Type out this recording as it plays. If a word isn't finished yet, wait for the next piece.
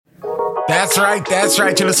That's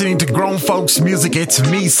right. You're listening to Grown Folks Music. It's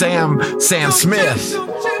me, Sam Smith.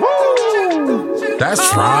 Woo!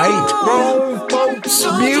 That's right. Grown Folks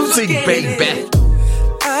Music, baby.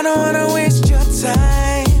 I don't wanna waste your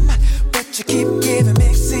time, but you keep giving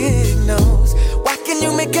me signals. Why can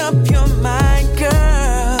you make up your mind,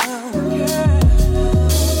 girl?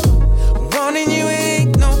 Wanting you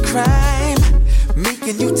ain't no crime. Me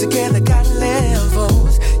and you together got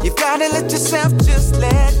levels. You gotta let yourself just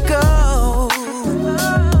let go.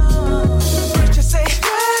 First you say,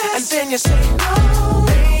 and then you say, no.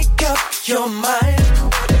 Make up your mind.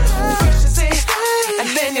 First you say, and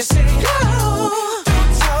then you say, no.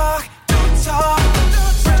 Don't talk.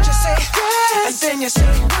 First you say, and then you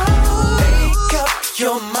say, no. Make up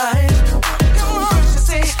your mind. First you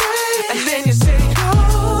say, and then you say, no.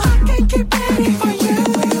 I can't keep waiting for you.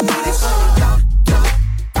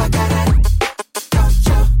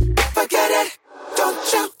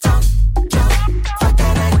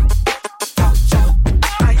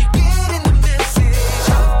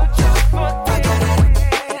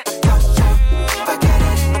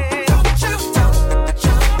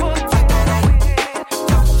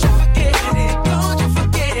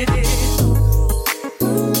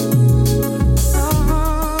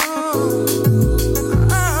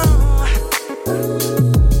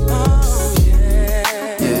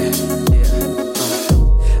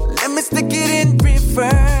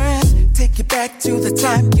 To the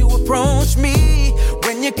time you approached me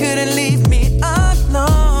when you couldn't leave me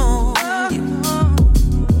alone.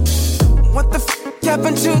 What the f***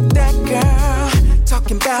 happened to that girl?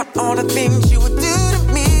 Talking about all the things you would do to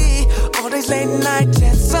me. All these late night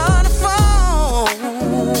chats on the phone.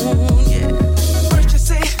 Yeah. First you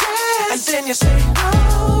say, and then you say,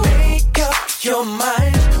 oh. Make up your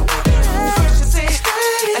mind. First you say,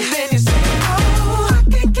 and then you say, oh. I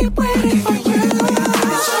can't keep waiting for you.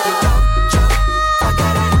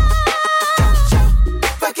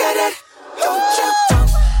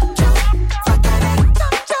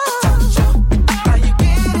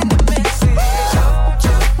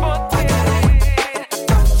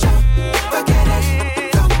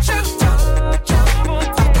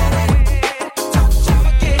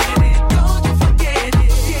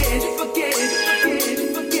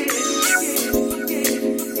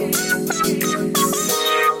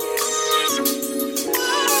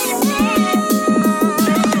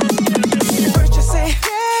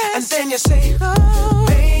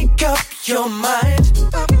 Your mind.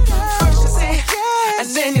 First you say, and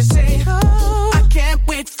then you say, I can't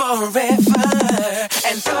wait forever.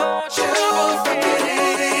 And don't you forget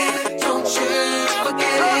it. Don't you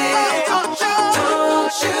forget it. Don't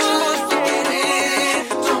you forget it.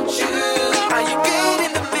 Don't you? Are you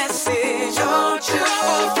getting the message? Don't you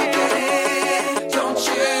forget it. Don't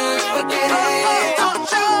you forget it. Don't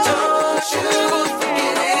you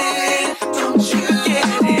forget it. Don't you get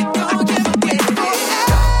it. Don't you forget it.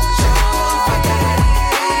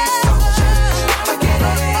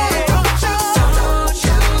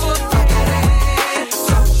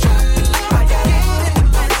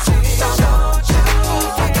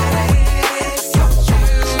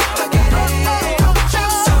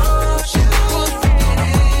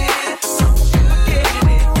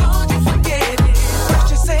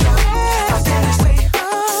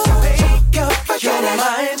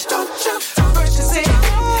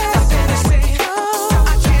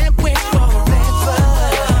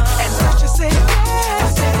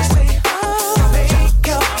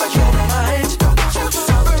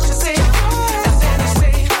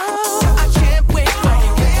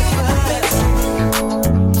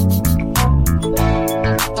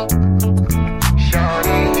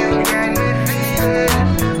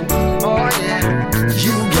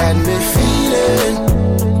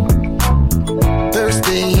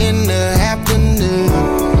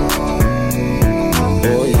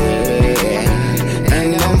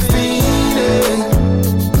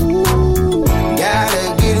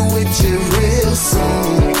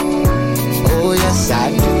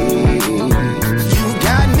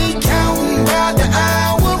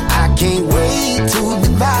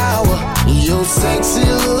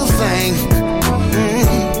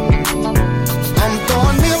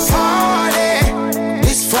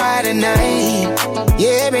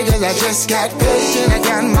 I just got paid and I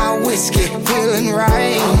got my whiskey, feeling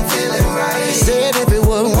right. I'm feeling right. Said if it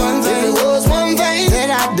was one thing that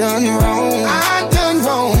I done wrong,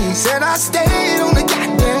 Said I stayed on the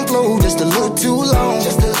goddamn floor just a little too long.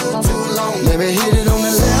 Let me hit it on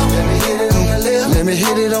the left, let me hit it on the left, let me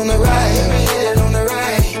hit it on the right, let me hit it on the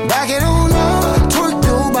right. Back it on up, twerk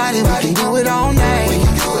your body, we can do it all night.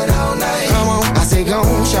 Come on, I say go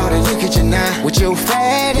on, shawty, look at your now with your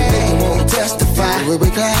fat ass. You won't testify.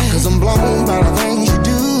 Cause I'm blown by the things you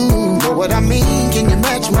do. Know what I mean? Can you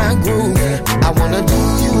match my groove? I wanna do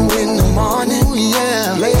you in the morning,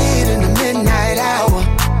 yeah. Late in the midnight hour.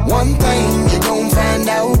 One thing you gon' find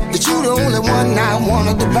out, that you the only one I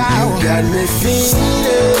wanna devour. You got me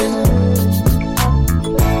feeling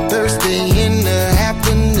thirsty in the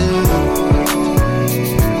afternoon.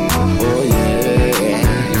 Oh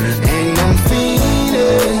yeah. And I'm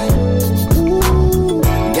feeling, ooh,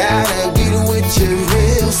 gotta get with you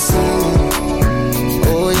real soon.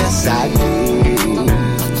 Oh yes I do.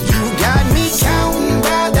 You got me counting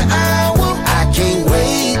by the hour. I can't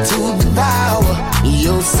wait to devour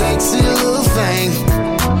your sexy little thing.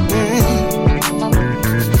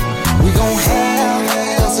 We gon'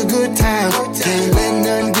 have us a good time. Can't let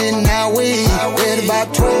nothing get in our way. At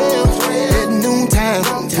about 12 at noontime.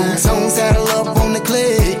 Boots on, saddle up on the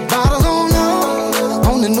clay. Bottles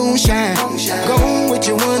on the moonshine. Go on with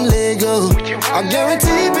your one leg up. I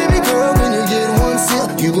guarantee, baby girl, when you get one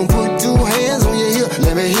sip, you gon' put two hands on your hip.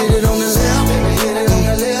 Let me hit it on the left. Let me hit it on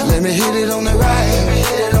the left. Let me hit it on the right. Let me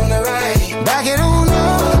hit it on the right. Back it on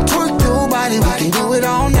up. Twerk your body. We can do it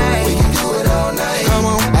all night. We can do it all night. Come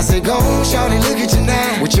on. I say go on, shawty, look at you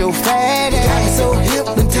now. With your fat ass. Got me so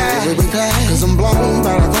hypnotized. Cause I'm blown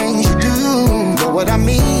by the things you do. Know what I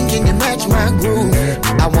mean? Can you match my groove?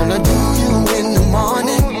 I wanna do you in the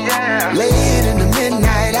morning. Late in the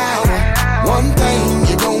midnight hour. One thing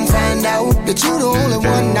you gon' find out, that you the only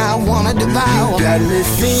one I wanna devour. You got me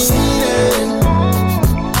feeling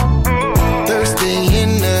thirsty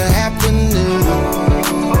in the afternoon.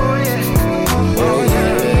 Oh yeah.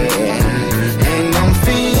 And I'm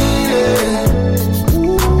feeling,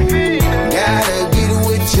 ooh, gotta get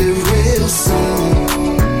with you real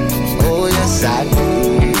soon. Oh yes I do.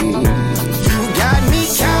 You got me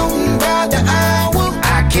counting by the hour. I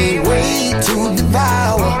can't wait to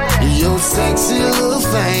devour your sexy little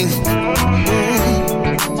thing.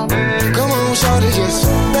 Come on, shorty, just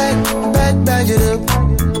back it up.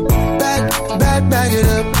 Back it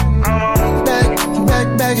up. Back it up.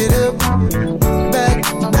 Back it up. Back it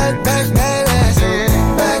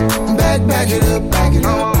up. Back it up. Back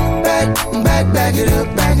it up. Back it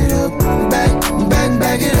up.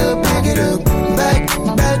 Back it up. Back it up.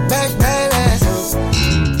 Back ass up.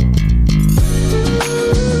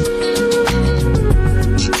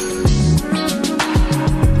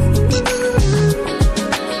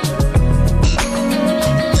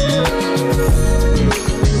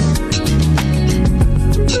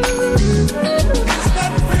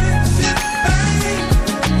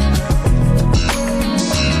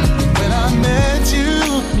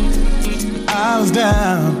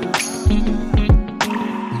 Down.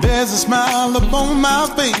 There's a smile upon my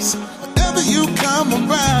face whenever you come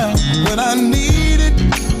around. When I need it,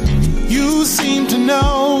 you seem to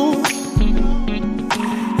know.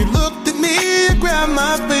 You looked at me, you grabbed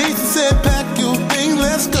my face and said, pack your things,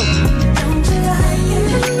 let's go. Don't you like it?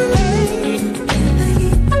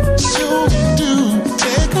 Sure do.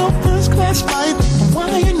 Take a first class flight,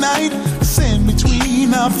 Hawaiian night, sand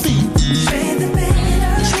between our feet. Trade the bed,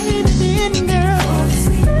 trade it in, girl.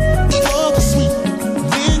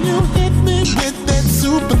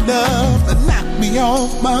 Super love that knocked me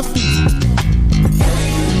off my feet.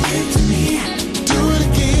 Do it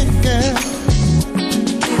again, girl.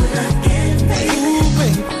 Do it again, baby. Ooh,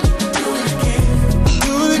 baby. Do it again.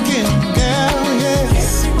 Do it again, girl, yeah.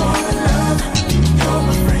 Give me more love. You're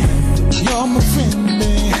my friend. You're my friend,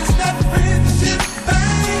 baby. It's that friendship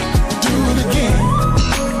thing. Do it again.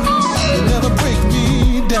 You never break me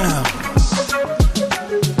down.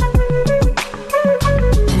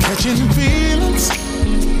 Catching feelings.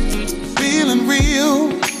 Feeling real.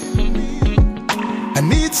 I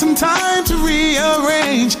need some time to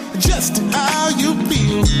rearrange just how you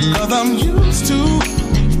feel. Cause I'm used to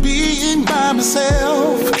being by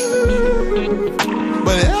myself.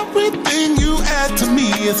 But everything you add to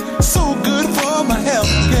me is so good for my health,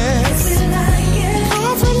 yes.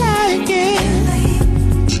 If we like it,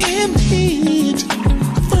 in the heat.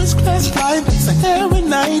 First class flight, Sahara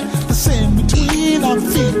night, the sand between our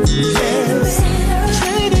feet, yes.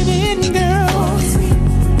 Trade it in, girl,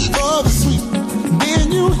 for the sweet.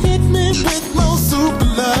 Then you hit me with more super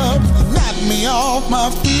love, knock me off my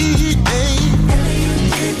feet, hey.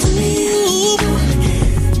 Ooh.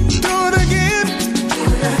 Do it again,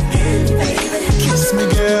 baby. Kiss me,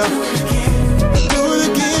 girl. Do it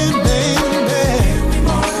again, baby.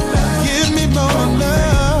 Give me more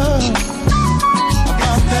love.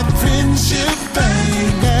 About that friendship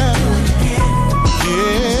thing, girl.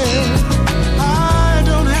 Yeah. I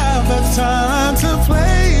don't have the time to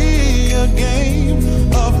play a game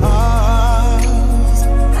of hearts.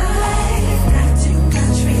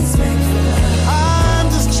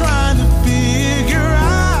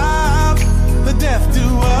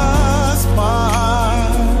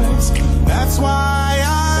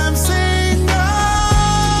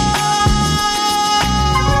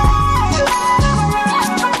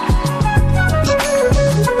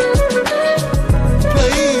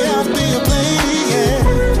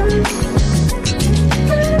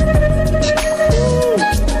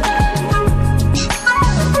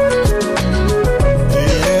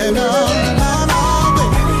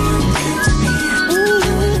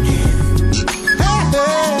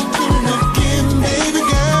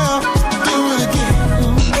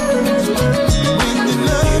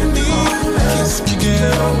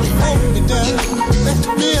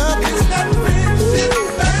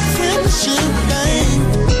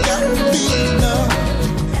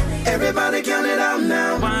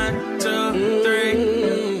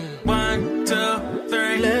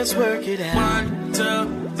 let's work it out. 1,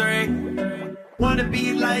 2, 3. Wanna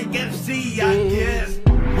be like FC, I guess.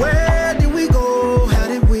 Where did we go? How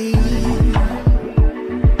did we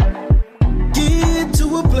get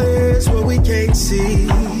to a place where we can't see?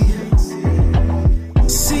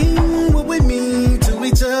 Sing what we mean to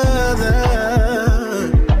each other.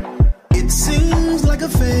 It seems like a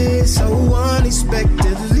phase so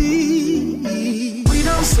unexpectedly. We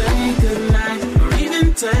don't say goodnight or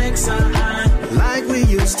even text a line like we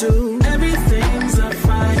used to. Everything's a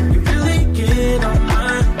fight. You really get on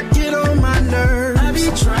my nerves. I be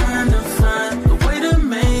trying to find a way to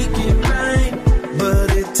make it right,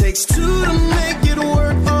 but it takes two to make it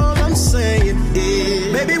work. All I'm saying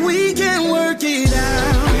is, baby, we can work it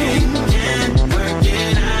out. We can work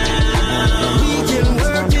it out. We can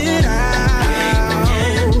work it out. We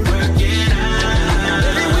can work it out.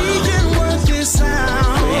 Baby, we can work this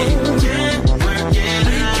out. We can work it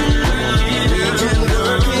out. We can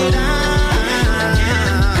work it out.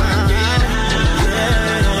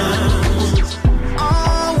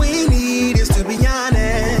 All we need is to be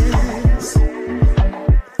honest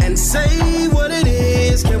and say what it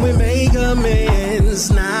is. Can we make amends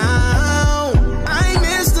now? I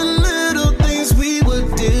miss the little things we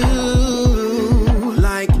would do,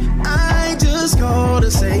 like I just called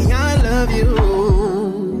to say I love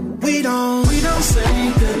you. We don't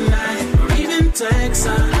say goodnight or even text a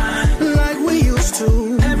line like we used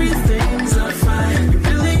to. Everything's a fight. You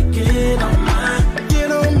really get on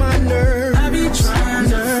my nerves. I be trying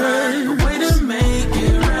to find a way to make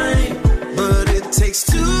it right, but it takes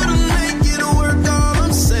two to make it work. All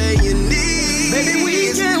I'm saying is, baby,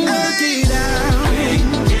 we can work it out. We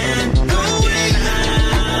can work it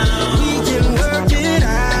out. We can work it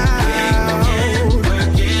out. We can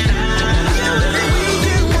work it out. Yeah, baby, we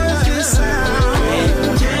can work this out. We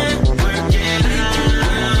can work it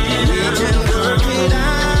out. We can work it out.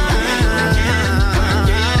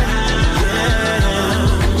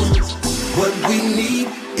 What we need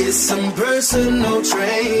is some personal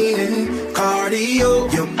training,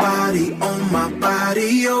 cardio, your body on my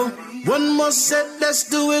body, yo. One more set, let's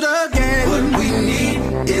do it again. What we need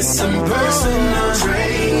is some personal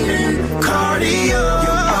training, cardio,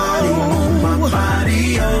 your body on my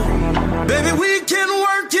body, yo. Baby, we can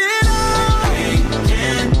work it out. We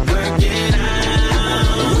can work it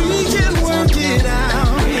out. We can work it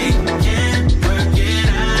out. We can work it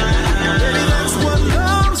out. Baby, that's what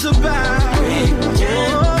love's about. We can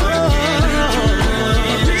work it out.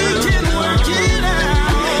 We can work it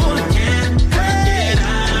out. Hey,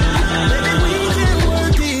 baby, we can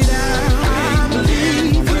work it out. I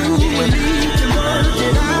believe you and me can work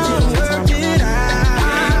it out. Work it out. I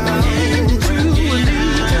believe that you and me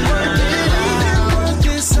can work it out. We can work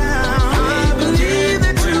this out. I believe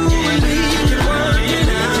that you and me can work it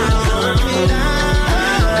out. Work it out.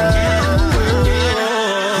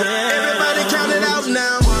 Everybody count it out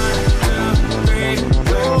now. 1, 2, 3.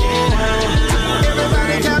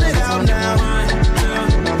 Everybody count it out now. 1,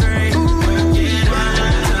 2, 3.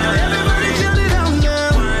 Everybody count it out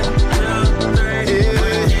now. 1,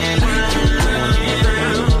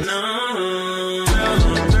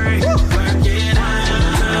 2, 3.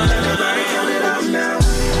 Everybody count it out now.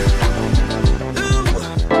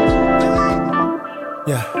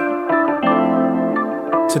 Yeah.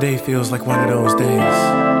 Today feels like one of those days.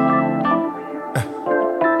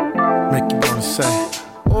 Make you wanna say,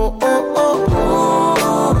 Oh, oh, oh, oh,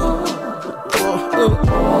 oh, oh,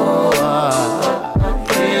 oh,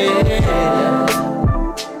 yeah.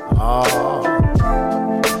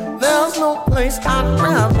 There's no place I'd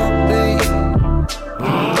rather be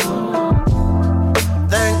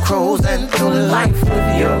than cruising through life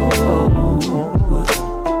with you.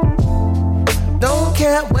 Don't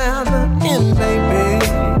care where the end may be.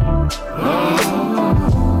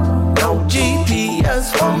 No GPS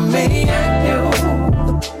for me and you.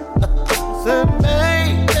 So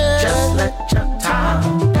baby, just let your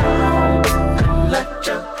time down and let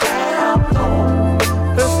your hair blow.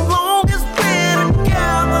 As long as we're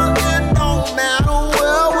together, it don't matter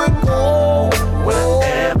where we go.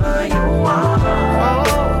 Wherever you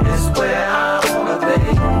are is where I wanna be.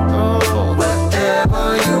 Wherever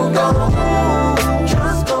you go,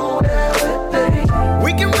 just go there with me.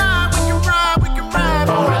 We can ride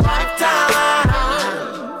for a lifetime.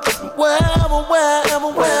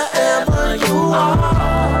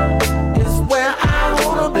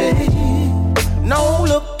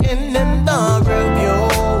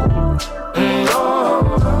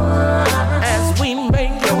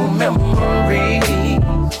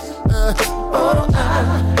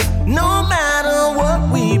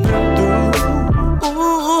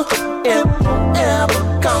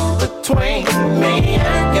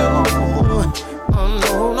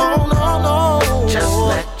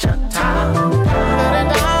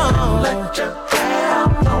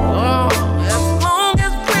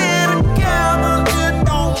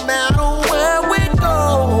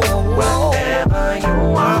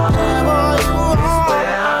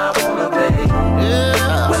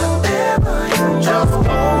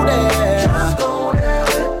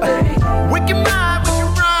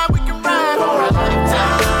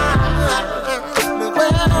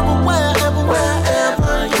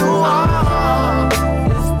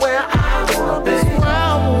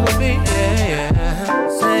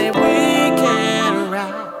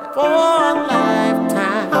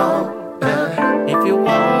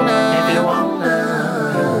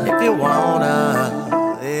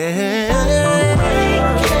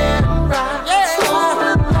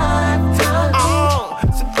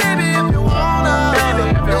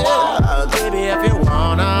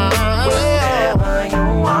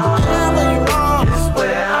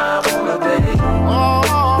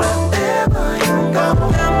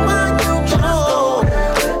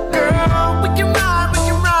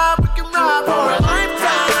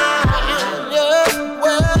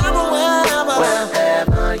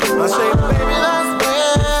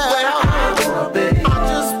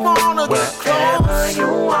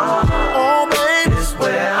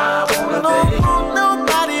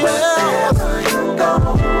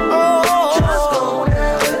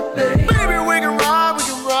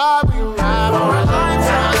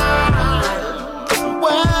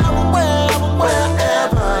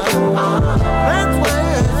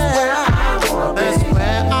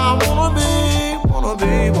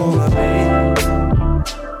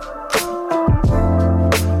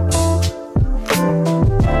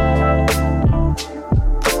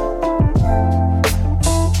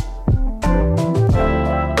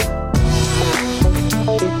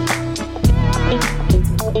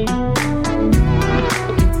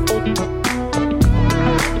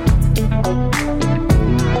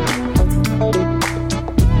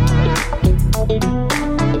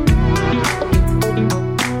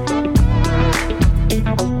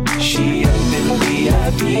 She up in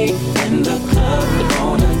VIP, and the club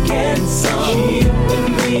gonna get some. She up in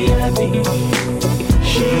VIP,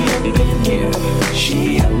 she up in here.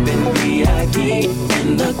 She up in VIP,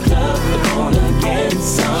 and the club gonna get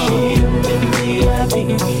some. She up in VIP,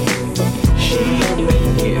 she up in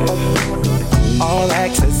here. All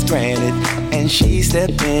access granted, and she's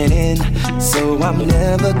stepping in, so I'm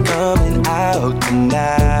never coming out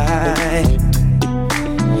tonight.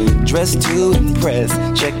 Dressed to impress,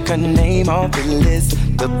 check her name off the list.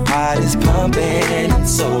 The pot is pumping and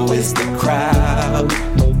so is the crowd.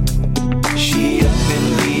 She up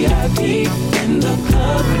in VIP, and the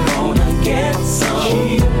club gonna get some.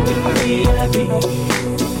 She up in VIP,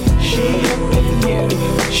 she up in here.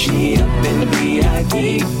 She up in VIP,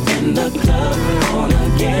 and the club gonna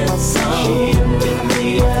get some. She up in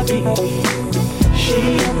VIP, she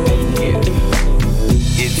up in here.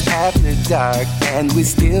 It's after dark and we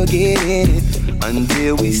still get it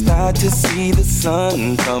until we start to see the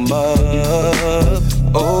sun come up.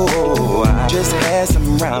 Oh, I just had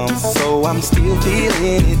some rounds, so I'm still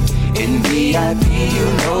feeling it. In VIP, you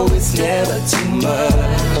know it's never too much.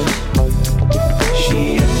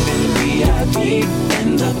 She up in VIP,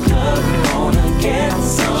 and the club gonna get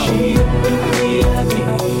some. She up in VIP,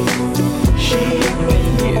 she up in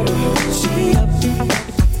here. She up,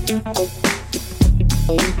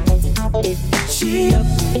 she up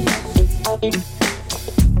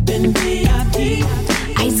in VIP.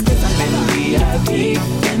 Ice cream in VIP,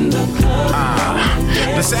 and the club.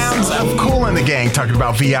 The sounds of Kool and the gang talking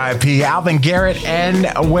about VIP, Alvin, Garrett, and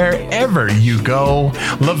Wherever You Go,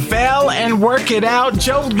 LeVelle and Work It Out,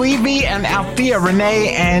 Joe Leavy and Althea,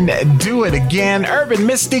 Rene and Do It Again, Urban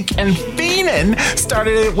Mystic and Feenin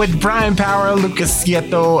started it with Brian Power, Lukas,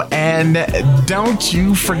 Setto, and Don't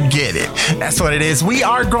You Forget It. That's what it is. We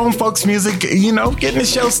are grown folks music, you know, getting the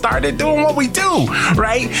show started, doing what we do,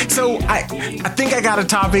 right? So I think I got a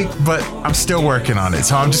topic, but I'm still working on it.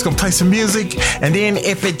 So I'm just gonna play some music, and then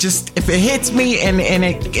if it hits me and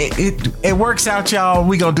it works out, y'all,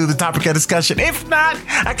 we gonna do the topic of discussion. If not,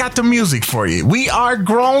 I got the music for you. We are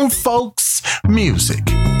grown folks music.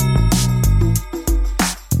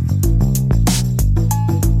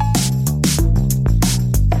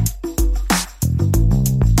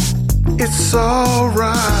 It's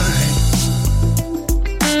alright.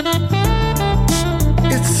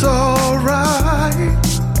 It's alright.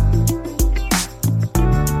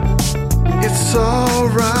 It's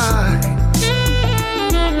alright.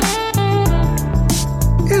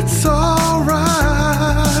 It's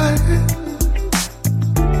alright.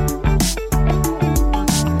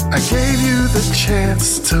 I gave you the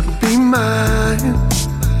chance to be mine.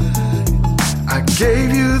 I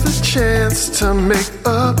gave you the chance to make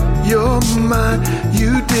up your mind.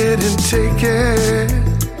 You didn't take it.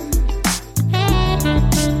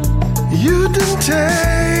 You didn't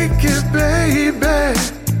take it, baby.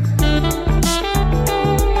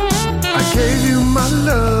 I gave you my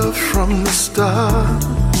love from the start,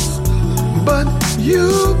 but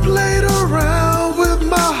you played around with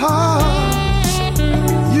my heart.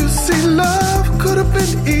 You see, love could have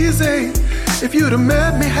been easy if you'd have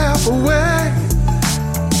met me halfway,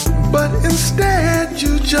 but instead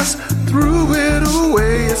you just threw it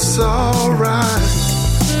away. It's alright.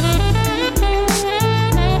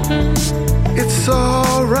 It's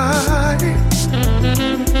alright.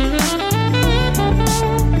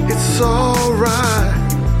 It's alright.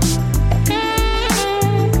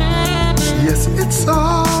 Yes, it's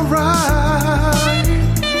alright.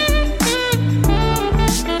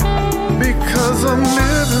 Because I'm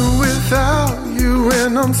living without you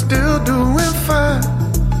and I'm still doing fine.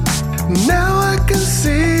 Now I can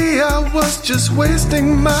see I was just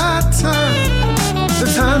wasting my time. The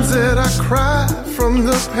times that I cried from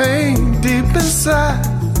the pain deep inside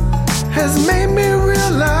has made me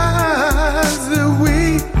realize that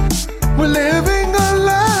we were living a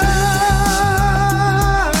lie.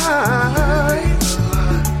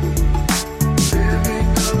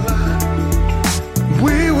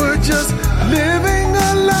 We were just living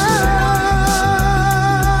a lie.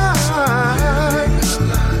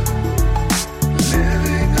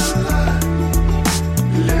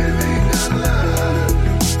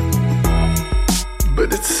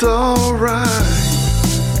 It's alright.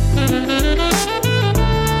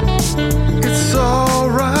 It's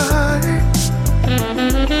alright.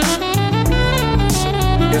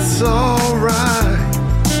 It's alright.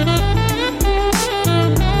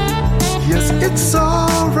 Yes, it's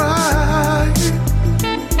alright.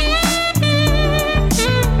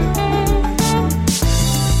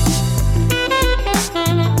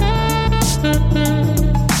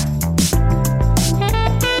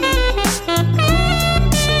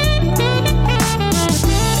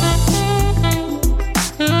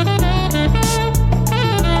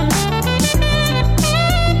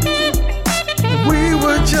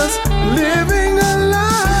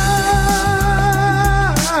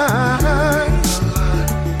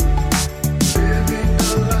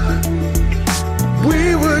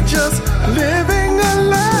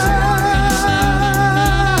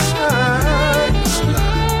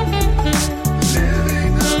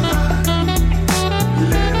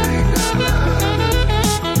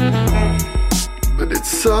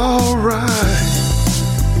 It's alright.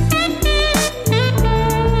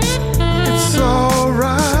 It's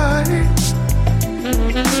alright.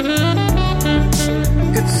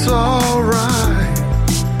 It's alright.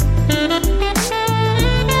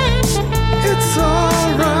 It's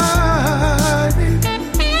alright.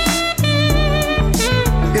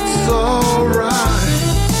 It's alright.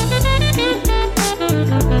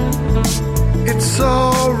 It's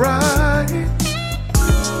alright.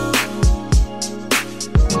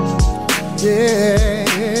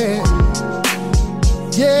 Yeah.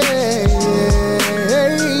 Yeah.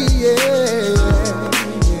 Yeah.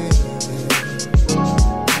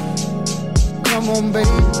 Come on, baby.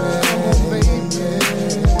 Come on, baby.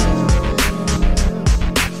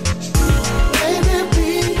 Baby, be,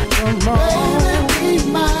 come on. Baby, be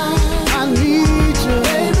mine. I need you.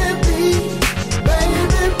 Baby,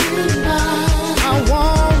 be mine. I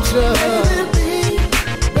want you.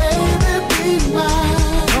 Baby, be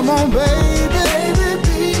mine. Come on, baby.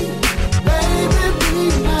 Baby, be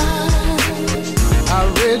mine. I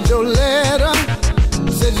read your letter.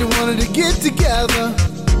 Said you wanted to get together.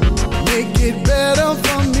 Make it better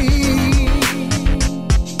for me.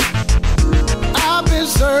 I've been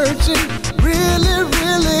searching, really,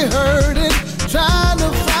 really hurting, trying to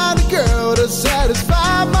find a girl to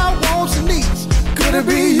satisfy my wants and needs. Could it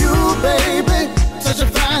be you, baby? Such a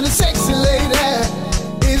fine and sexy lady.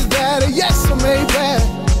 Is that a yes or maybe?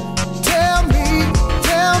 Tell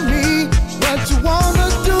me what you wanna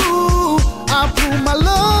do. I'll prove my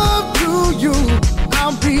love to you.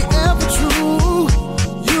 I'll be ever true.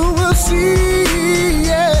 You will see,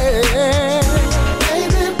 yeah.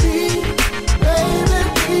 Baby, be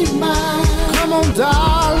mine. Come on,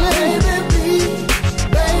 darling. Baby,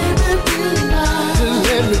 be mine. Just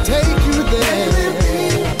let me take you there.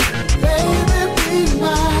 Baby, be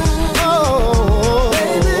mine. Oh,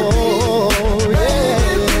 baby,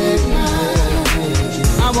 be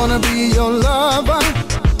mine. I wanna be your lover.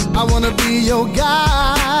 I wanna be your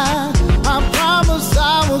guy. I promise I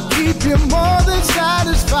will keep you more than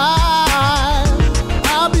satisfied.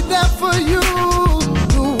 I'll be there for you.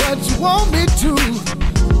 Do what you want me to.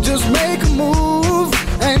 Just make a move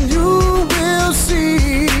and you will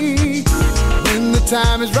see. When the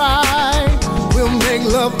time is right, we'll make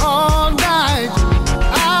love all night.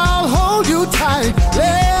 I'll hold you tight.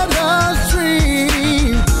 Let us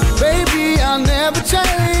dream. Baby, I'll never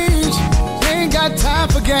change. Ain't got time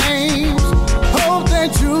for games. Hope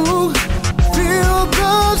that you feel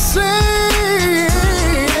the same.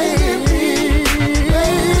 Baby,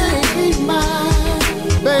 be mine.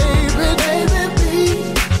 Baby, be.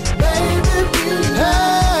 Hey,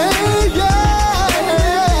 yeah.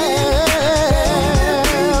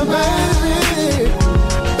 Baby,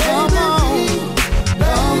 come on.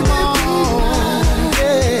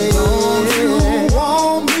 Yeah. Don't you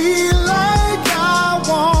want me like I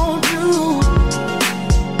want you?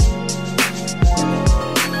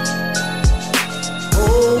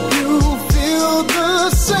 Hope you feel the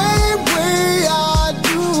same way I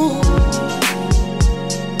do.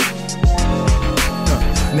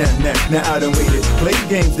 Now I done waited, played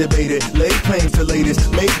games, debated, laid claims to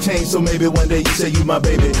latest, made change, so maybe one day you say you my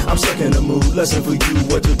baby. I'm stuck in the mood, lesson for you,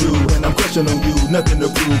 what to do, and I'm crushing on you, nothing to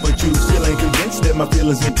prove, but you still ain't convinced that my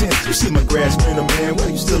feelings intense. You see my grass greener, man, why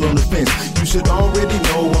you still on the fence? You should already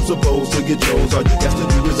know I'm supposed to get yours. All you got to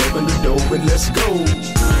do is open the door and let's go.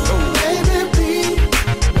 Baby, be.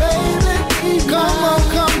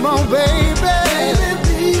 Come on, baby.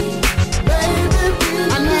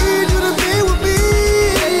 I need you to be with me.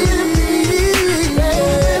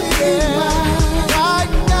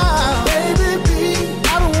 Right now.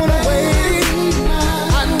 I don't wanna wait.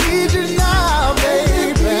 I need you now,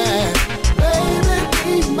 baby.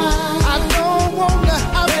 I don't wanna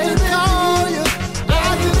have to call you. I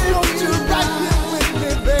just want you right here with me,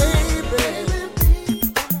 baby.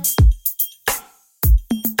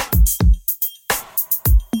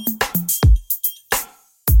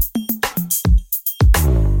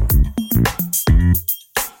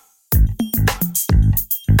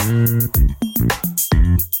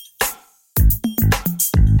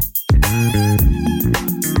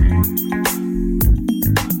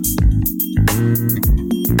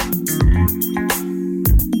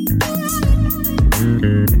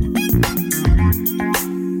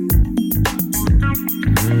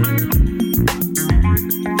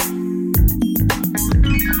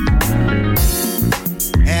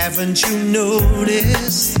 Haven't you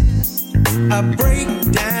noticed a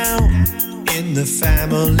breakdown in the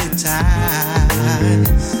family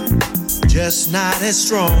ties? Just not as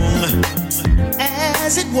strong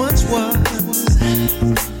as it once was.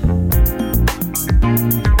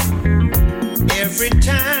 Every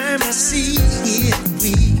time I see it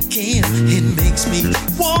weekend, it makes me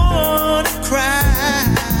wanna cry.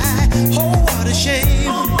 Oh, what a shame.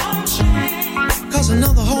 Cause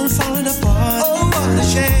another home falling apart. Oh, what a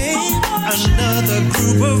shame. Another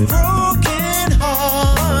group of broken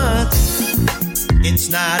hearts. It's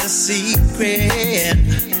not a secret.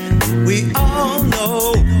 We all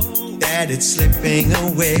know that it's slipping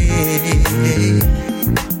away.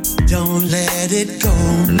 Don't let it go.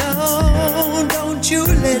 No, don't you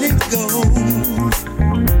let it go.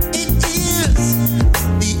 It is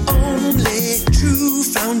the only true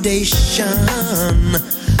foundation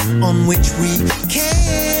on which we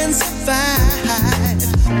can survive.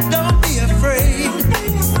 Don't be afraid,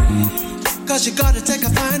 cause you gotta take a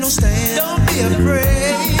final stand. Don't be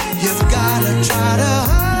afraid, you've gotta try to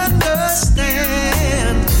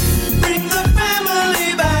understand. Bring the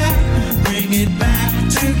family back, bring it back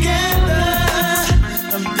together.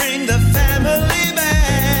 Bring the family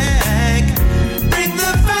back, bring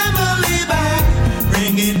the family back,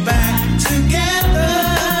 bring it back together.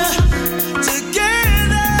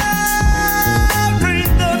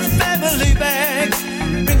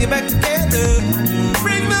 Bring it back together.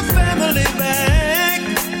 Bring the family back.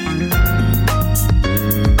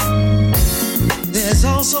 There's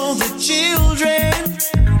also the children.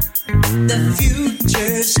 The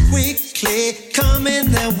future's quickly coming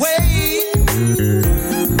their way.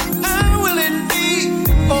 How will it be?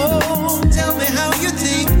 Oh, tell me how you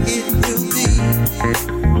think it will be.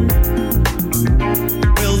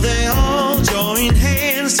 Will they all join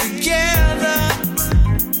hands together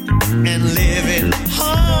and live in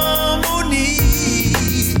harmony?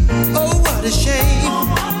 Oh, what a shame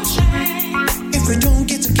if we don't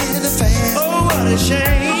get together fast. Oh, what a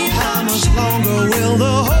shame. How much longer will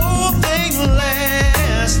the whole thing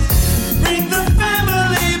last? Bring the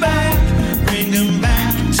family back, bring them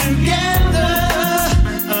back together.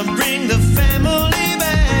 Bring the family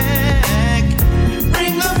back,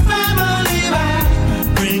 bring the family back,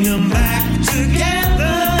 bring them back together.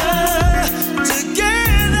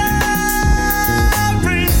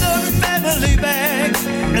 Back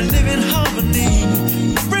and live in harmony.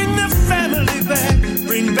 Bring the family back,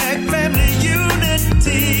 bring back family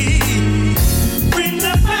unity. Bring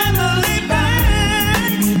the family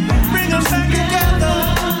back, bring them back together.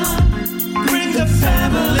 Bring the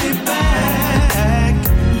family back,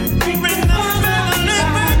 bring the family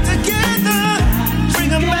back together. Bring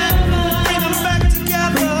them back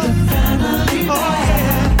together. Oh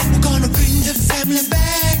yeah, we're gonna bring the family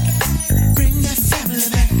back, bring the family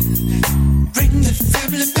back. Bring the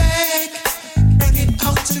family back, bring it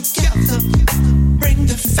all together. Bring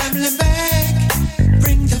the family back,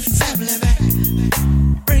 bring the family back.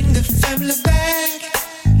 Bring the family back,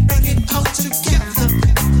 bring it all together.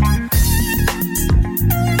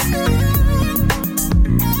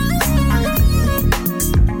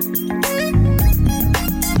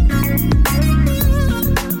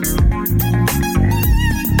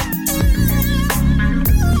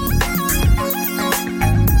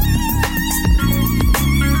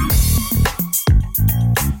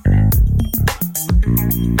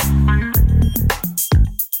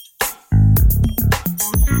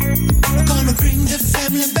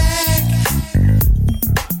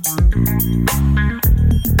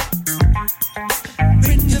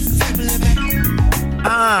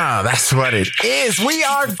 That's what it is. We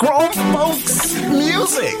are grown folks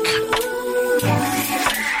music.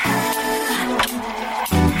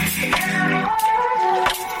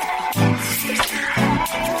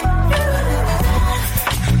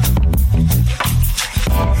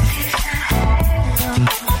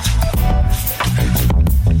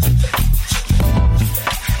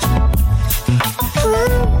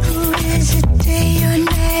 Is it day or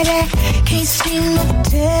night? I can't seem to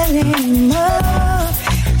tell anymore.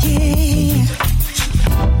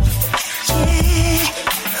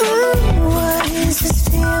 What is this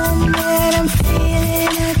feeling that I'm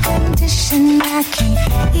feeling? A condition I can't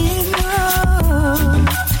ignore.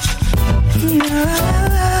 No,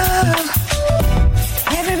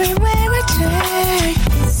 everywhere I turn,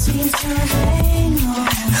 it seems to hang on.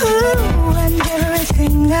 And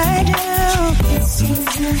everything I do, it seems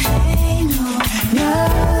to hang on. No,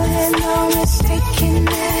 there's no mistaking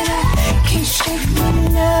that I can't shake my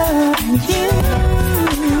love and you.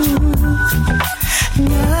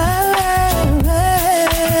 No, I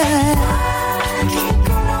can't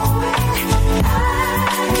go nowhere. I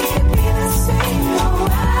can't be the same. No,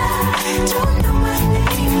 I don't know my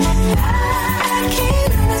name. I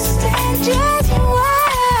can't understand just why.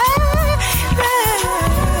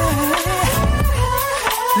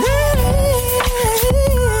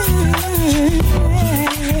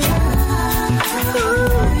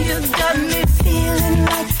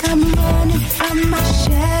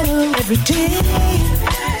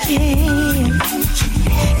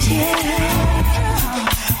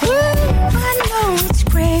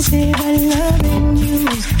 easy, but loving you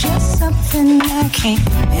is just something I can't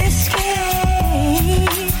escape.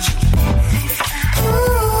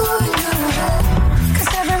 Ooh, no.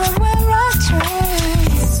 'Cause everywhere I turn,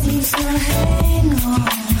 it seems to hang on.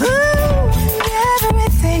 Ooh, and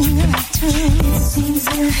everything I do, it seems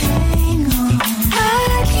to hang on. I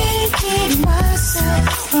can't keep myself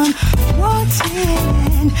from wanting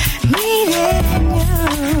and needing you.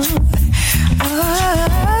 Oh,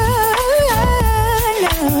 no.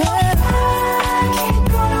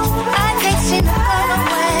 I can't seem to run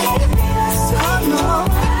away. Oh, no.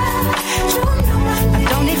 I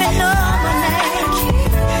don't even know my name.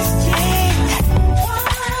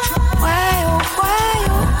 Why, oh, why,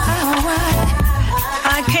 oh, why?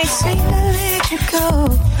 I can't seem to let you go.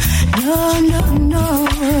 No, no, no.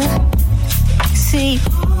 See,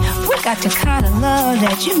 we got the kind of love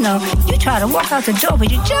that, you know, you try to walk out the door, but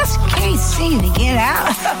you just can't seem to get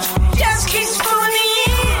out. Just keeps pulling me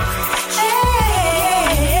in. Hey,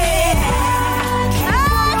 I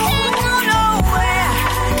can't go nowhere.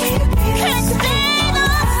 Can't stay the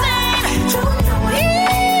same.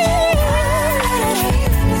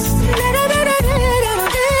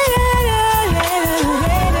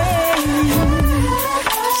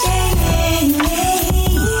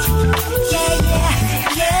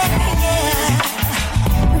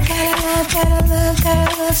 Gotta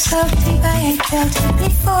love so deep I ain't felt it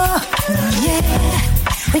before. Oh, yeah,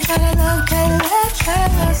 we gotta love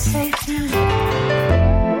so deep.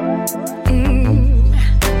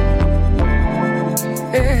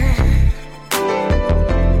 Yeah.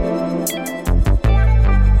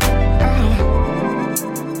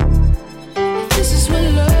 This is what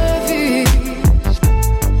love is.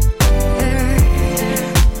 Yeah.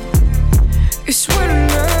 It's what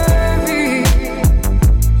love is.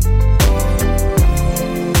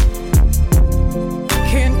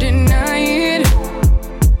 Can't deny it.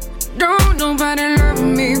 Don't nobody love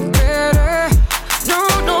me better.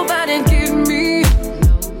 Don't nobody give me.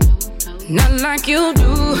 Not like you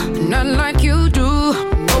do. Not like you do.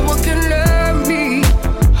 No one can love me.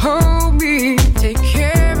 Hold me. Take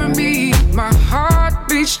care of me. My heart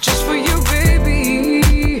beats just for you,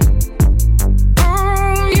 baby.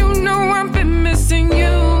 Oh, you know I've been missing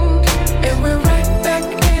you. And we're right back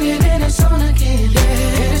in it and it's on again.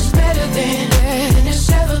 Yeah, it's better than it's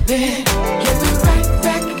ever been. Yeah, we're right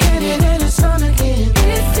back in it and it's on again.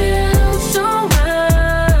 It feels so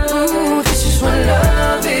right. Ooh, this is what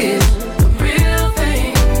love is. The real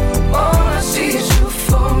thing. All I see is you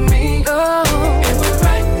for me. Oh, and we're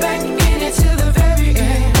right back in it till the very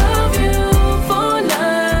end. Love you for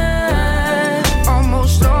life.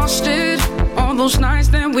 Almost lost it. All those nights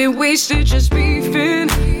that we wasted just beefing.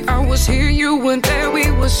 I was here, you weren't there, we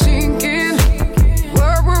were sinking.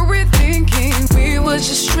 What were we thinking? We were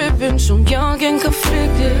just tripping, so young and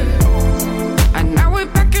conflicted. And now we're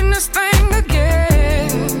back in this thing again.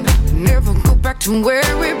 Never go back to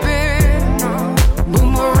where we've been.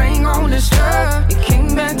 Boomerang on this love, it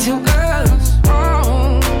came back to us.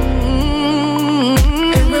 Oh.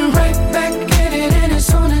 And we're right back in it and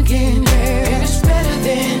it's on again. Yeah. And it's better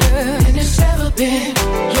than it's ever been.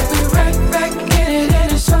 Yeah, we're right back in it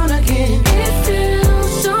and it's on again. It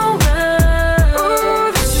feels so right.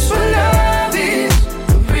 Oh, this is what love is.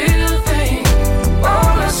 The real thing.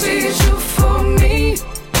 All I see is you for me.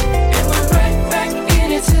 And we're right back in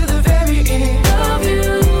it till the very end. Love you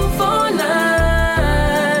for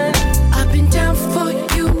life. I've been down for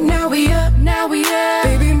you, now we up, now we up.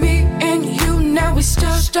 Baby, me and you, now we stuck.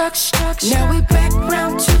 Now we back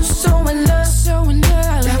round two, so in love.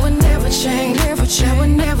 That would never change, that would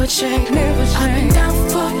never change. I've been down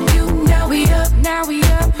for you, now we up.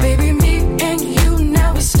 Baby, me and you,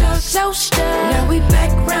 now we stuck. Now we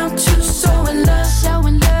back round two, so in love. That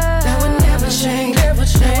would never change, that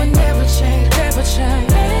would never change.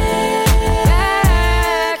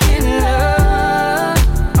 Back in love,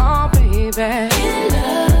 oh baby.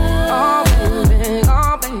 Oh baby,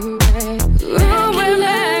 oh baby. Ooh, we're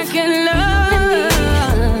back in love.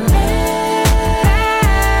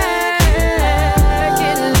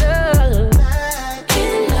 Back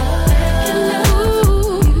in love.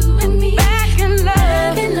 Ooh, you and me. Back in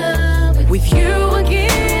love. With you again.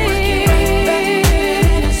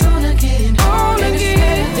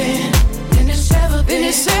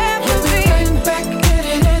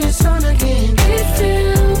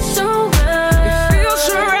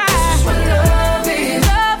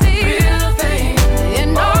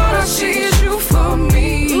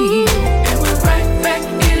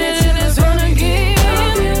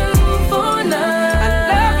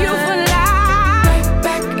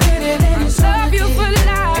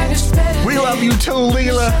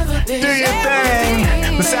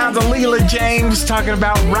 sounds of Leela James talking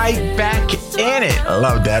about Right Back in It. I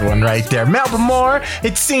love that one right there. Melba Moore,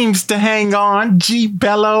 It Seems to Hang On. G.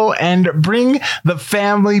 Bello and Bring the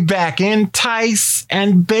Family Back. Entice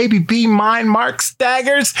and Baby Be Mine. Marc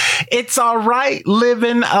Staggers, It's All Right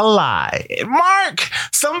Living a Lie. Marc,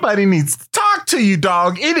 somebody needs to talk to you,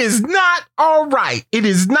 dog. It is not all right. It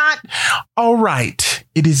is not all right.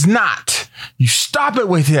 It is not. You stop it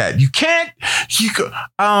with that. You can't.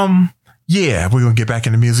 Yeah, we're going to get back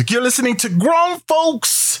into music. You're listening to Grown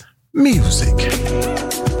Folks Music.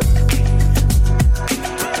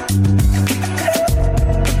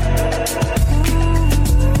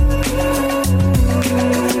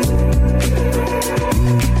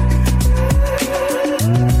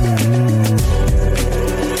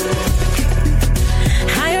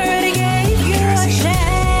 I already gave you a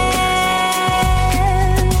chance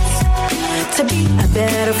to be a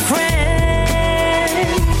better friend.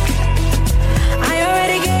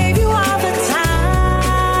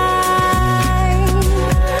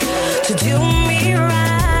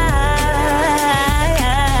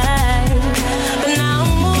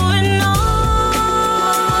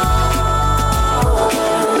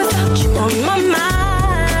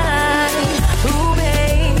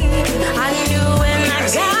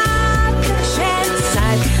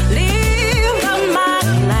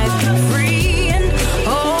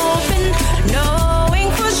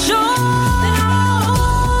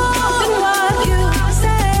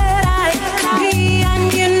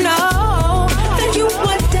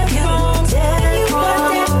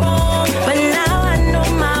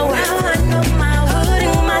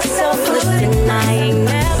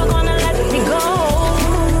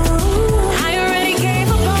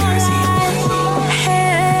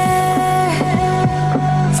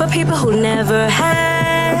 Never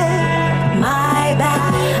had my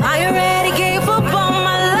back. I already gave up on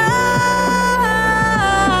my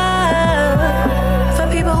love for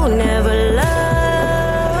people who never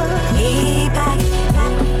loved me back.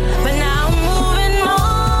 But now I'm moving on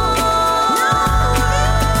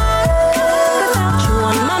without you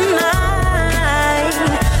on my mind.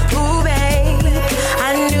 Ooh, babe, I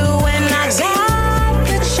knew when I got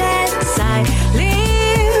the chance I'd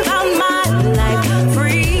live out my life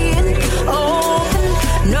free. Oh,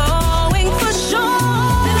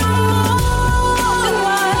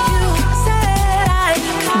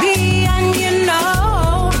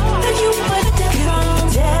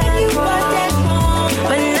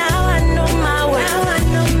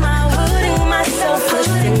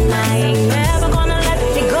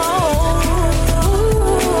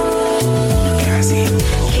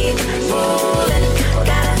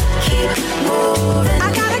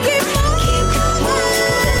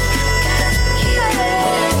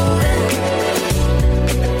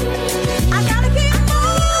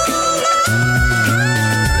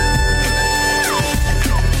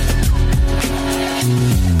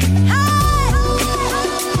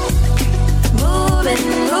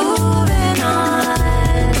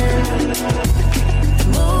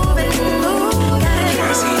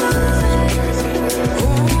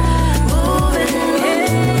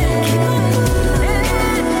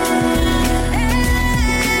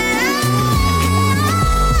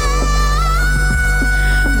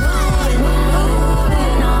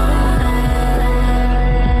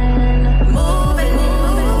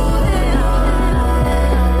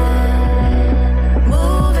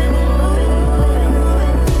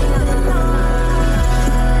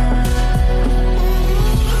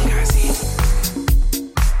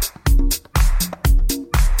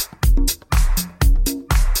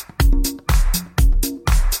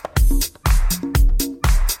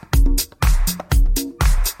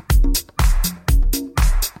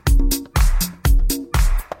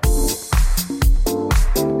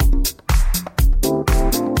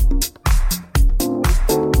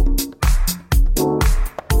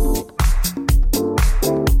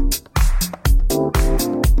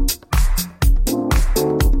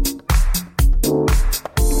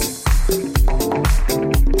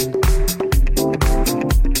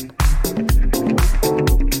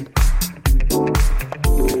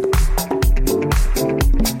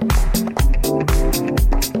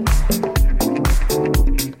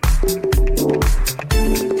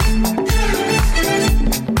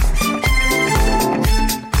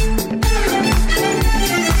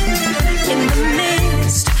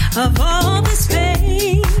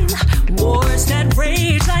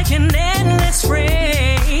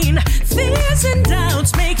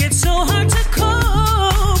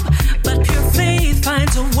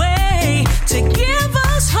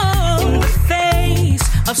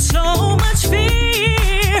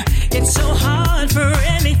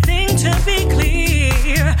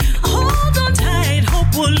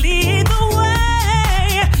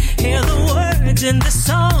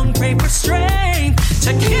 pray for strength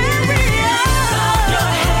to carry on. Bow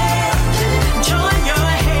your head, join your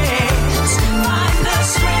hands, find the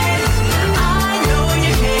strength. I know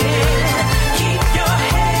you can. Keep your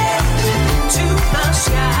head to the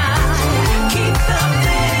sky. Keep the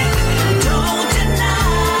faith. Don't deny.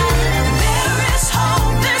 There is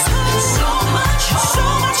hope. There's so much hope. So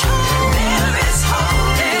much hope. There is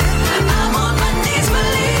hope. I'm on my knees,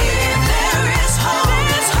 believe. There is hope.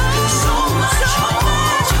 There's so much hope.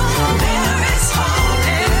 There is hope.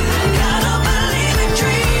 Gotta believe and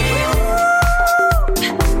dream.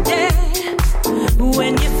 Yeah.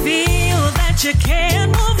 When you feel that you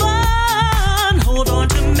can't move on, hold on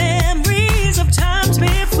to memories of times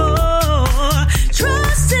before.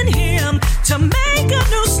 Trust in Him to make a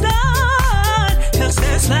new start. 'Cause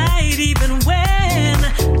there's light even when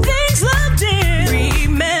things look dim.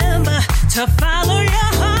 Remember to follow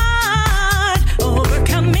your heart.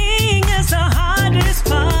 Overcoming is the hardest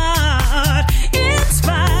part. In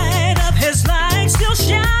spite of His light still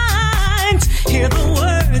shines. Hear the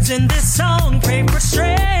words in this song. Pray for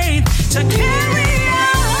strength to carry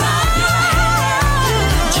on.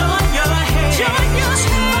 Join your hands.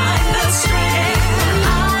 Find the strength.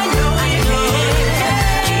 I know you can.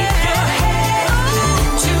 Keep your head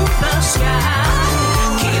to the sky.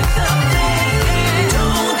 Keep the faith.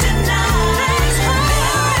 Don't deny. There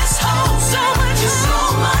is hope. So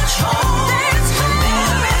much hope. There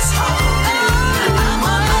is hope. I'm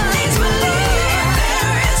on my knees, believe.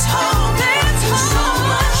 There is hope. So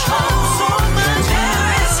much hope. There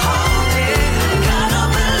is hope. Gotta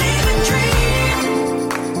believe and dream.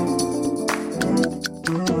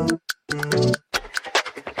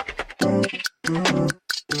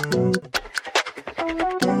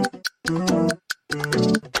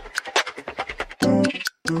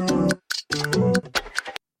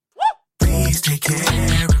 Please take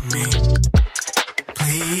care of me.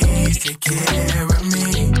 Please take care of me.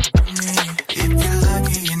 If you're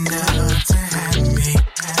lucky enough to have me.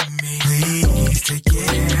 Please take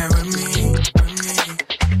care of me.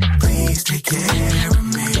 Please take care of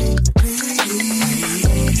me.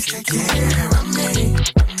 Please take care of me.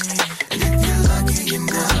 And if you're lucky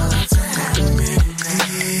enough to have me,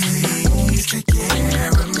 please take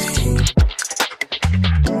care of me.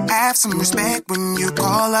 Have some respect when you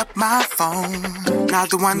call up my phone. Not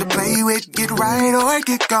the one to play with, get right or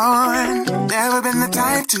get gone. Never been the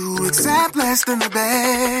type to accept less than the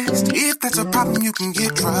best. If that's a problem, you can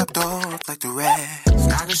get dropped off like the rest.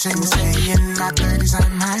 Not ashamed to say in my 30s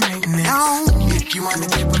I'm high maintenance. No, if you wanna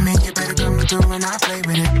get with me, you better come through and I'll play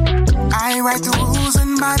with it. I write the rules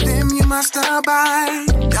and by them you must abide.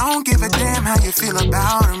 Don't give a damn how you feel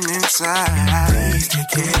about them inside. Please take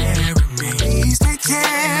care of me. Please take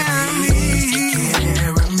care of me.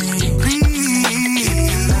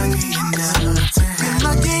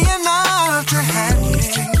 Lucky enough to have me.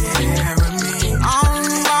 Take care of me.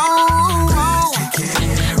 Take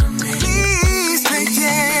care of me. Please take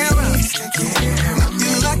care of me.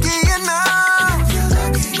 You're lucky enough.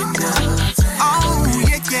 Oh,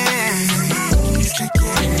 yeah. Please take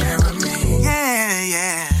care of me.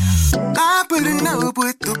 Yeah. Not putting up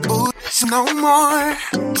with the bullshit no more.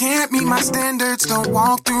 Can't meet my standards, don't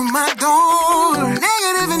walk through my door.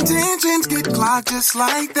 Negative intentions get clogged just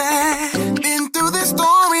like that. Been through this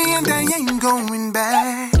story and they ain't going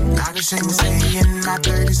back. Not ashamed to say in my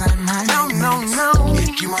 30s I'm high. No.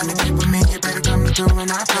 If you wanna get with me, you better come through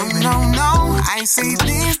and I'll play with it. No. I say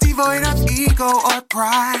this devoid of ego or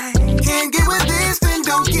pride. Can't get with this, then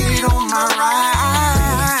don't get on my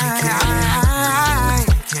ride. Yeah.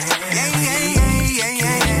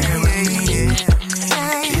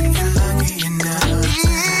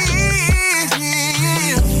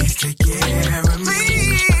 Take care of me.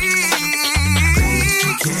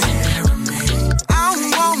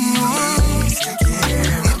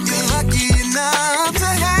 If you're lucky enough to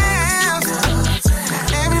have,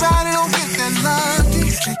 everybody don't get that lucky.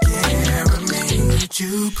 Take care of me. Would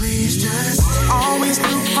you please just always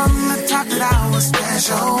knew from the top that I was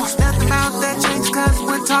special. Nothing about that change 'cause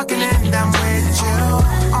we're talking and I'm with you.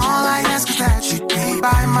 All I ask is that you be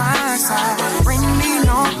by my side. Bring me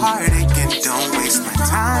no heartache and don't waste my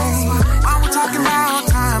time. While we're talking about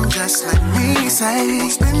time, just let me say,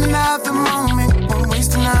 spend another moment, won't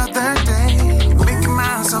waste another day. Making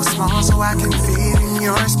myself small so I can fit in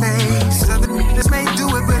your space. Other niggas may do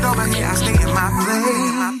it, but over here I stay in my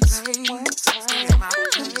place.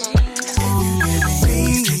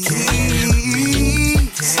 Please take care of me.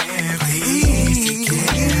 Please take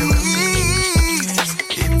care of me.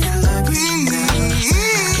 If you're lucky enough to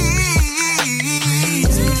have me, please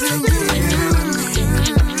take care of me.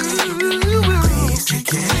 Please take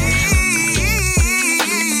care of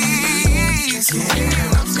me.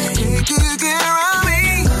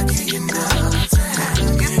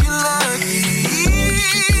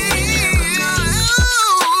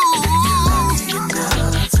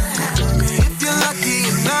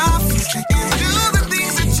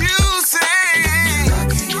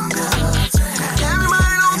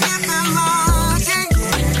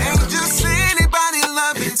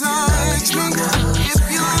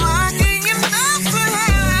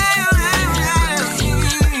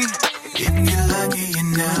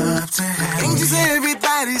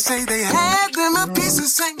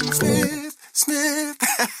 Smith.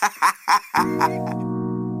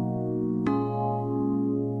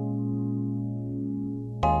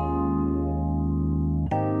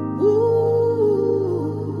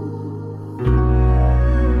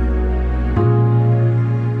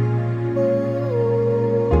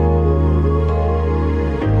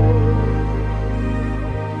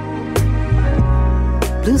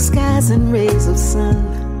 Blue skies and rays of sun,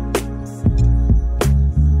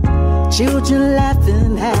 children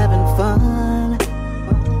laughing, having fun.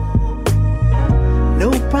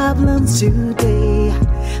 No problems today,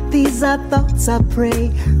 these are thoughts I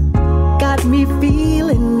pray. Got me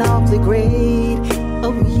feeling awfully great,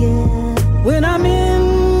 oh yeah. When I'm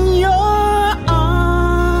in your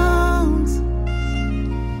arms,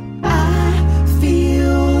 I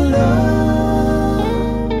feel love.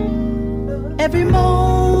 Every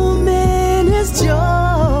moment is joy.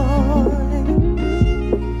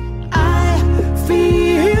 I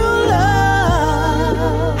feel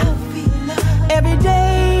love. Every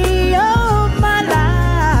day of my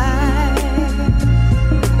life.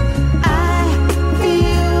 I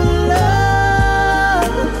feel love.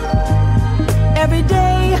 Every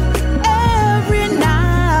day, every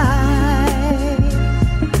night.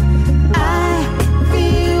 I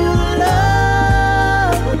feel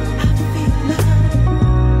love.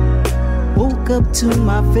 Woke up to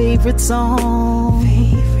my favorite song.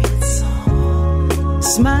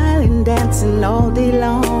 Smiling, dancing all day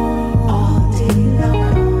long.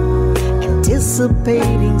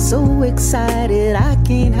 Anticipating, so excited, I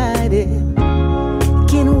can't hide it.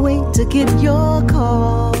 Can't wait to get your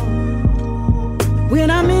call. When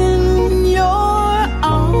I'm in your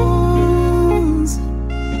arms,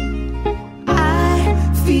 I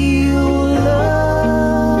feel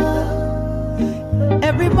love.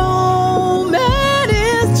 Every moment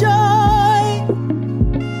is joy.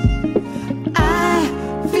 I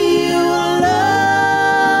feel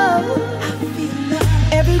love.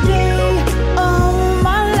 Every day of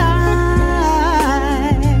my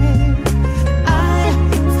life. I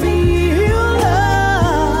feel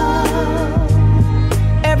love.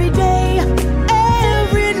 Every day,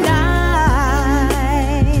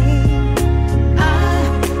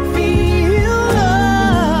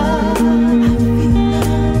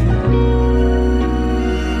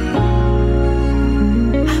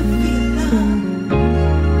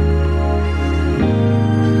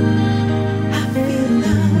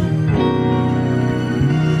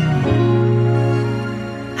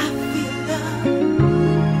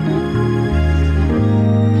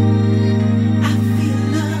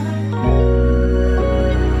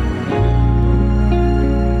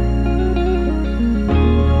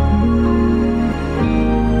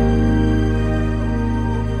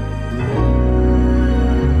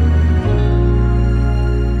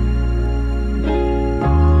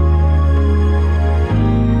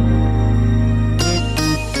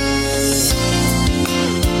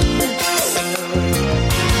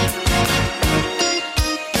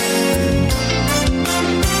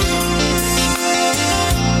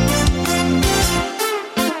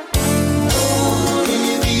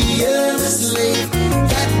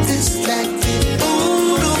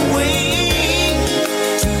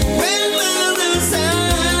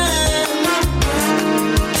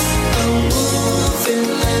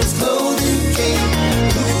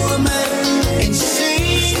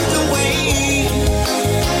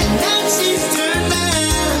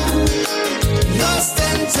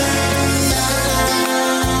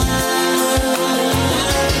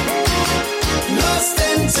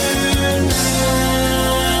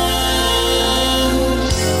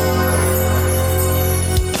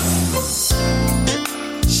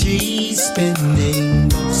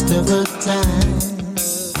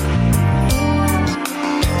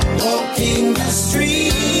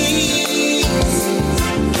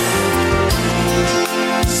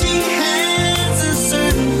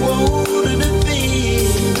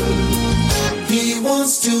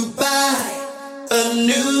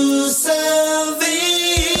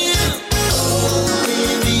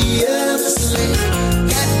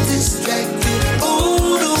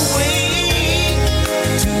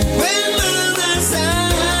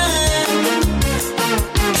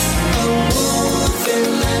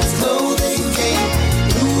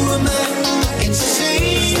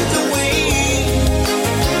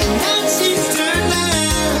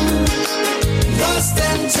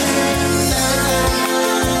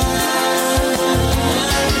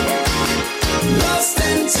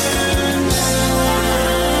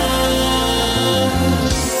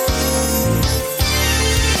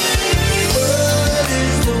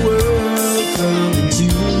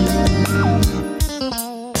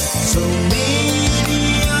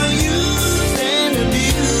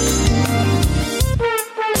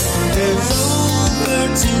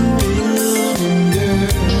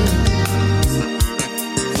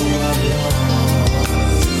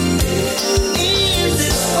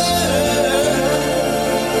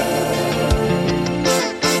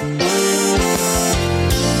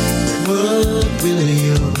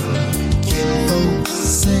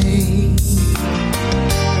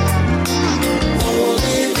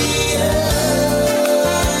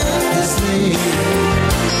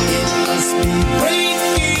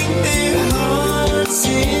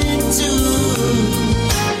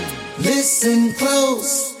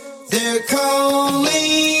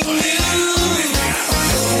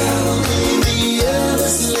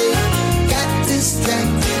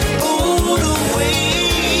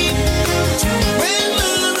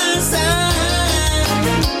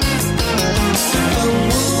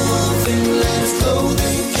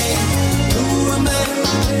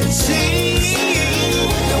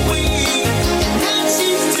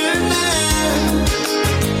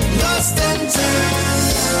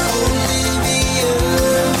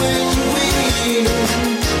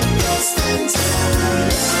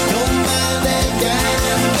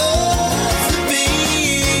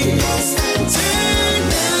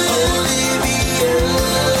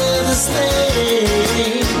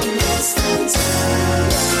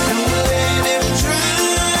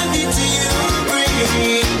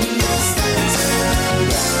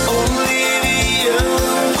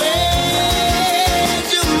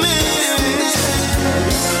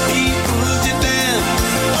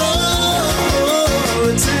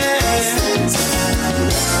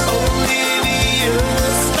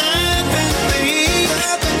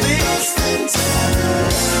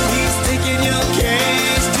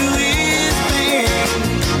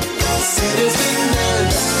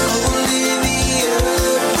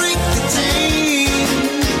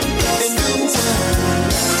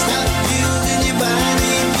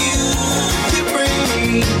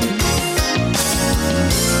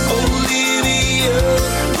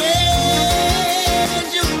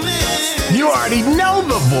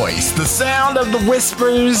 voice, the sound of the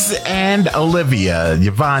whispers, and Olivia,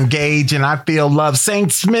 Yvonne, Gage, and I Feel Love,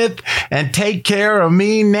 Saint Smith, and Take Care of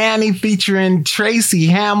Me, Nanny featuring Tracy,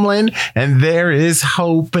 Hamlin, and There Is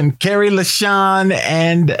Hope, and Kerri, Lashawn,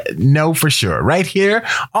 and Know For Sure, right here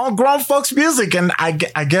on Grown Folks Music. And I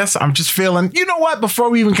guess I'm just feeling, you know what, before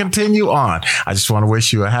we even continue on, I just want to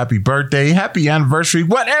wish you a happy birthday, happy anniversary,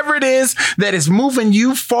 whatever it is that is moving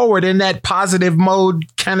you forward in that positive mode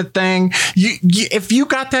kind of thing. If you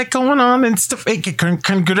got that going on and stuff,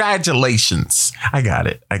 congratulations. I got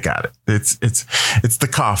it. It's the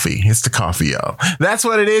coffee. It's the coffee, y'all. That's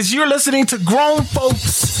what it is. You're listening to Grown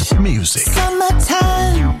Folks Music.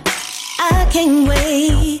 Summertime, I can't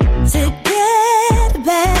wait to get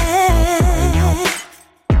back.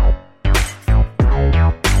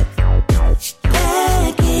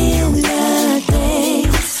 Back in the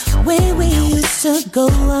days when we used to go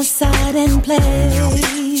outside and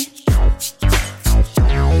play.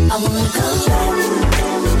 I wanna go back,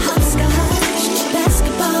 hopscotch,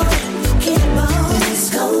 basketball, kickball. Let's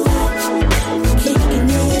go back, kicking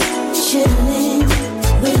it, chilling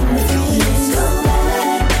with my friends. Let's go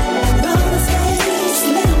back, roller skates,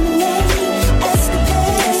 lemonade,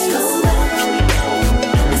 escapades. Let's go back,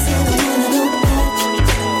 I said I wanna go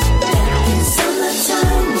back in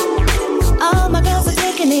summertime. All my girls are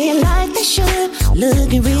taking it like they should,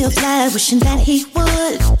 looking real fly, wishing that he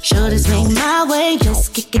would. Shoulders make my way,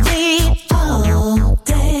 just kicking it all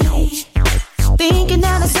day. Thinking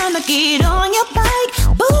now it's time to get on your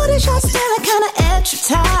bike. Booty shots feeling kinda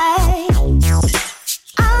extra tight.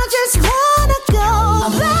 I just wanna go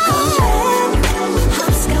back.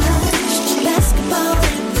 Hopscotch, basketball,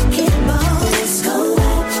 kickball. Let's go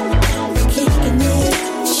back, kicking it,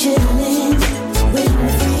 chilling with my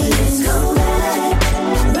friends. Let's go back,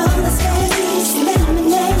 roller skates,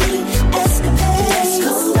 lemonade, escapades. Let's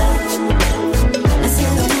go back, I said I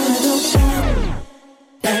wanna go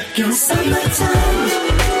back in summertime.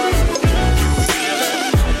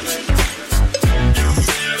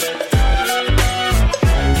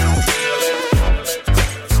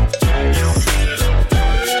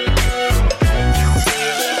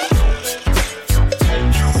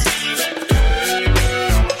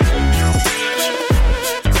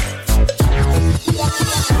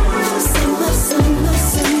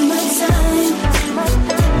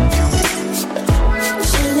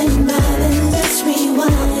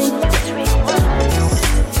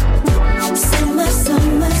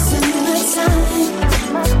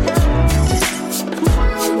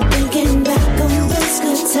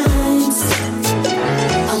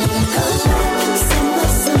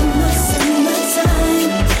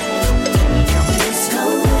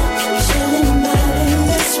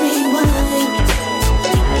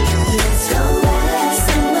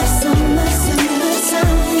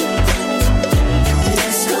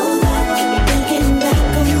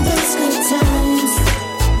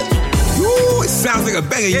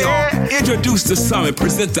 Introduce to some and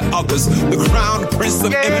present to others the crown prince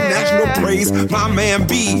of international praise, my man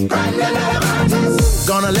B.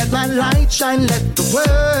 Gonna let my light shine, let the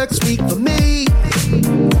word speak for me.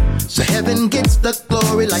 So heaven gets the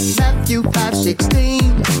glory like Matthew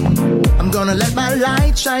 5:16. I'm gonna let my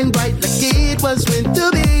light shine bright like it was meant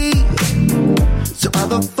to be, so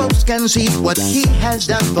other folks can see what he has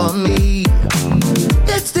done for me.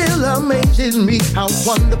 It still amazes me how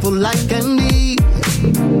wonderful life can be.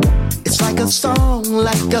 It's like a song,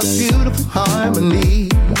 like a beautiful harmony.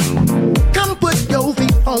 Come put your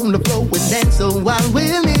feet on the floor and dance a while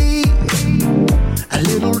with me. A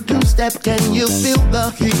little two-step, can you feel the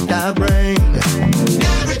heat I bring?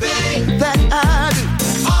 Everything that I do,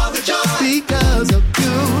 all the joy, because of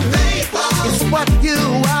you, it's what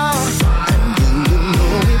you are. And you will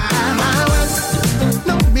know me by my words,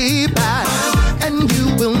 know me by, and you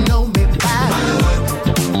will know me by,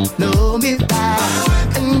 know me by.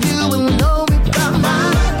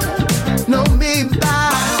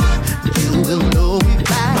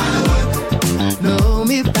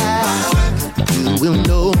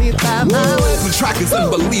 The track is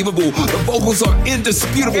unbelievable. The vocals are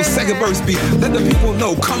indisputable. Second verse beat. Let the people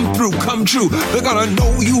know. Come through, come true. They're gonna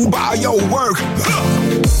know you by your work.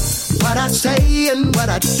 What I say and what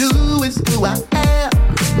I do is who I am.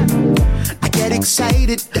 I get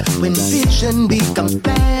excited when vision becomes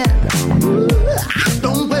bad.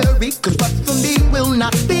 Don't worry, cause what for me will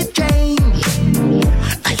not be changed.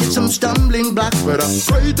 I hit some stumbling blocks, but I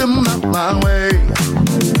pray them out my way.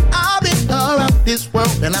 I've been around this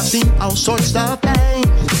world and I've seen all sorts of things.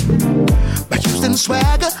 But Houston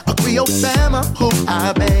swagger, a Creole fama, who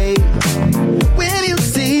I made. When you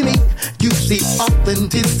see me, you see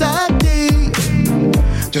authenticity.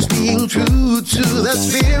 just being true to the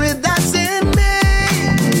spirit that's in me.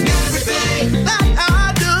 Everything that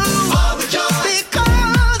I do for the joy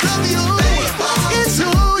because of you is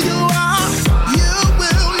who you are. You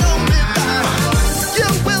will know me by. You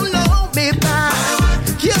will know me by.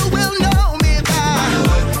 You will know me by.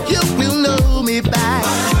 You will know me by.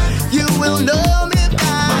 You will know me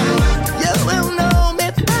by. You will know me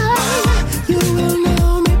by. You will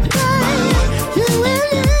know me by.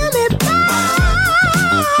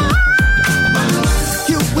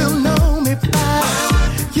 You will know me by. You will know me by.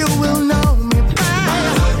 You will know me by.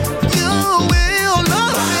 You will know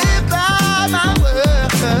me by my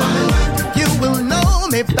word. You will know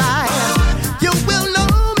me by. You will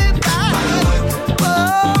know me by.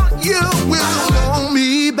 Oh, you will know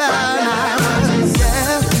me by.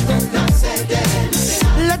 Yeah.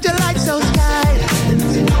 Let your light so shine,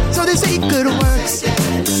 so they see good works.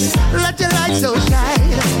 Let your light so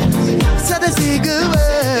shine, so they see good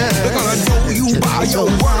works. They're gonna know you by your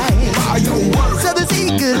work, by your work, So they see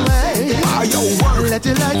good works. by your work. Let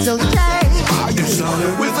your light so shine. You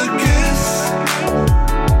started with a kiss,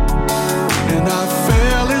 and I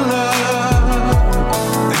fell in love,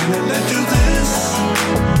 and it led to this.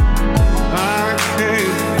 I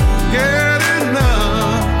can't get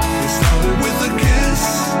enough. You started with a kiss,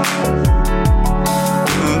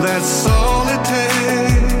 that's all it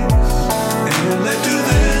takes, and it led to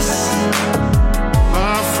this.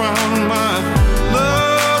 I found my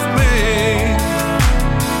love mate.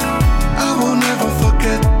 I will never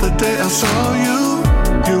forget the day I saw you.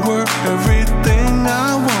 You were everything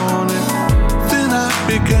I wanted. Then I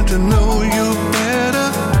began to know you better.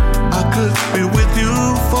 I could be with you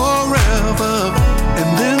forever. And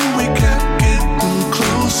then we kept getting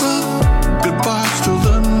closer. Goodbyes till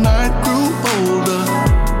the night grew older.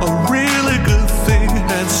 A really good thing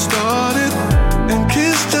had started, and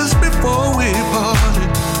kissed just before we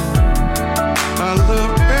parted. I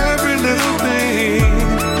love every little thing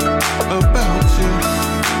about you.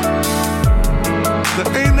 There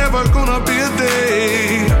ain't never gonna be a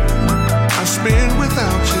day I spend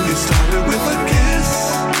without you. It started with a kiss,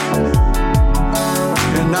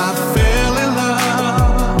 and I fell in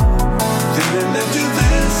love. Then it led to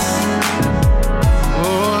this.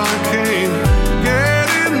 Oh, I can't get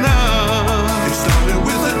enough. It started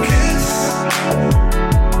with a kiss,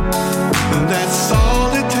 and that's all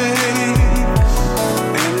it takes.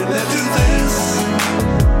 And it led to this.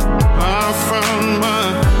 I found my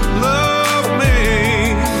love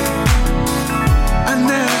mate. I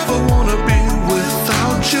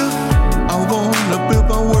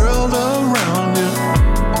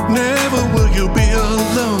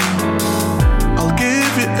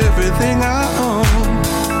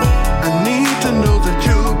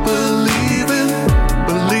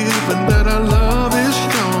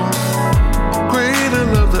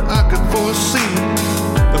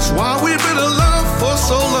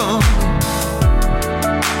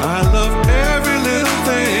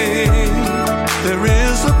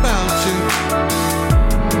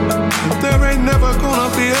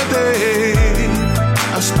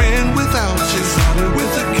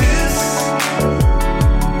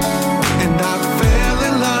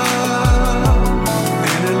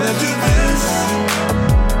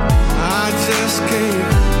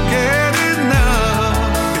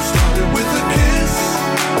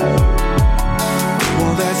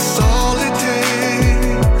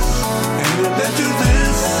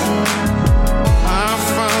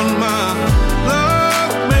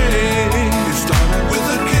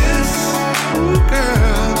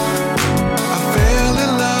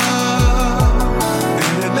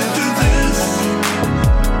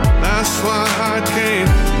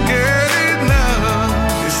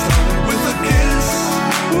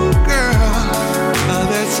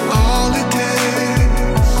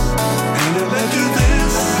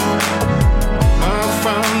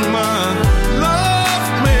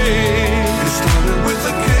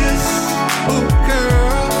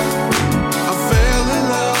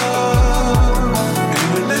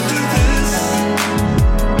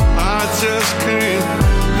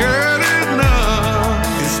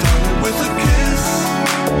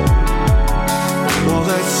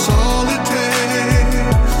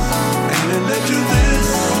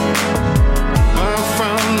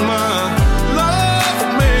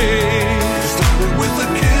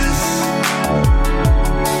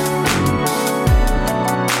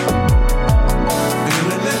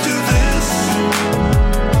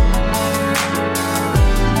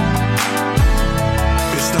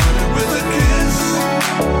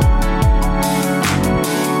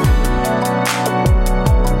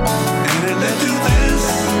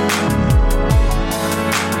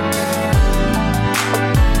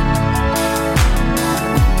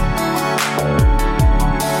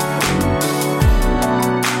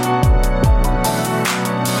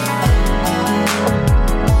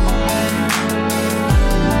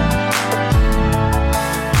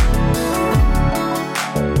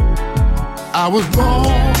I was born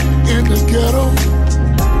in the ghetto.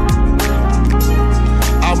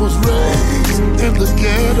 I was raised in the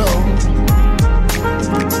ghetto.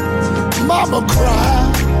 Mama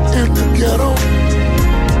cried in the ghetto.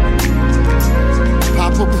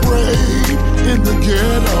 Papa prayed in the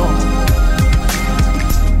ghetto.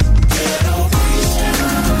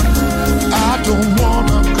 I don't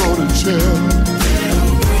wanna go to jail.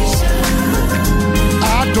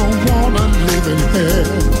 I don't wanna live in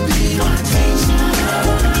hell.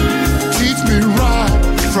 Teach me right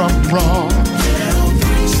from wrong.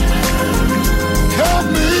 Help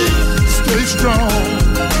me stay strong.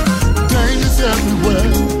 Danger's everywhere,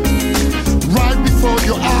 right before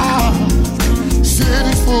your eyes.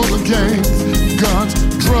 Cities full of gangs, guns,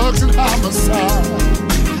 drugs, and homicide.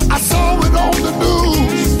 I saw it on the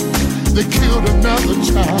news. They killed another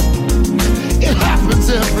child. It happens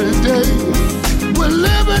every day. We're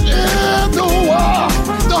living in the war.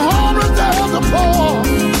 The homeless and the poor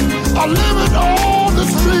are living on the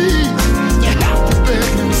street. They have to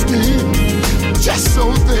beg and steal just so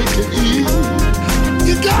they can eat.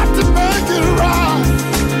 You got to make it right,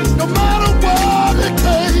 no matter what it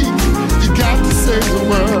takes. You got to save the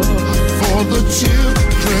world for the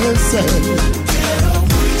children's sake.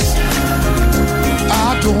 I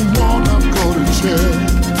don't wanna go to jail.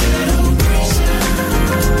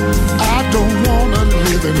 I don't wanna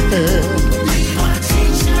live in hell.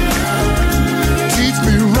 Teach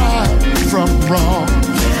me right from wrong.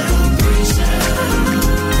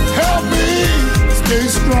 Help me stay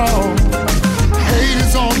strong. Hate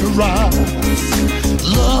is on the rise.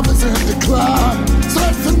 Love is in decline.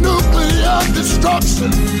 Search for nuclear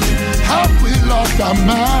destruction. Have we lost our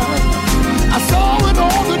mind? I saw it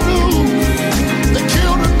on the news. They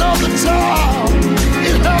killed another child.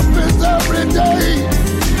 It happens every day.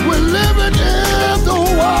 We're living in the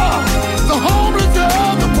war. The homeless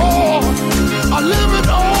and the poor are living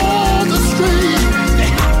on the street. They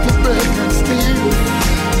have to beg and steal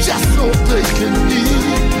just so they can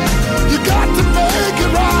eat. You got to make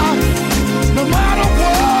it right, no matter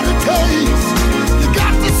what it takes. You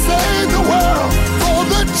got to save the world for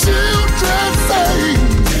the children's sake.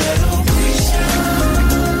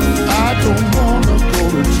 I don't wanna go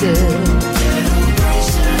to jail.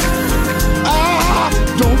 I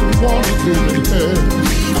don't wanna live in hell.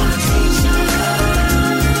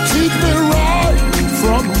 Teach me right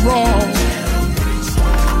from wrong.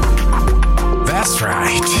 That's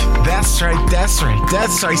right. That's right. That's right.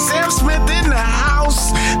 That's right. Sam Smith in the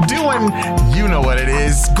house doing, you know what it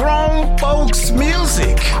is, grown folks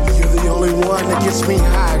music. You're the only one that gets me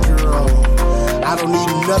high, girl. I don't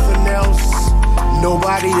need nothing else,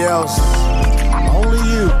 nobody else, only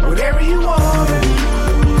you. Whatever you want,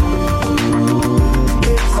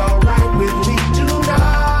 it's alright with me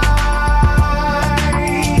tonight.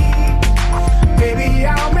 Baby,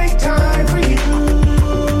 I'll make time for you.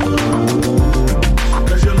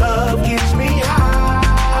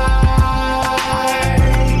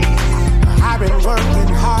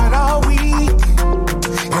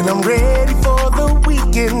 And I'm ready for the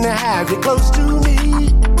weekend to have you close to me.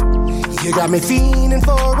 You got me fiending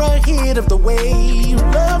for a hit of the way you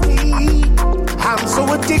love me. I'm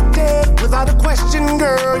so addicted, without a question,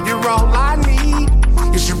 girl, you're all I need.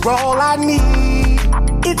 Yes, you're all I need.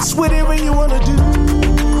 It's whatever you wanna do,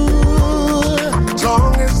 as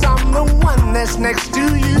long as I'm the one that's next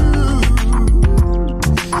to you.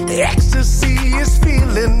 Ecstasy is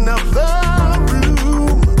feeling of the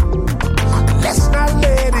room. Let's not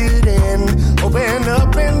let it in. Open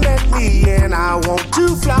up and let me in. I want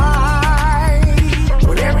to fly.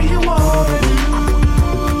 Whatever you want to do,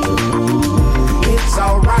 it's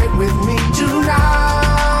alright with me tonight.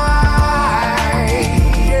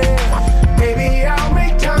 Yeah. Baby, I'll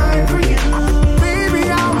make time for you. Baby,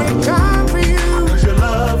 I'll make time for you. 'Cause your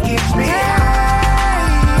love gives me high.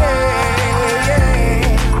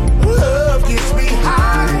 Love gives me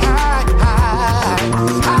high, high,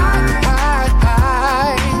 high, high.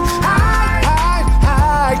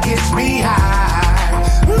 Gets me high,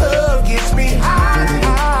 love gets me high,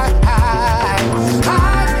 high, high,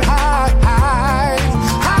 high, high, high,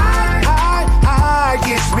 high, high, high,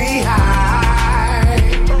 gets me high.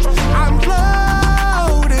 I'm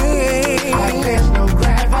floating like there's no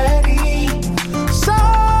gravity.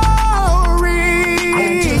 Sorry,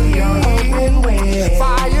 until you're open with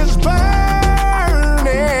fire's burning,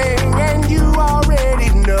 and you already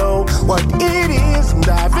know what it is. I'm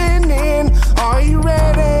diving in. Are you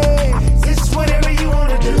ready?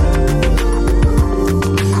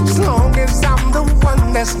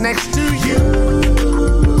 That's next to you.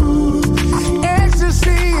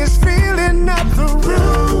 Ecstasy is filling up the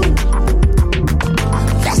room.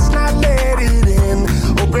 Let's not let it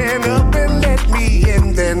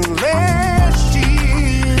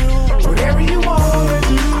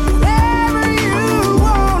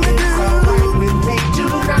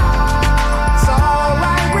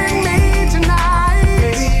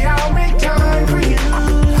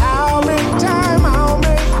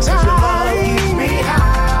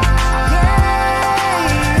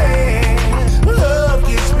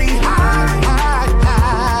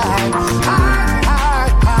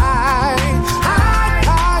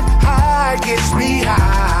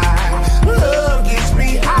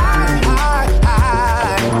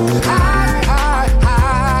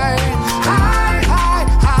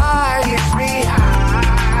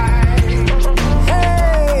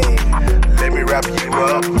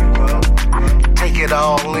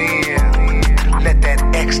in. Let that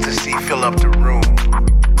ecstasy fill up the room.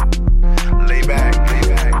 Lay back,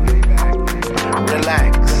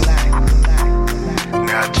 relax.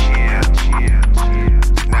 Now chill.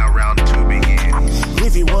 Now round 2 begins.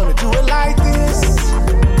 If you wanna do it like this,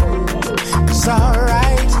 it's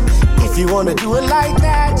alright. If you wanna do it like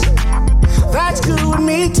that, that's good with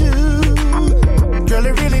me too. Girl,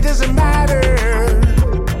 it really doesn't matter.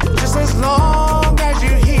 Just as long as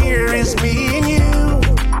you're here, it's me and you.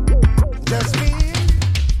 Just me.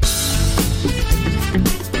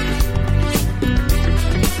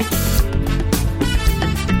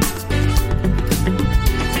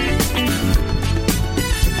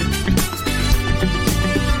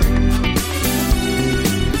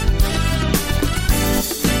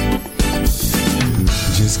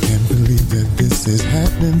 This is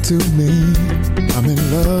happening to me. I'm in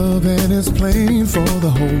love and it's plain for the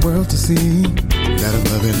whole world to see that I'm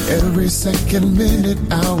loving every second, minute,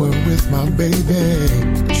 hour with my baby.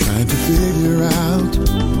 Trying to figure out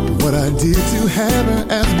what I did to have her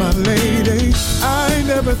as my lady. I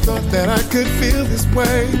never thought that I could feel this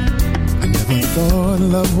way. I never thought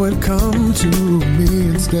love would come to me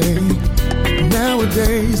and stay.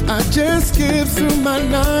 Nowadays, I just skip through my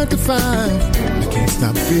 9 to 5. I can't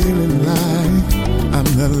stop feeling like I'm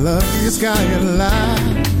the luckiest guy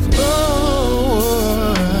alive.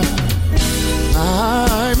 Oh,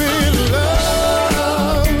 I'm in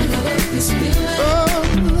love. Oh,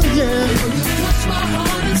 yeah. You touch my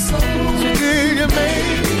heart and soul. Did you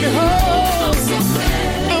make me whole?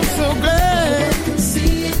 I'm so glad.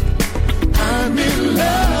 I'm in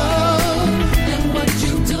love. And what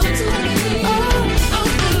you do to me.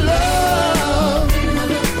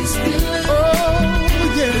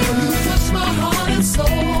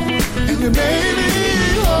 You made me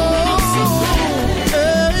whole.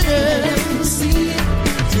 Yeah, yeah. See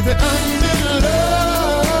that I'm in love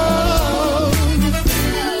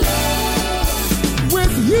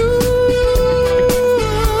with you.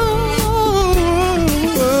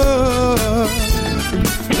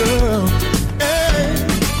 Hey.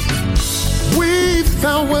 We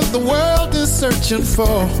found what the world is searching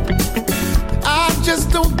for. I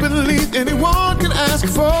just don't believe anyone can ask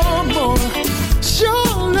for more.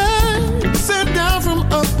 Surely sent down from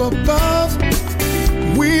up above.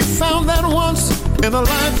 We found that once in a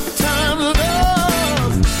lifetime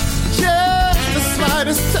love. Just the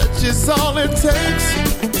slightest touch is all it takes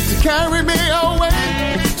to carry me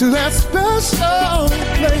away to that special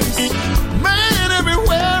place. Man,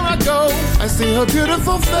 everywhere I go, I see her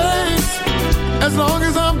beautiful face. As long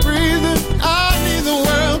as I'm breathing, I need the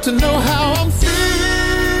world to know how I'm feeling.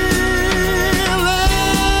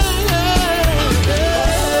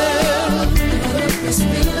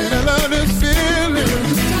 And I love this feeling.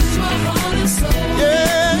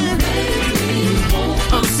 Yeah,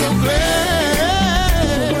 I'm so glad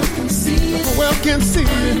the world can see it.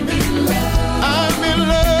 I'm in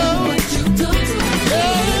love.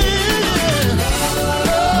 Yeah,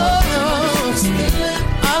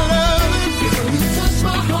 I love it. I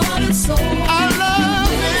love it. So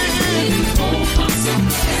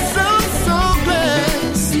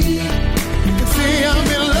glad. See, I'm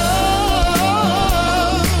in love.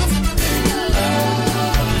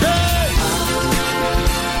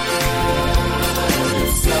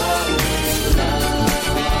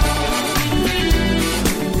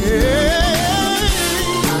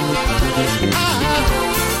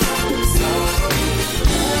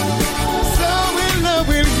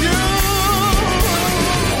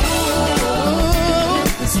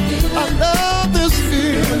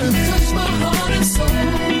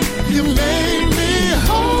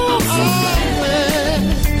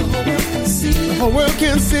 The whole world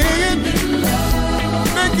can see it.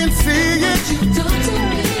 They can see it.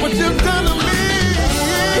 What you've done to me.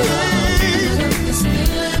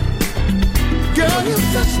 Girl, you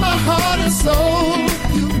touched my heart and soul.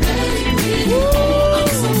 You made me. I'm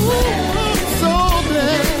so glad. So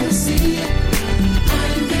glad.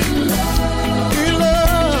 I'm in love. In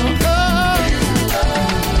love.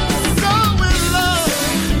 So in love.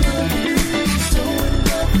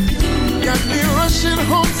 Got me rushing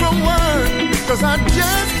home from work. 'Cause I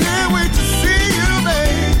just can't wait to see you,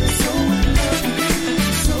 babe. So in love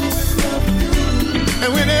with you.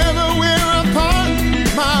 And whenever we're apart,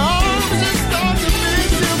 my arms just start to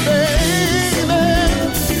miss you, baby.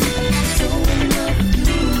 So in love with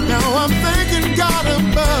you. Now I'm thanking God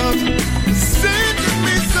above for sending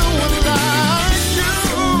me someone like you.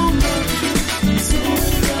 So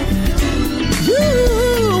in love with you.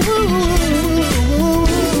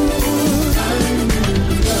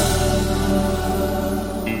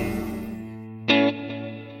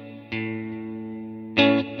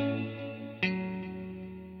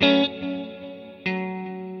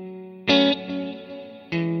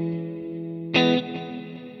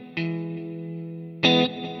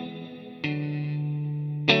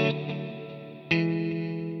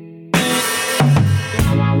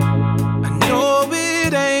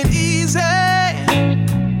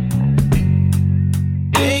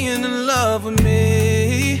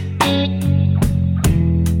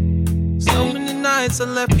 I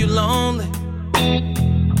left you lonely,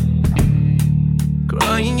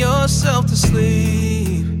 crying yourself to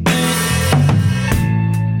sleep.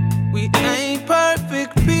 We ain't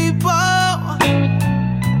perfect people,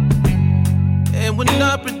 and we're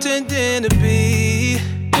not pretending to be.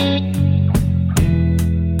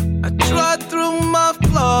 I tried through my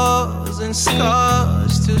flaws and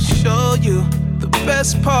scars to show you the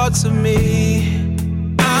best parts of me.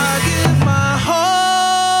 I give my whole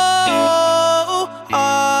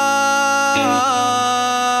heart,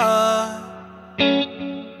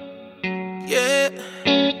 yeah.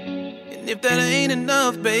 And if that ain't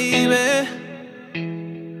enough, baby,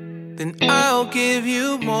 then I'll give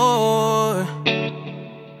you more.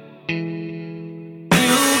 You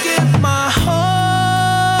give my whole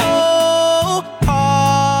heart,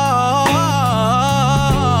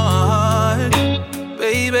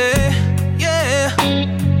 baby, yeah.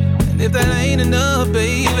 And if that ain't enough,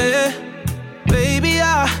 baby,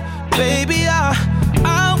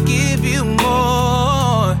 I'll give you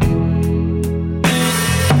more.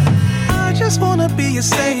 I just wanna be a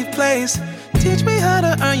safe place. Teach me how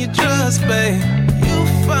to earn your trust, babe. You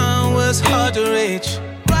found what's hard to reach,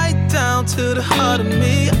 right down to the heart of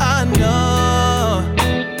me. I know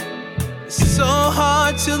it's so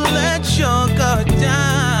hard to let your guard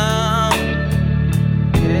down.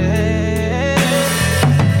 Yeah.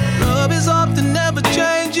 Love is often never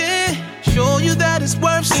changing. Show you that it's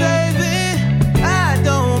worth saving. I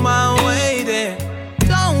don't mind waiting.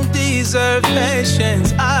 Don't deserve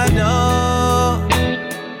patience. I know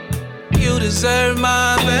you deserve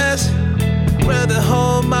my best. Rather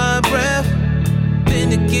hold my breath than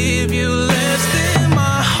to give you less than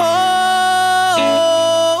my whole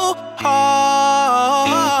heart,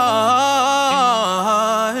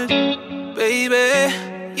 baby,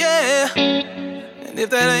 yeah. And if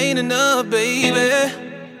that ain't enough, baby,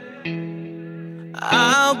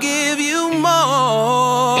 I'll give you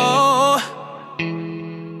more.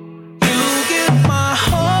 You give my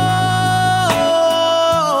heart,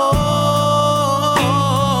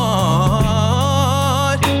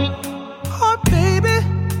 baby.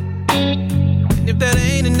 And if that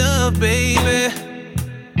ain't enough, baby,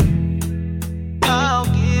 I'll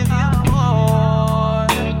give you more.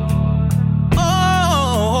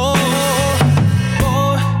 Oh,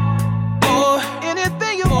 more.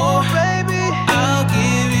 Anything you want, baby, I'll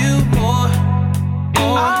give you more.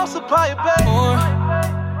 I'll supply your baby. More.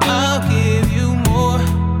 I'll give you more.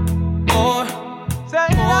 Say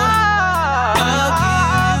more. I'll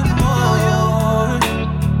give you more.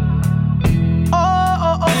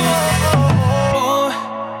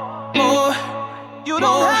 More. You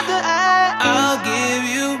don't have to ask. I'll give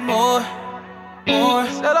you more.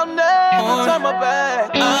 Said I'll never turn my back.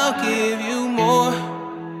 I'll give you more.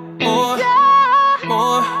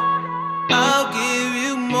 More. I'll give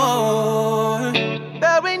you more.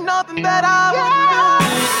 There ain't nothing that I won't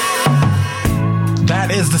do.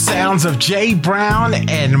 That is the sounds of Jay Brown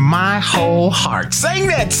and My Whole Heart. Sing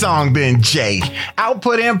that song then, Jay.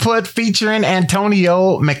 Output Input featuring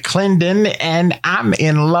Antonio McLendon and I'm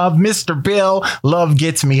in Love. Mr. Bill, Love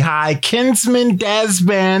Gets Me High. Kinsman, Dazz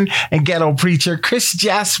Band, and Ghetto Preacher. Chris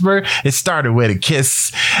Jasper, It Started With a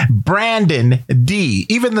Kiss. Brandon D.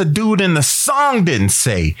 Even the dude in the song didn't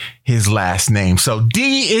say his last name. So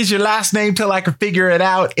D is your last name till I can figure it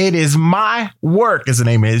out. It is My Work is the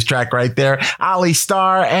name of his track right there. Alli,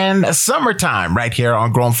 Starr, and Summertime right here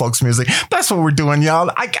on Grown Folks Music. That's what we're doing,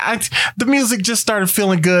 y'all. The music just started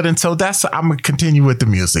feeling good, and so I'm gonna continue with the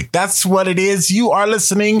music. That's what it is. You are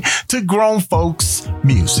listening to Grown Folks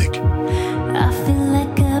Music. I feel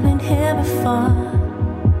like I've been here before.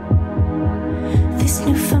 This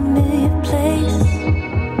new familiar place.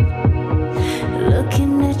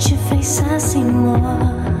 Looking at your face, I see more.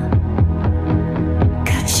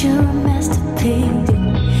 Got you a masterpiece.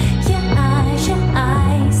 Your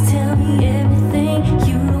eyes tell me everything.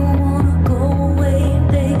 You don't wanna go away,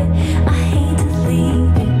 baby. I hate to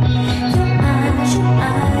leave you. Your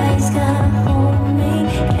eyes gotta hold me.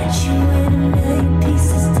 Get you in a million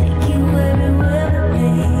pieces, take you everywhere with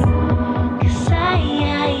me. 'Cause I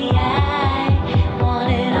want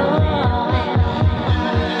it all.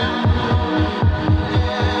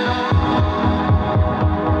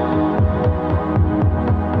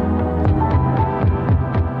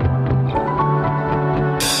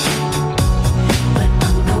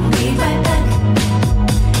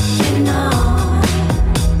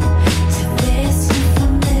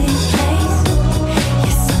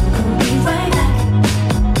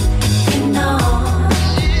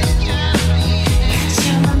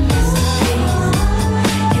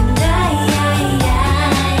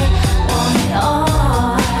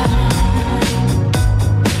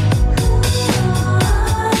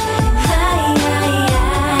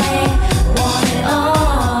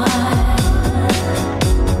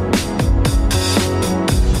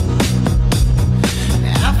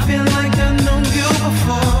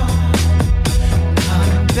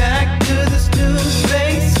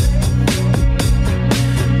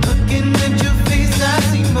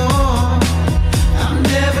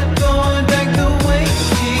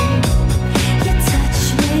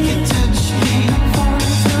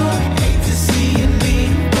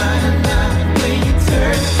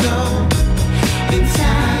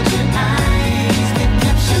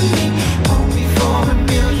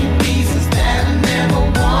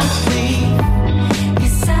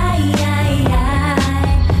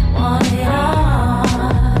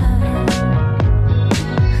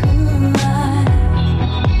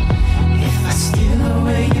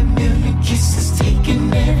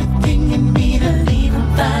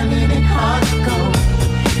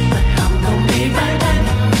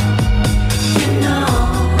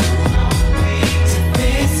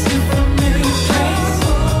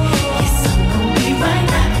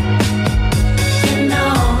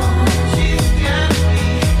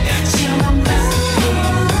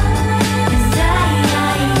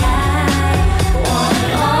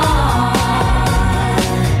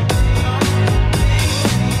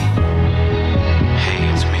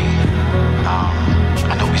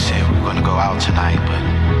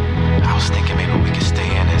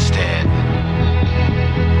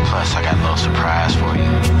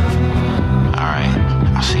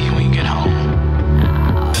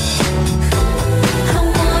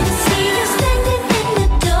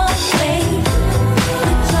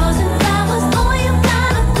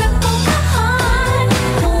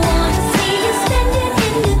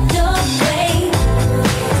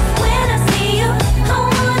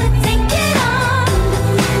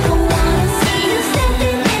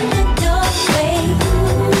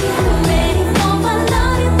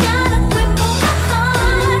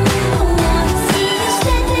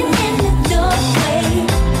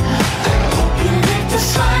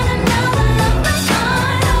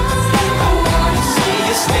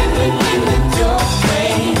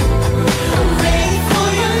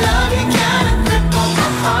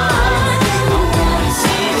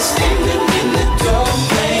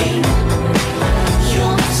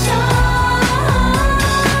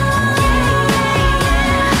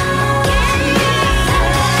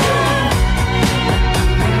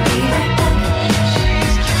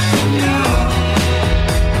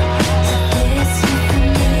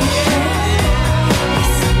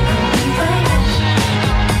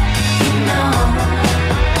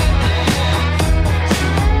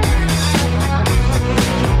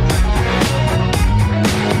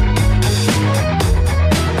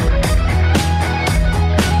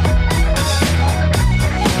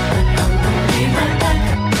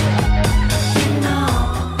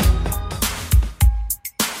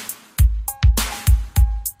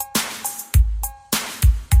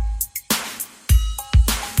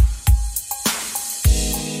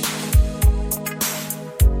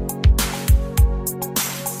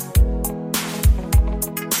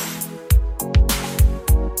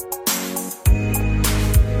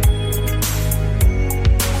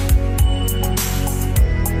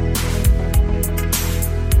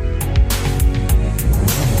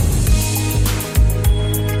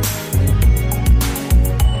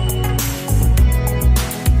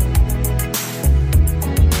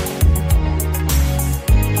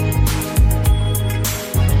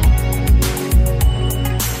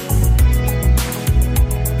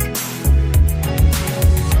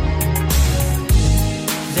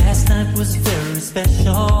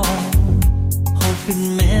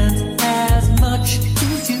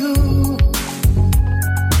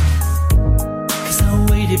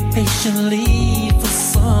 waited patiently for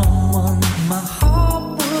someone my heart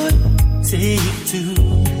would take to.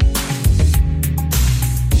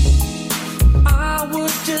 I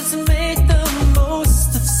would just make the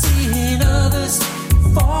most of seeing others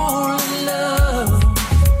fall in love.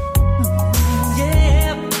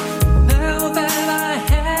 Yeah, now that I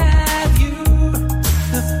have you,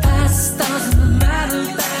 the past doesn't matter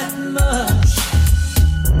that much.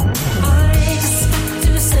 I just have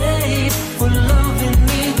to say for loving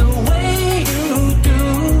me the way you do.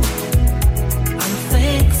 I'm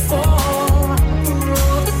thankful for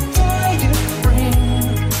all the joy you bring,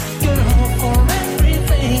 girl, for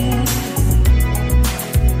everything.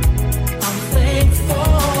 I'm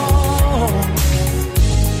thankful.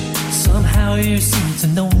 Somehow you seem to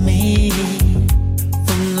know me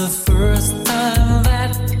from the first time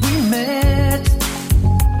that we met.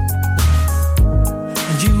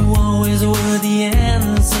 And you always were the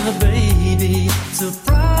answer, baby, to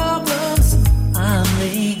problems I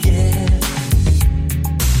may get.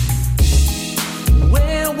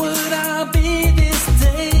 Where would I be this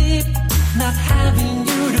day, not having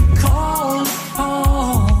you to call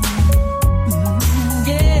upon?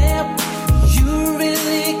 Yeah, you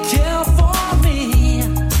really care for me.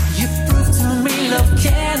 You prove to me love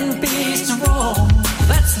can be strong.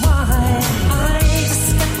 That's why I just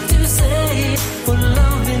got to say for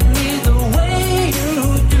loving me the way you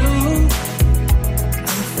do.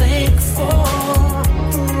 I'm thankful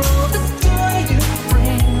for all the joy you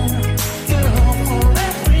bring, girl, for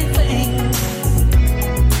everything.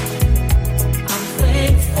 I'm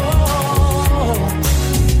thankful.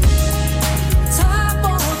 Top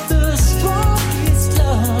of the strongest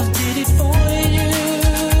love did it for you.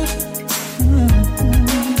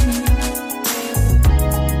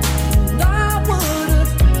 And I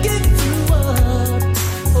would've given you up.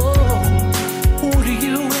 Oh, who do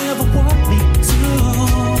you ever want me to?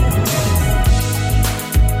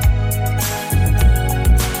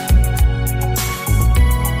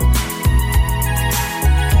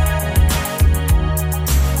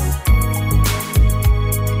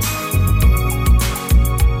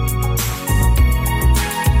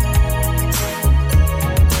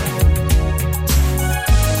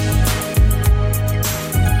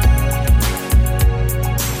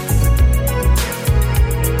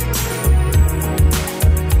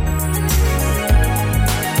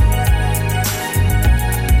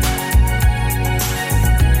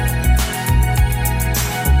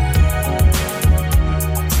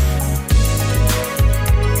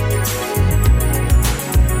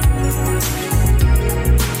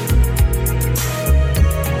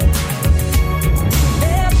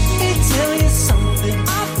 Let me tell you something.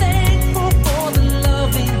 I'm thankful for the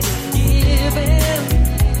loving you're giving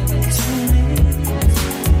to me.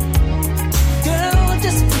 Girl,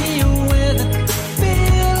 just be aware that the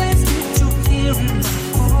feelings that you hear in my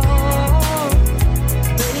heart,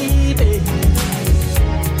 baby.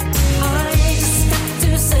 I just got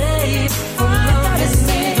to say for loving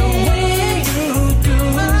me the way you do.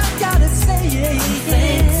 I gotta say I'm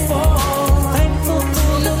thankful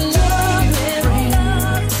for the love you bring,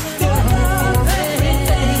 girl, for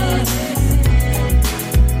everything.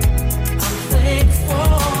 I'm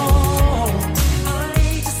thankful. I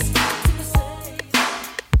just got to say.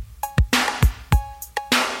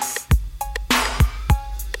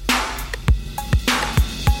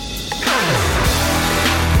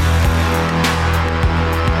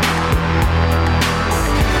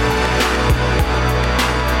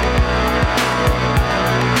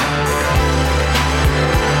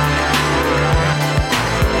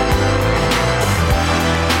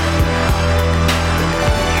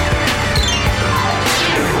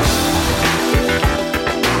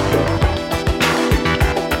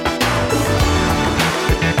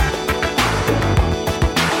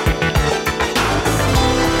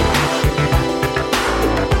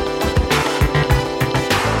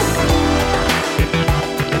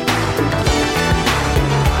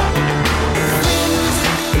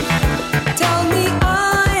 Tell me I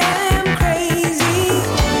am crazy,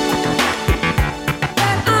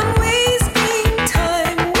 that I'm wasting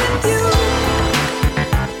time with you.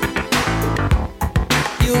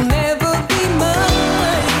 You'll never be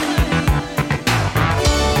mine.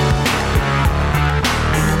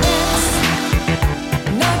 That's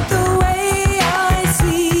not the way I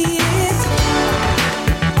see it,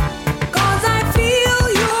 'cause I feel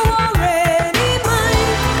you're already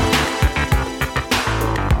mine.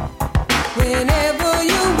 Whenever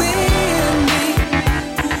you're with me,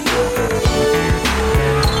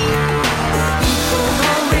 people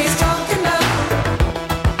always talking about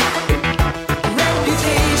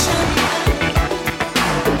reputation.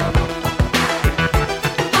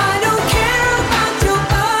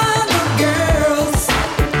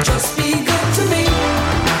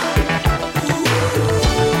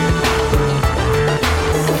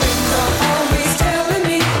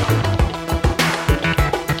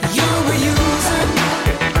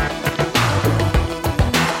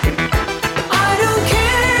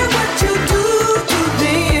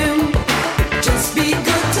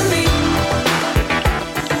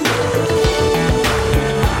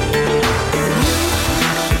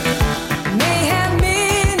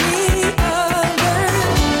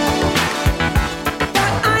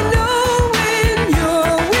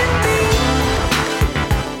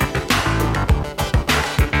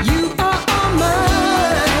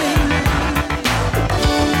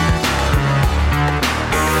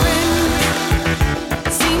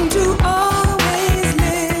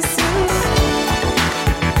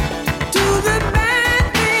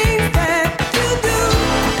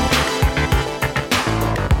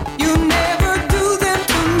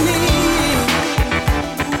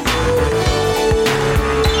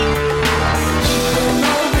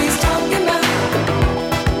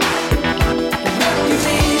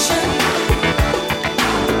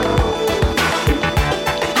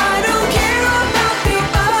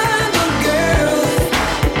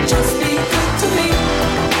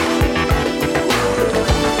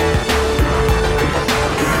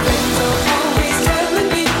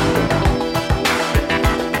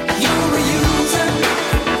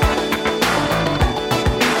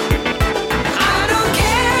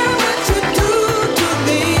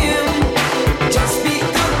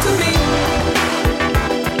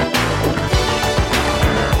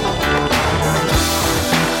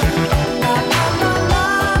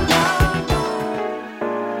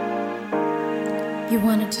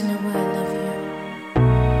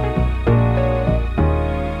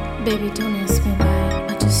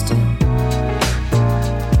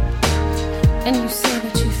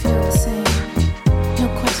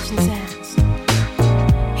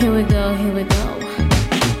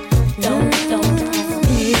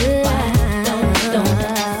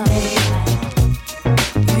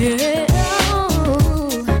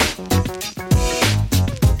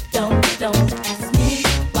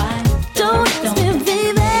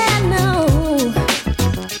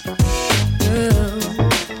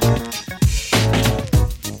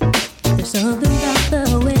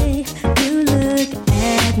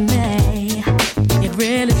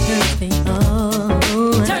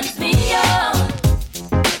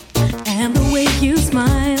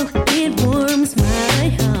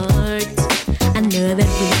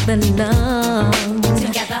 along.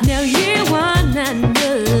 Together. Now you wanna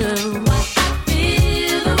know why I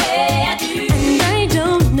feel the way I do, and I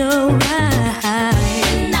don't know why.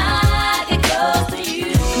 When I get close to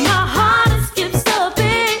you, my heart skips a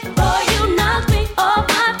beat. Boy, you knock me off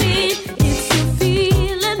my feet. It's a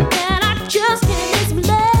feeling that I just can't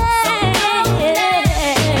explain.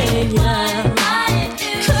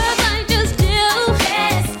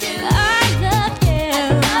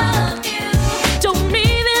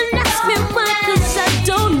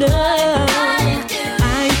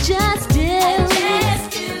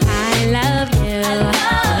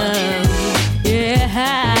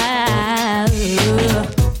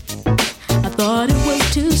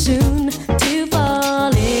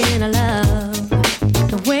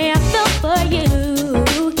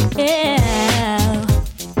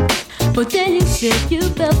 But then you said you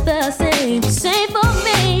felt the same for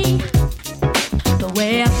me. The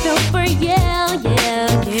way I felt for you, yeah.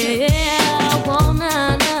 I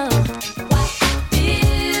wanna know why I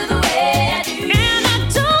feel the way I do, and I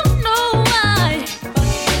don't know why. But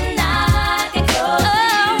when I get close,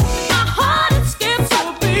 my heart skips a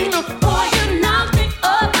beat. Boy, you knock me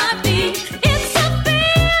off my feet. It's a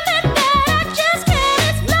feeling that I just can't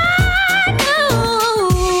explain.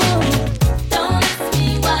 Don't ask me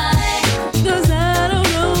why. 'Cause I don't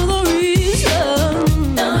know the reason.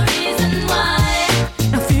 The reason why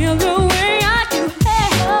I feel the way I do.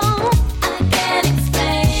 Hell, I can't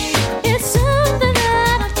explain. It's something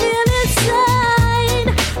that I feel inside,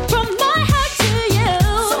 from my heart to you.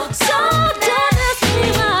 So don't ask me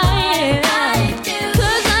why. I do.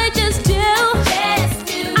 'Cause I just do.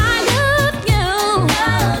 I love you.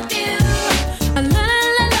 La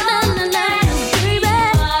la la la la la, baby.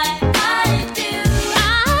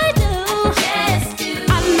 I do.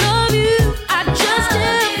 I love you. I just do.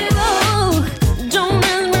 Don't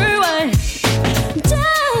ask me why.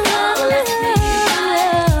 Don't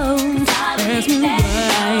ask me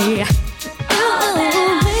why. Oh,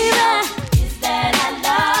 baby, is that I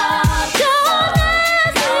love. Don't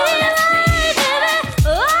ask me why,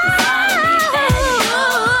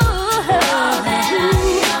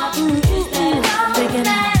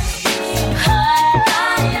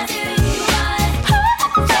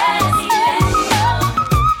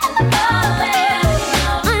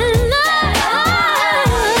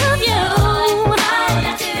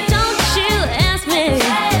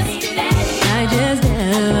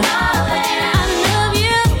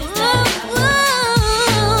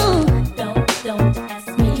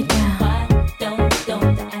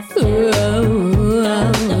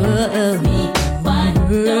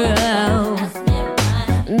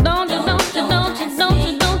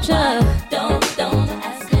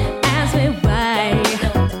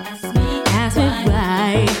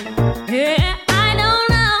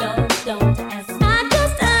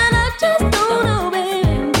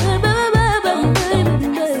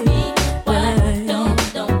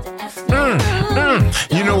 baby.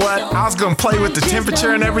 You know what? I was gonna play with the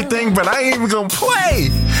temperature and everything, but I ain't even gonna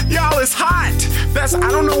play. Y'all, it's hot.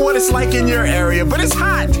 I don't know what it's like in your area, but it's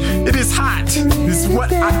hot. It is hot. This is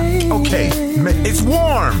what okay. It's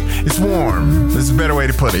warm. It's warm. This is a better way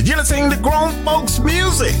to put it. You're listening to grown folks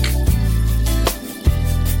music.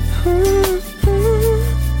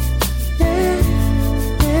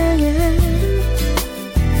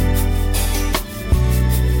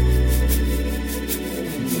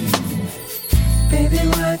 Baby,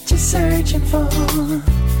 what you searching for?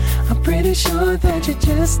 I'm pretty sure that you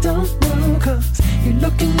just don't know, 'cause you're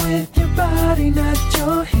looking with your body, not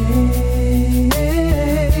your head.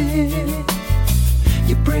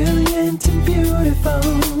 You're brilliant and beautiful,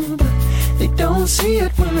 but they don't see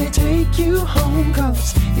it when they take you home,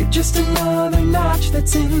 'cause you're just another notch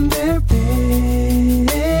that's in their bed,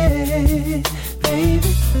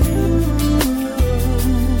 baby.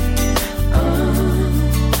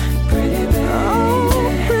 Pretty baby. Oh,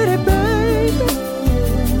 pretty baby.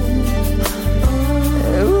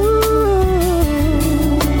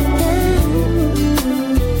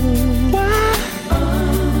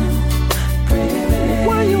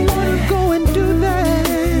 Why you wanna go and do that,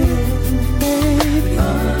 baby?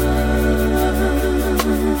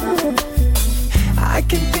 I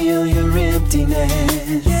can feel your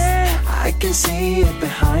emptiness. I can see it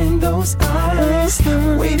behind those eyes,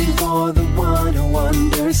 waiting for the one who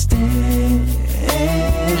understands.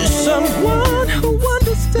 Someone who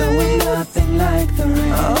understands. Knowing nothing like the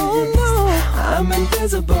rest. Oh no, I'm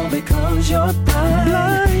invisible because you're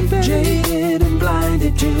blind, baby. Jaded and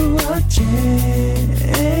blinded to a chance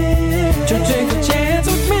to take a chance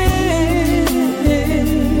with me.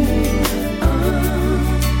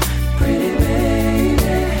 Pretty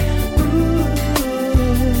baby. Ooh.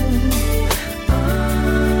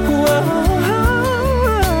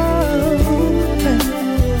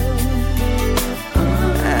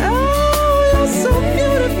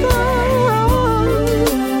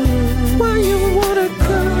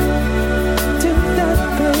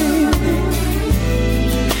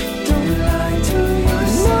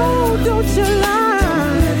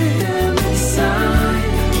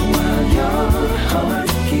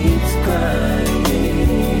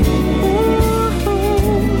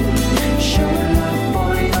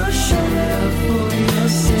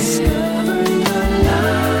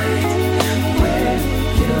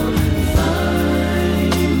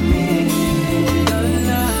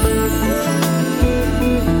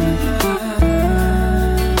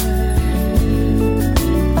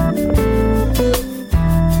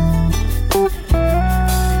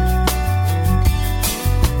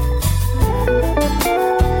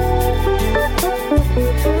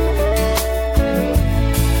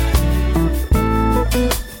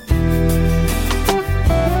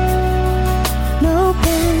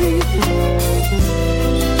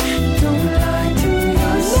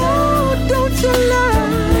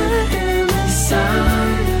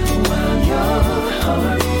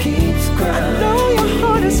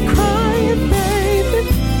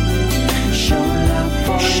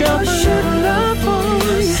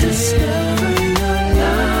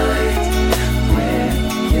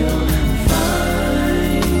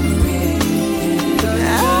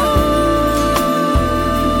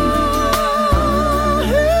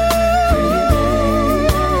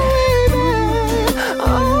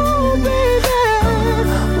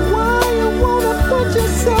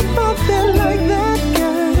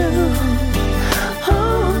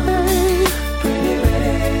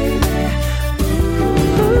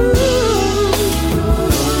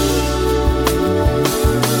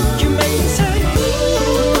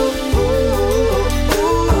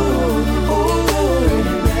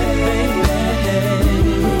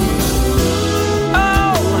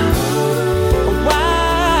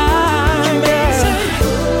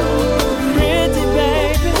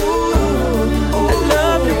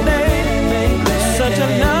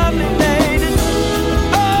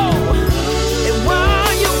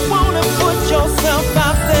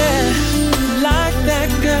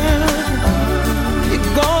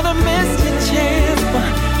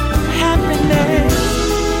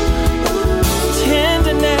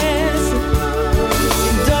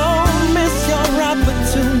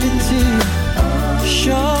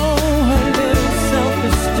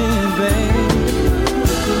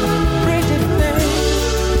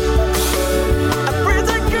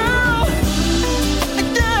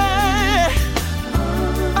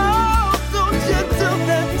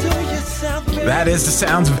 That is the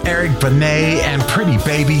sounds of Eric Benet and Pretty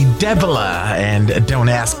Baby Debla. And don't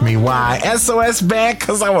ask me why. SOS Band,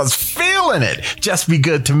 because I was feeling it. Just Be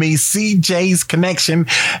Good to Me. CJ's Connection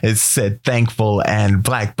is said Thankful, and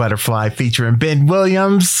Black Butterfly featuring Ben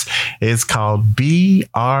Williams is called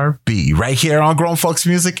BRB. Right here on Grown Folks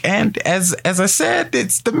Music. And as I said,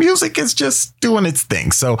 the music is just doing its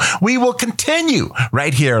thing. So we will continue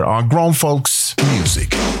right here on Grown Folks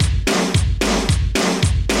Music.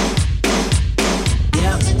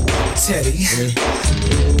 Teddy,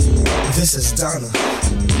 this is Donna.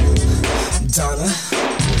 Donna,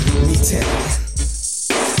 me Teddy.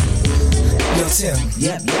 Yo, Tim.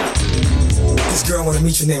 Yep. This girl wanna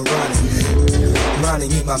meet you named Ronnie. Ronnie,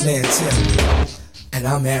 meet my man Tim. And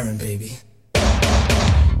I'm Aaron, baby.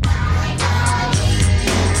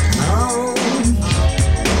 Oh,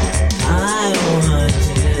 I want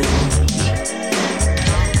you.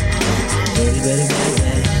 Baby.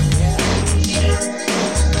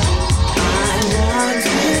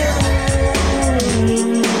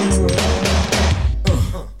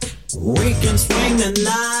 We can swing the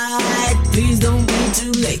night, please don't be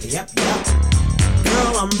too late. Yep.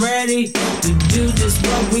 Girl, I'm ready to do just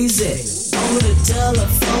what we said. Over the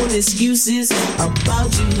telephone, excuses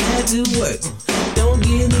about you had to work. Don't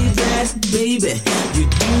give me that, baby, you're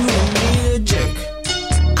doing me a jerk.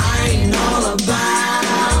 I ain't all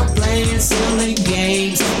about playing silly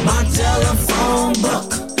games. My telephone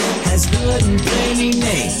book has good and plenty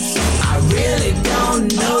names. I really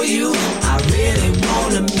don't know you, I really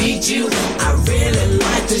wanna meet you. I really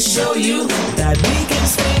like to show you that we can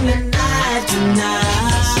spend the night tonight.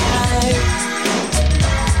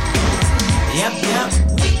 Yep.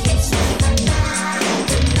 We can spend the night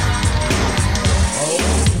tonight. Oh,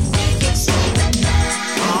 we can spend the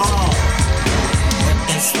night. Oh, we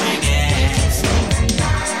can swing it.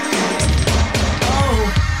 Oh,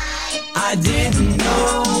 I didn't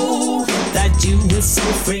know that you were so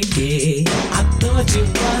freaky. I thought you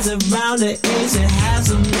was around the age to have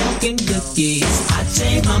some milk and cookies. I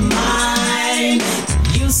changed my mind,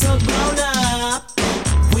 you so grown up.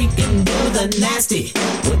 We can do the nasty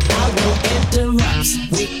without no interrupts.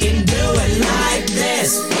 We can do it like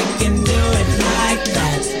this, we can do it like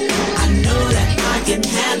that. I know that I can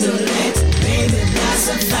handle it, baby, that's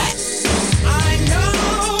a fact. I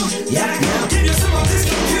know, yeah. Give you some of this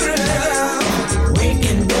computer. We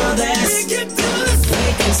can do this, we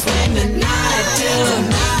can swing the night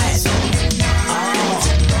tonight. Oh,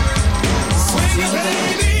 swing it,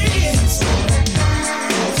 baby.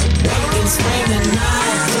 We can swing the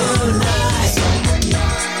night tonight.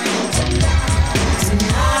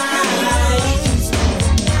 Tonight,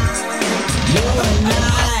 you and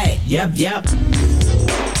I. Yep.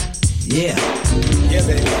 Yeah,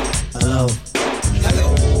 baby. Hello.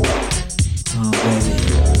 Oh, baby.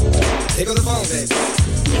 Take on the phone, baby.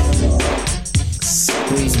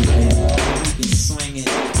 Squeeze me, baby. We can swing it.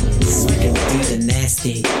 We can do the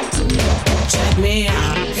nasty. Check me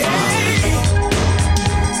out. Hey.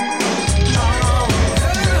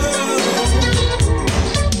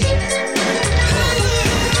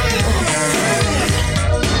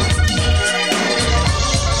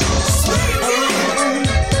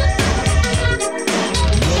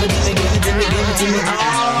 Give it to me.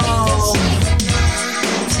 Oh.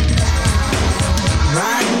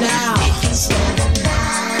 Right now.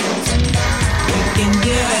 We can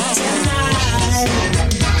give it tonight.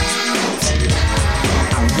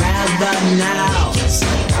 I'd rather now.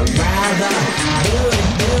 I'd rather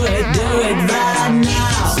do it right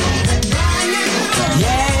now.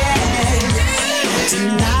 Yeah,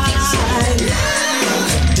 tonight.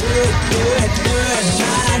 Do it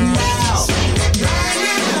right now.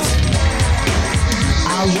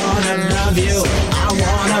 I wanna love you, I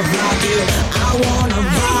wanna rock you, I wanna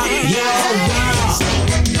rock your world.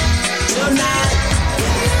 Tonight,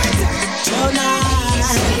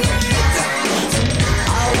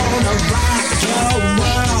 I wanna rock your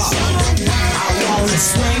world. I wanna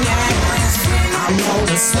swing it, I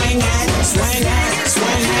wanna swing it, swing it,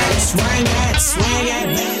 swing it, swing it, swing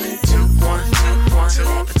it. 2 1 2 1 2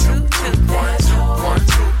 2 1 2 1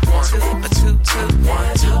 2 1 2 2 1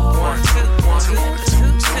 2 1 2 1 2.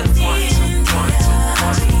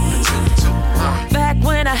 Back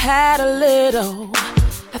when I had a little,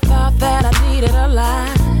 I thought that I needed a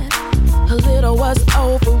lot. A little was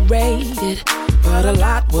overrated, but a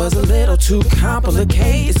lot was a little too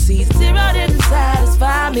complicated. See, 0 didn't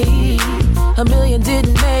satisfy me, 1 million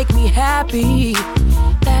didn't make me happy.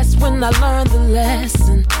 That's when I learned the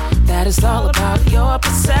lesson, that it's all about your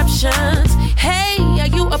perceptions. Hey, are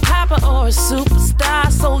you a popper or a superstar?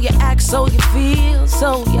 So you act, so you feel,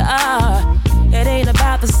 so you are. It ain't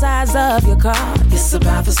about the size of of your car. It's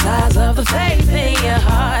about the size of the faith in your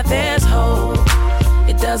heart. There's hope.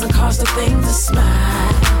 It doesn't cost a thing to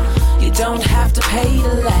smile. You don't have to pay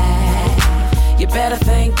to laugh. You better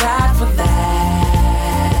thank God for that.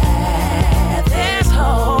 There's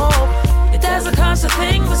hope. It doesn't cost a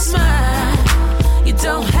thing to smile. You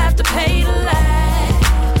don't have to pay to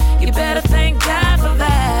laugh. You better thank God for that.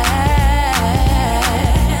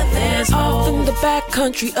 There's hope. In the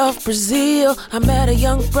backcountry of Brazil, I met a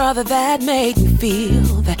young brother that made me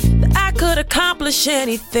feel that I could accomplish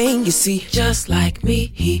anything. You see, just like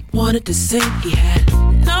me, he wanted to sing. He had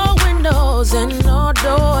no windows and no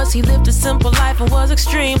doors. He lived a simple life and was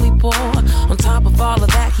extremely poor. On top of all of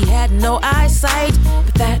that, he had no eyesight,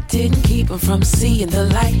 but that didn't keep him from seeing the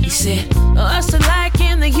light. He said, oh, us alike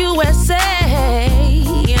in the USA,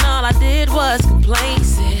 and all I did was complain. He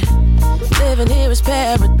said, living here is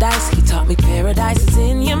paradise. He taught me paradise is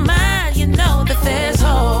in your mind. You know that there's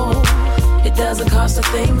hope. It doesn't cost a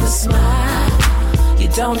thing to smile. You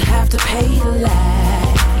don't have to pay to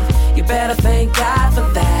laugh. You better thank God for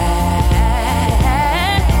that.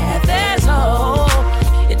 There's hope.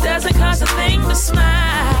 It doesn't cost a thing to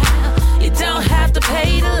smile. You don't have to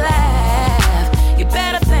pay to laugh. You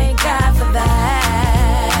better thank God for that.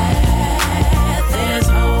 There's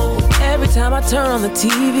hope. Every time I turn on the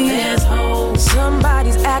TV, there's hope.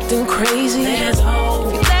 Somebody's acting crazy. There's hope.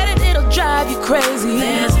 If you let it, it'll drive you crazy.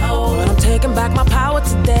 There's hope. But I'm taking back my power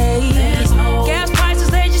today. There's hope. Gas prices,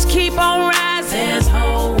 they just keep on rising. There's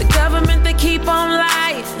hope. The government, they keep on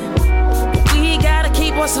lying. But we gotta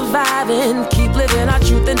keep on surviving. Keep living our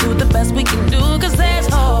truth and do the best we can do. Cause there's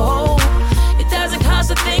hope. It doesn't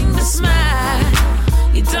cost a thing to smile.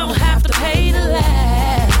 You don't have to pay to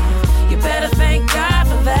laugh. You better thank God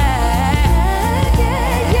for that.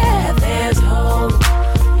 Yeah, yeah, there's hope.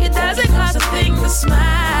 It doesn't cost a thing to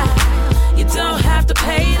smile. You don't have to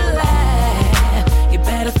pay to laugh. You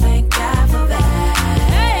better thank God for that.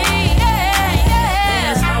 Hey, yeah,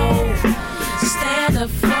 yeah, there's hope. So stand up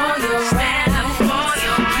for your right.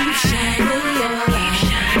 Keep shining your light.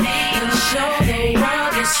 And show the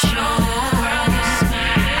world your smile.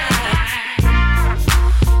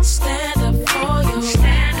 Stand up for your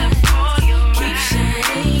right. Keep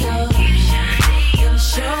shining your light. And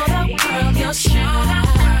show the world your smile.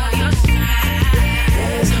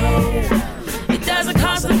 There's hope. It doesn't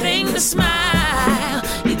cost a thing to smile.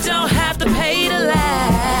 You don't have to pay to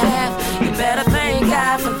laugh. You better thank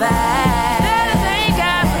God for that. Better thank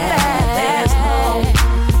God for that. There's hope.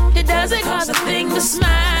 It doesn't cost a thing to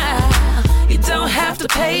smile. You don't have to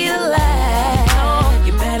pay to laugh.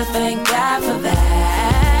 You better thank God for that.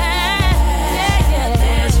 Yeah, yeah,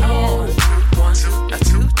 there's hope. 1, 2,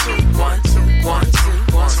 2, 1, 2, 1,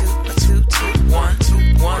 2, 1, 2, 2, 1, 2,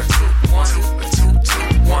 1, 2, 1, 2,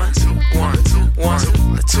 1, 2, 1, 2, 1,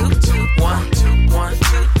 2, 2, 1, 2, 1,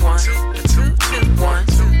 2, 1, 2, 1,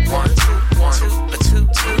 2, 1, 2, 1,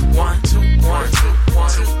 2, 1, 2, 1, 2, 1,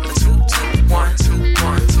 2,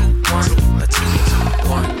 1, 2, 1, 2,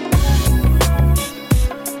 1.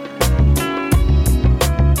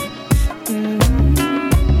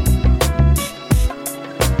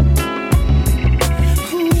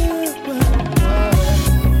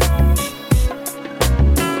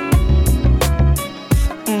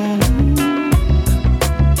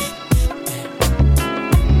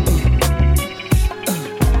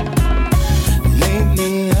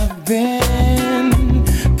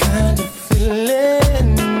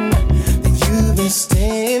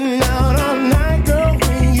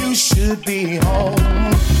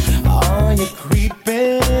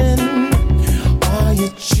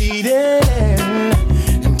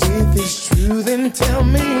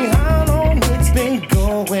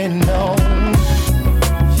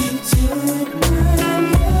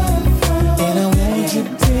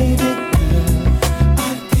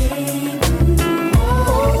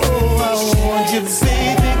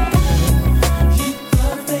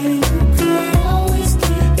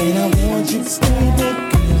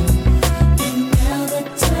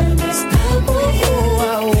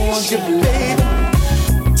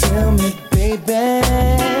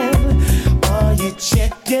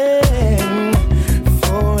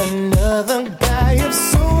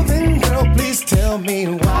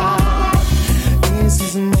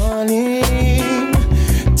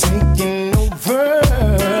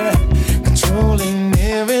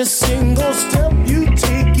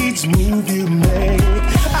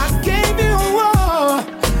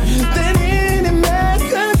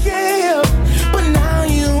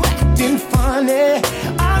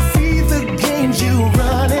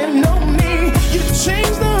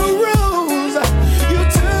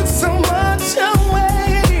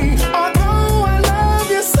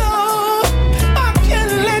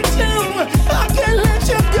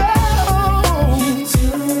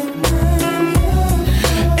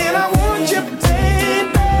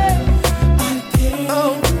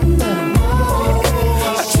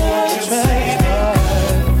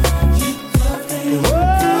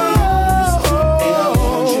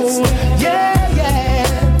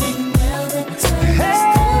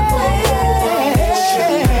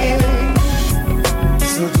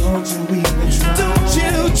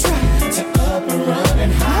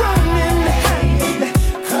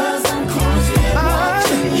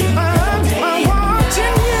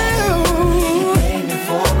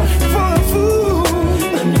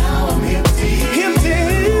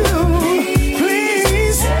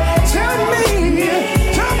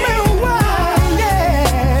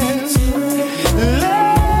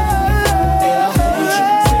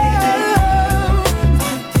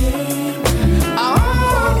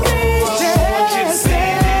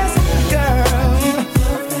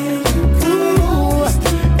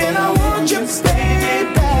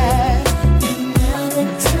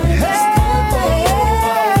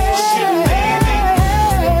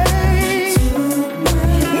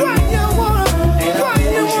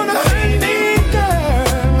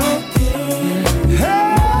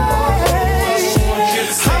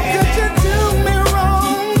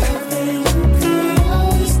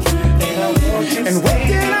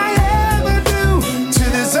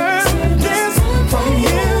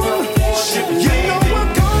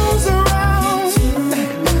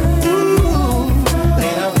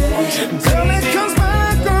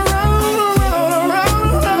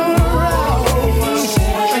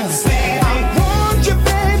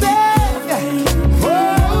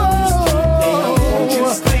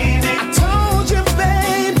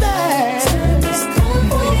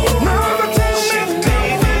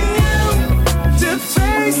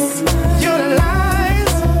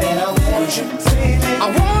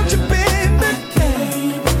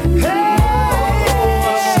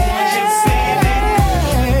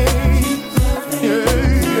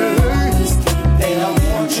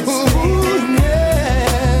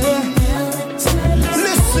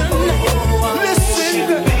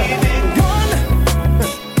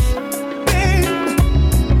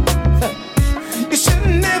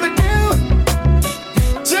 never do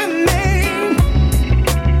to me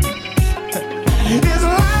is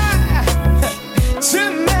lie to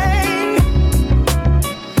me.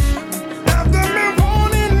 After me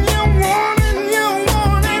wanting you, wanting you,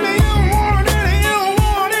 wanting you, wanting you,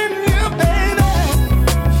 wanting you, baby.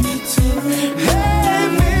 Hey,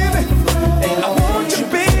 baby, I want you,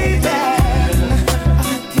 baby.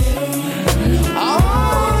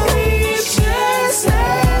 All these chances,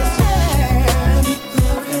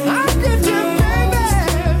 I get you, baby.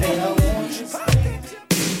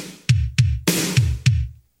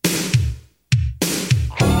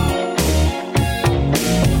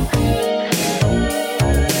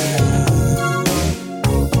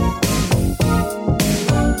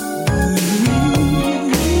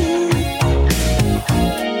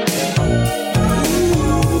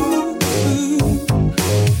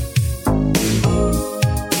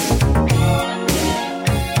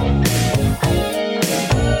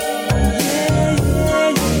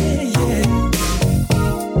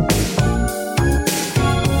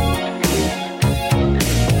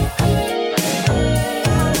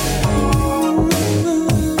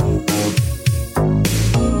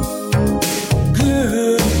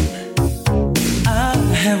 Girl, I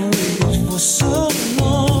have waited for so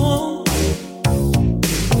long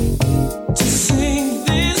to sing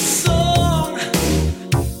this song.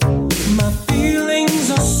 My feelings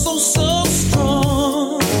are so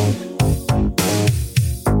strong.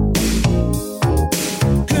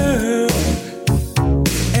 Girl,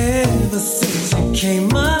 ever since you came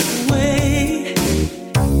my way,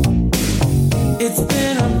 it's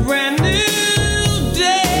been a brand new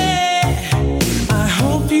day. I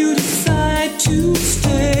hope you decide to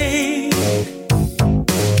stay.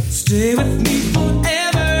 Stay with me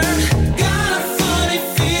forever. Got a funny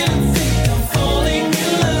feeling, think I'm falling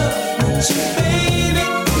in love with you, baby.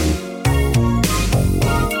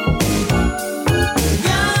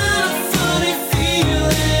 Got a funny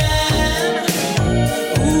feeling.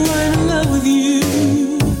 Ooh, I'm in love with you.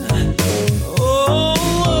 Oh,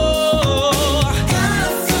 got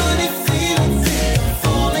a funny feeling, think I'm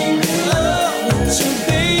falling in love with you,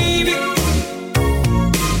 baby.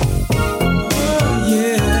 Oh,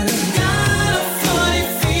 yeah. Got a funny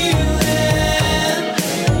feeling.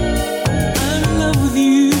 I'm in love with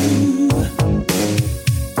you.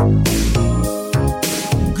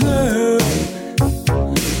 Girl,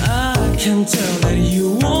 I can tell that you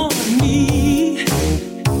want me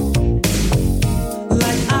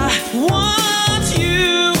like I want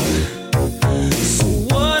you. So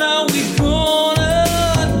what are we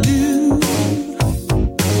gonna do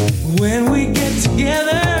when we get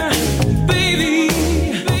together, baby?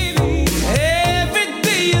 Every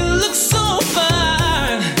day you look so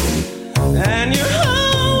fine, and you're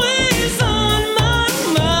always on my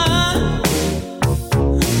mind.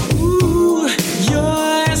 Ooh,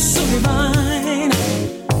 you're so divine.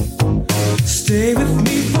 Stay with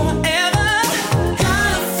me forever.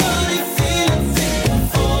 Got a funny feeling, think I'm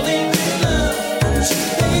falling in love with you,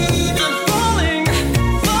 baby. I'm falling.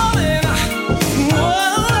 Whoa.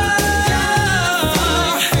 Got a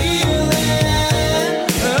funny feeling.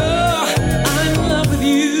 Oh, I'm in love with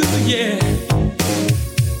you, yeah.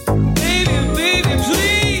 Baby,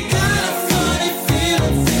 please. Got a funny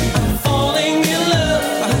feeling, think I'm falling in love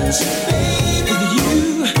with you, baby.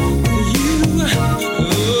 With you.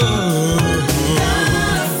 Oh.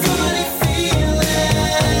 Got a funny feeling.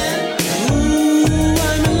 Ooh,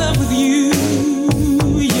 I'm in love with you,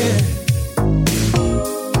 yeah.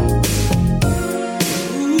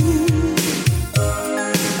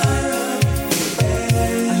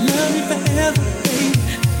 I love you forever, baby.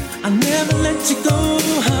 I'll never let you go,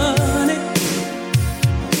 honey.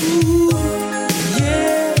 Ooh,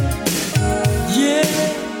 yeah, yeah.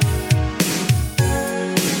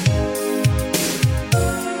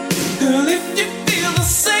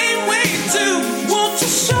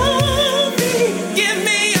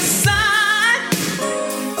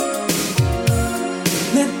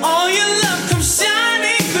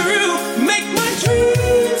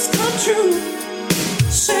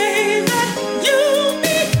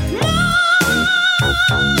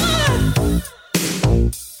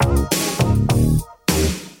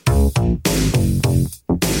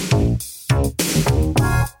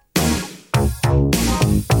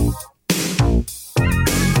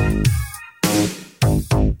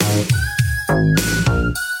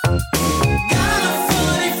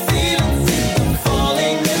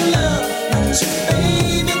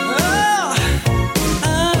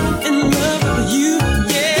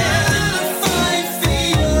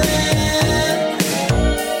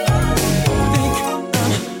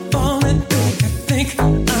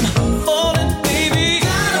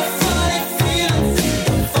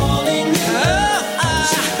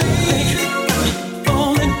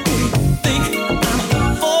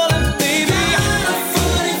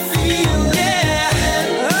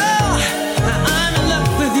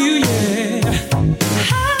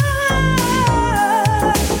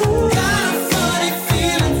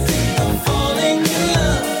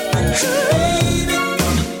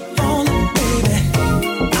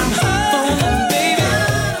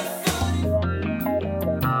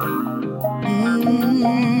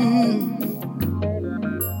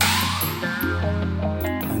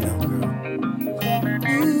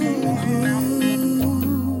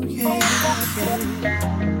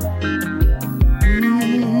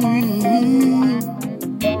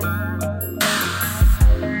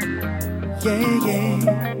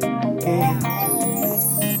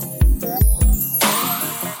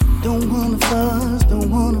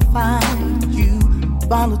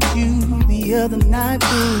 Followed you the other night,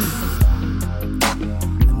 boo.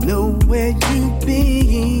 I know where you've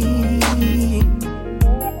been.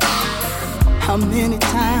 How many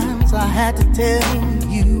times I had to tell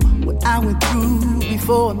you what I went through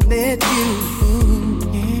before I met you.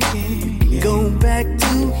 Go back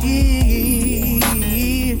to him,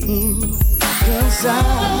 'cause I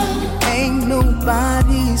ain't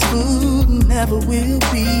nobody's fool, never will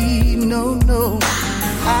be, no, no.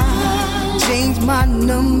 I changed my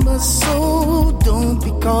number, so don't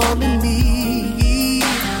be calling me.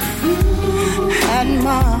 Had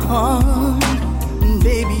my heart,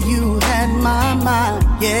 baby, you had my mind,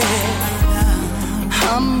 yeah.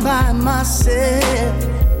 I'm by myself,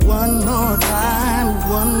 one more time,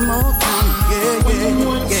 yeah, yeah, one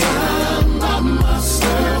more time by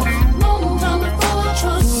myself, long time before I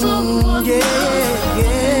trust someone. Yeah,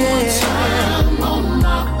 yeah. One more time on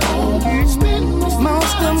my own, spend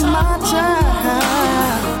most of my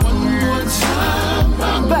time. One more time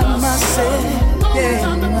by myself, yeah,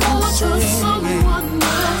 myself, yeah.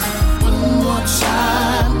 One more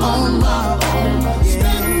time on my own,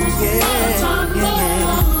 spend most of my time,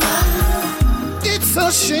 yeah. It's a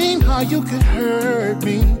shame how you could hurt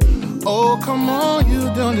me. Oh, come on, you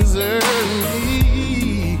don't deserve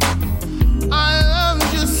me. I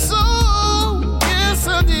loved you so, yes I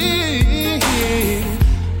did.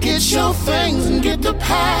 Get your things and get to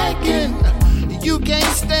packing. You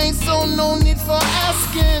can't stay, so no need for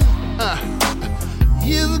asking.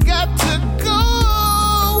 You got to go,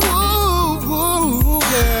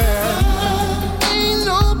 yeah. Ain't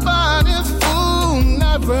nobody's fool,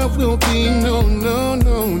 never will be, no, no,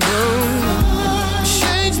 no, no.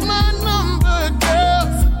 Change my number, girl,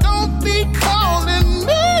 so don't be calling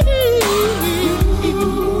me.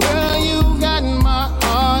 Girl, you got my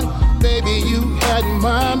heart, baby, you had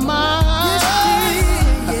my mind.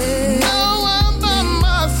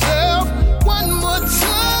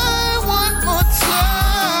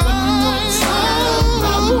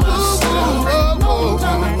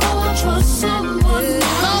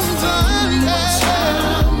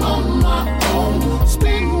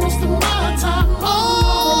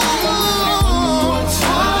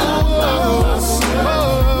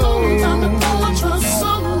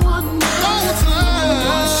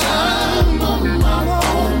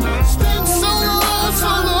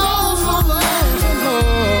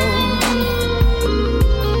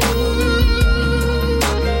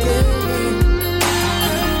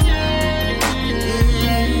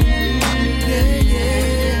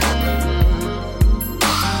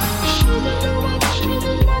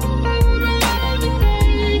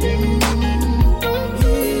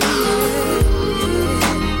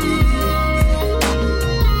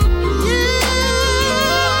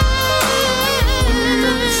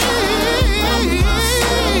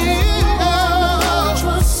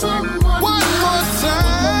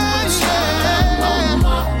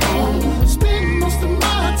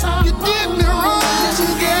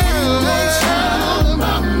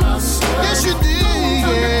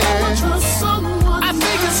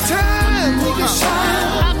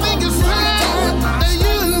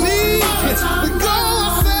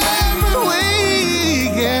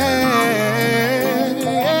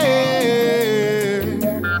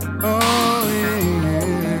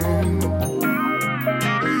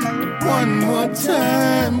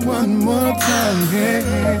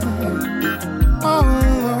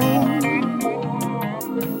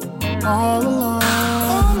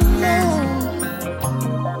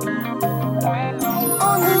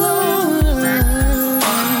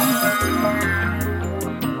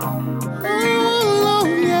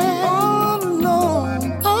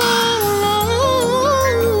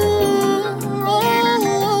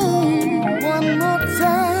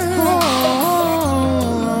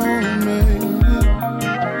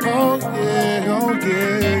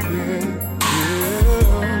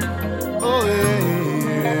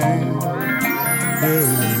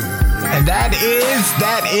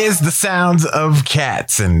 That is the sounds of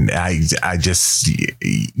cats. And I just,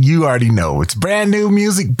 you already know it's brand new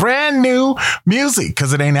music,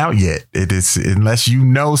 because it ain't out yet. It is, unless you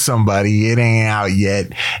know somebody, it ain't out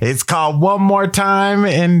yet. It's called One More Time.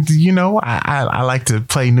 And you know, I like to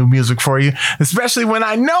play new music for you, especially when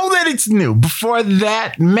I know that it's new. Before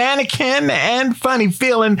that, Mannequin and Funny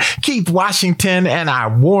Feeling, Keith Washington, and I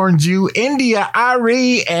Warned You, India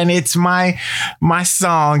Ari, and it's my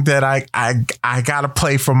song that I gotta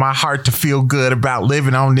play for my heart to feel good about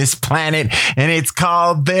living on this planet, and it's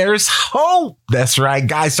called There's Hope. That's right,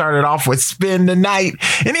 guys started off with Spend the Night,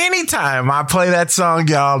 and anytime I play that song,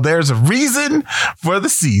 y'all, there's a reason for the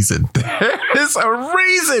season. There's a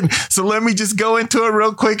reason. So let me just go into it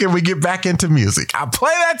real quick and we get back into music. I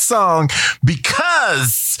play that song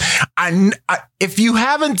because if you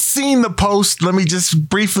haven't seen the post, let me just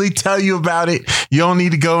briefly tell you about it. You don't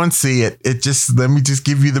need to go and see it. Let me just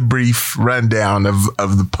give you the brief rundown of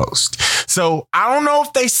the post. So I don't know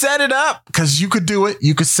if they set it up, because you could do it.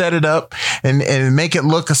 You could set it up and make it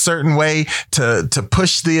look a certain way to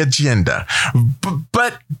push the agenda.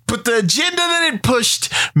 But the agenda that it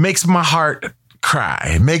pushed makes my heart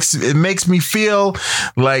cry. It makes me feel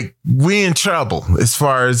like we in trouble as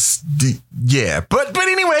far as But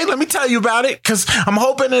anyway, let me tell you about it, because I'm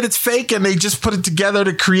hoping that it's fake and they just put it together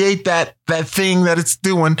to create that thing that it's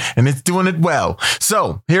doing, and it's doing it well.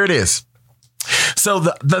 So here it is. So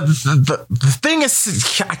the thing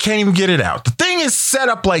is, I can't even get it out. The thing is set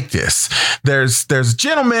up like this. There's a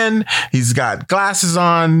gentleman. He's got glasses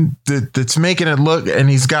on that's making it look,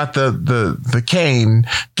 and he's got the cane,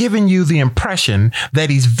 giving you the impression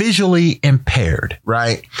that he's visually impaired,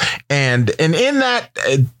 right? And in that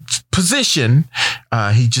position,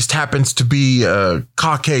 he just happens to be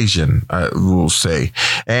Caucasian, we'll say,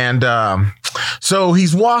 and so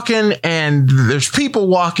he's walking, and there's people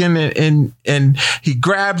walking, and he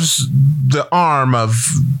grabs the arm of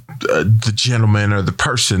the gentleman or the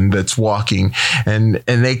person that's walking, and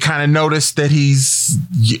they kind of notice that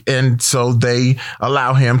and so they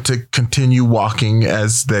allow him to continue walking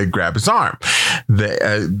as they grab his arm.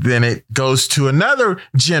 Then it goes to another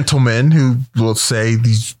gentleman who will say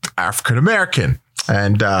he's African American,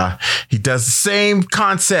 and he does the same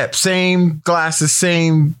concept, same glasses,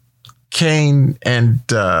 same cane, and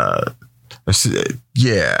so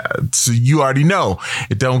you already know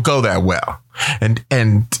it don't go that well, and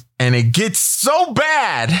it gets so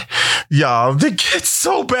bad, y'all. It gets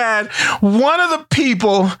so bad. One of the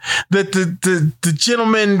people that the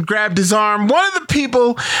gentleman grabbed his arm, one of the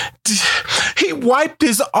people, he wiped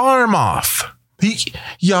his arm off. You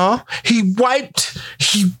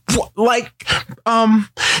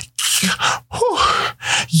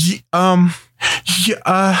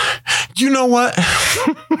know what?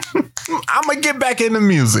 I'm gonna get back into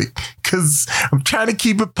music because I'm trying to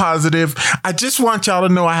keep it positive. I just want y'all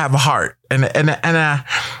to know I have a heart, and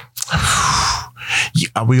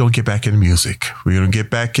we're gonna get back into music. We're gonna get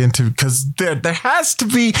back into, because there has to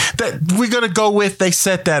be that we're gonna go with. They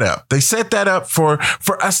set that up. They set that up for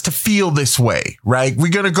us to feel this way, right?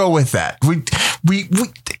 We're gonna go with that. We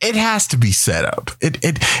it has to be set up.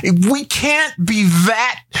 We can't be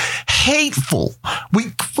that hateful.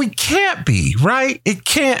 We can't be, right? It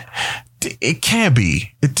can't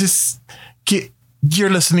be. It just you're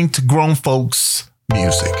listening to grown folks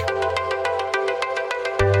music.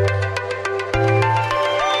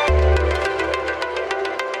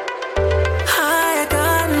 I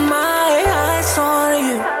got my eyes on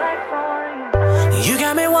you. You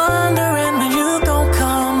got me wondering when you gon'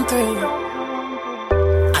 come through.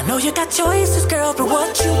 I know you got choices, girl, but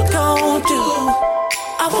what you gon' do?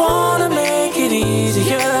 I wanna make it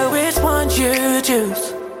easier. Which one you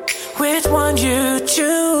choose? Which one you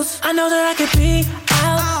choose? I know that I could be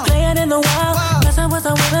out playing in the wild, messing with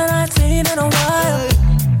someone that I ain't seen in a while.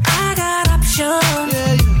 I got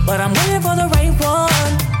options, but I'm waiting for the right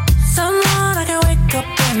one. Someone I can wake up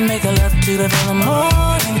and make a love to before the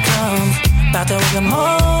morning comes. About to wake the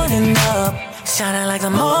morning up, shining like the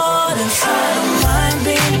morning sun. I don't mind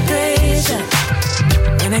being patient.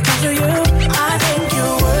 When it comes to you, I think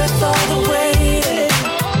you're worth all the waiting.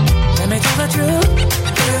 Let me tell the truth,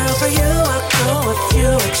 girl, for you I'll go a few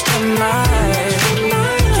extra miles. You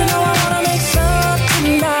know I wanna make love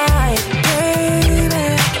tonight,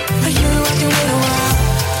 baby. For you I can wait a while.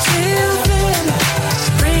 Till then,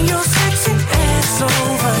 bring your sexy ass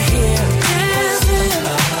over here. Dancing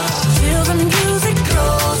till the music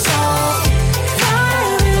goes off.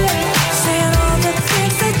 Vibing, saying all the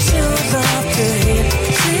things that you love to hear.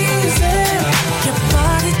 Teasing your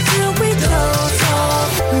body till we close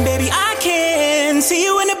off. Baby, I can see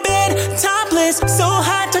you in the bed, topless, so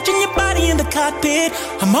hot, touching your body in the cockpit.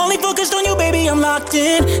 I'm only focused on you, baby, I'm locked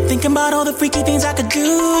in. Thinking about all the freaky things I could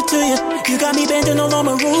do to you. You got me bending all on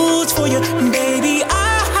my roots for you. Baby,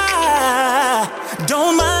 I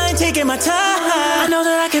don't mind taking my time. I know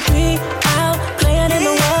that I could be out playing in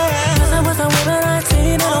the world. Messing with a woman I've seen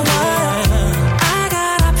in a while. I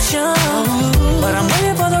got options, but I'm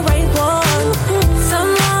waiting for the right one.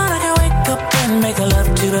 Someone I can wake up and make a love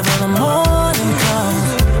to before the morning comes.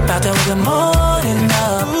 About to wake the morning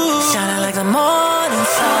up, shining like the morning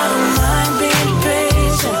sun. I don't mind being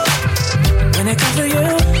patient. When it comes to you,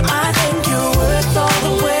 I think you're worth all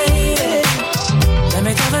the waiting. Let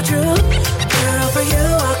me tell the truth, girl, for you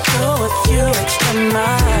I'll go with you extra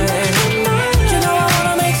mile.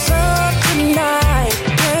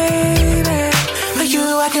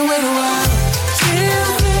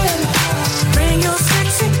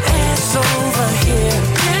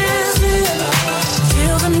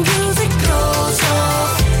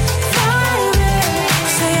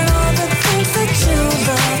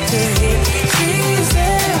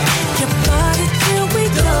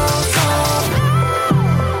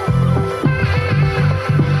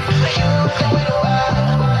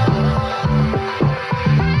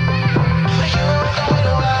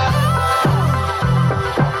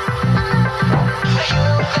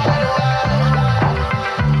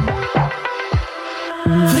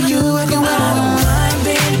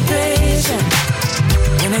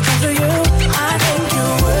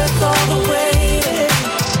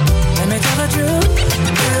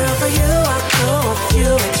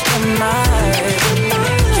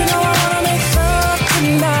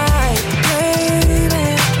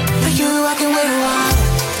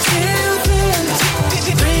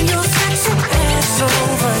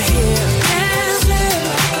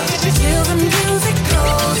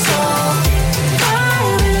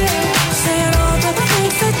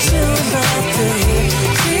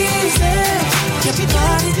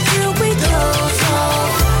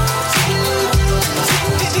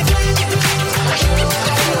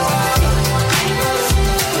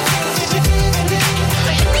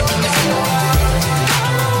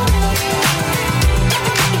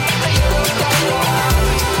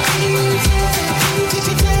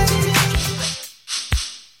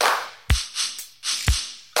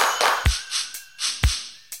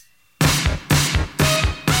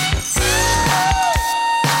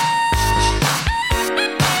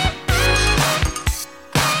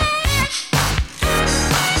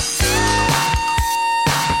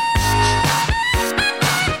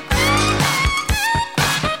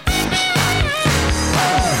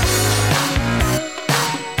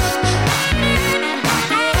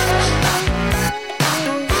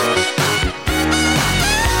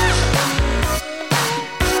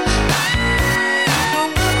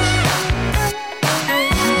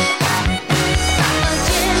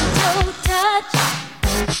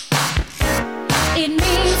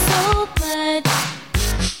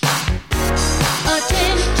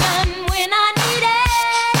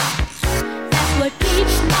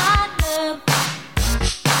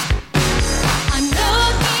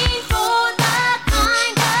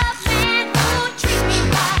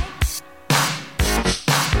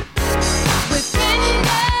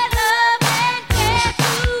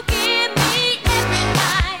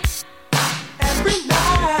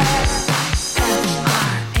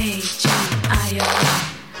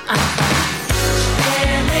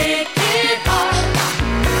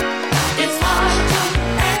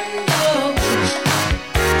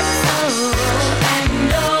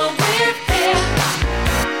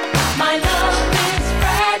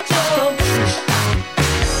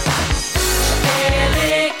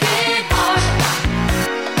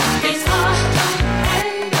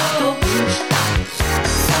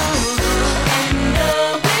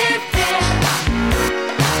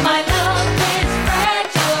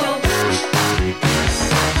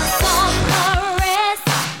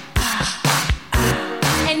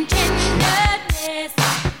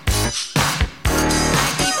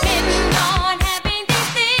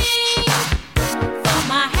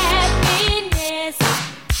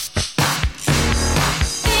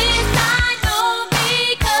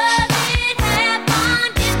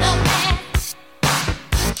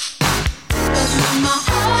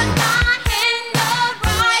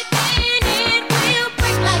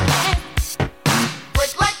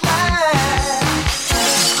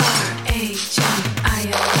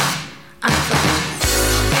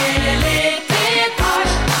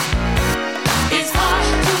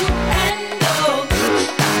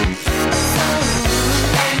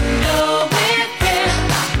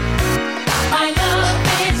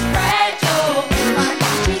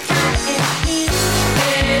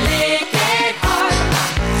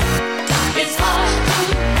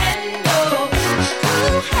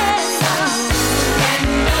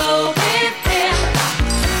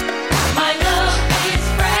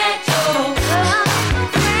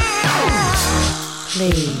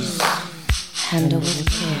 handle with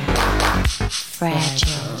care.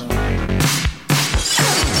 Fragile.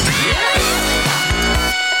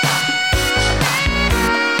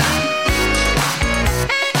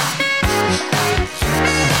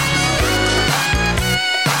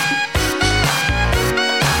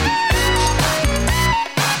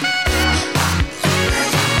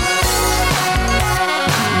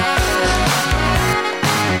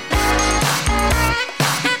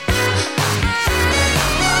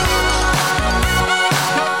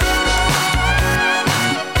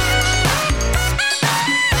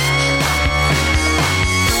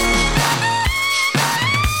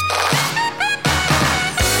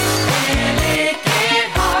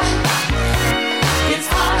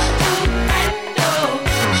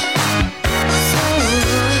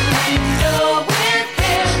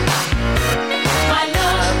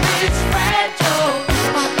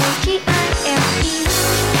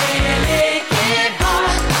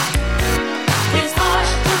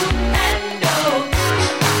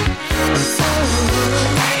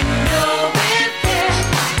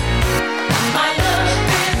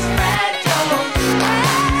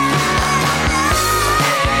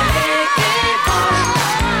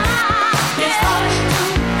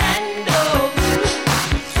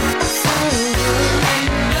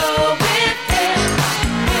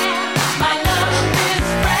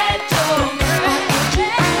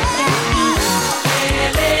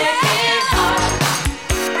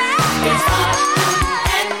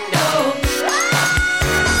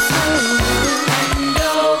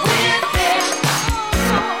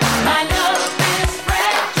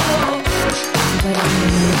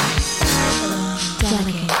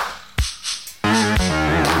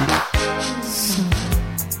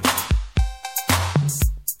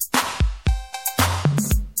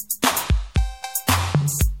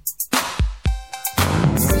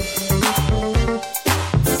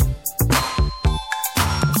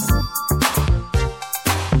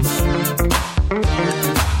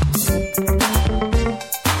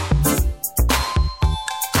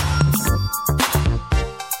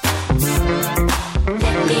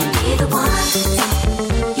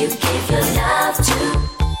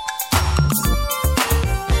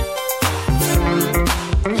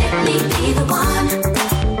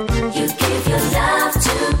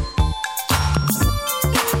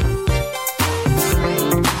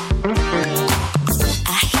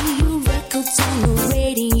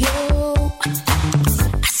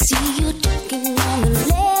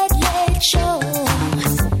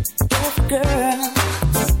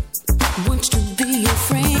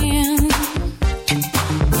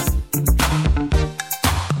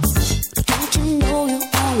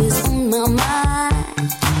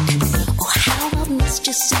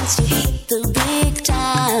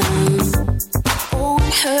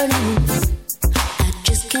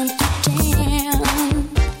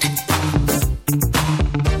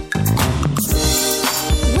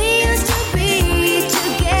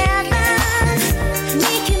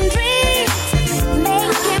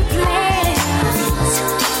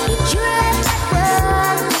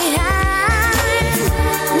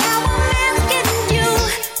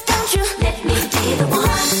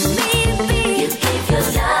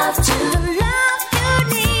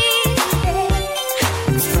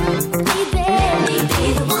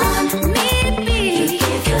 Be the one.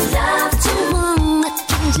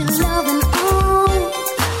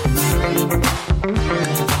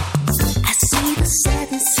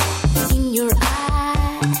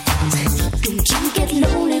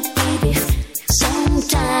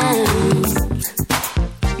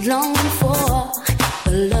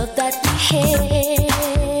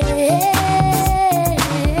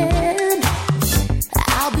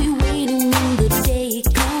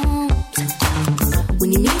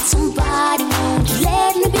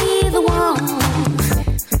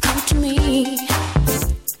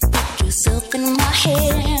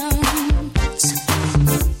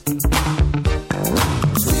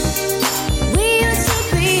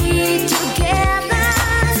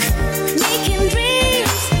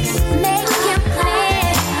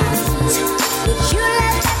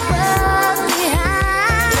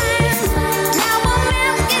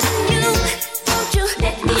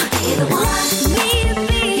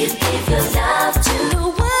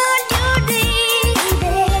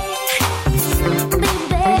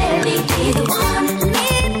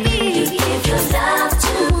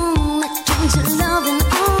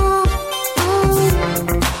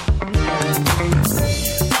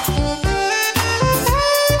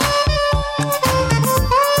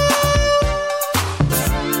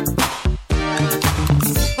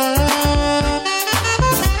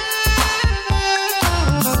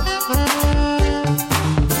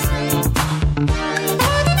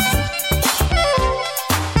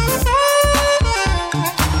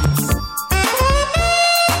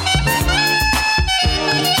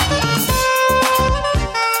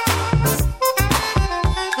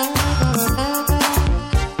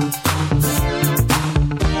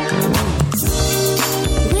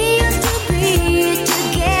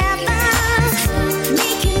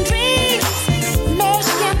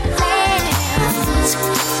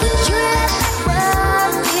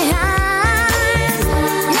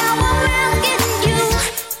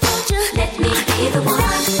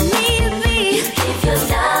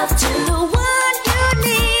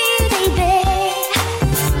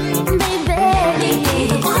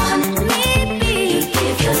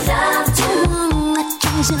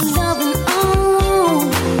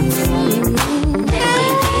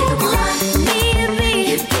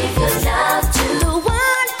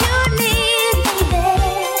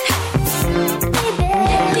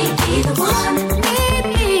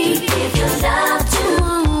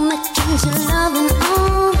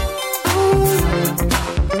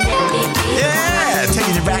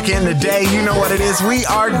 back in the day. You know what it is. We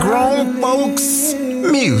are grown folks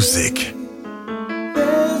music.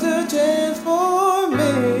 There's a chance for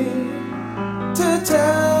me to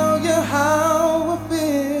tell you how I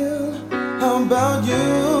feel about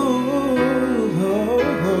you.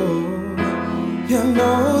 You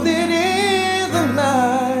know that in the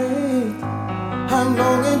night I'm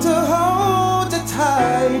longing to hold you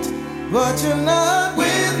tight, but you're not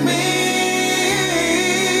with me.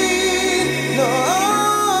 No.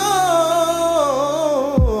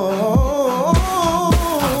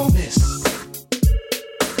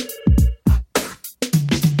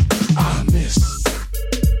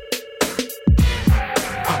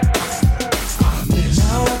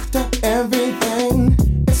 Now after everything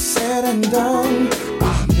is said and done, I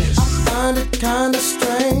find it kinda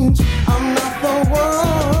strange I'm not the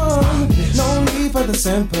one. No need for the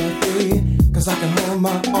sympathy, cause I can hold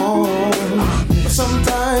my own. But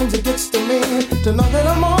sometimes it gets to me to know that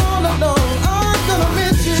I'm all alone. I'm gonna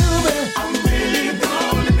miss you, babe. I'm really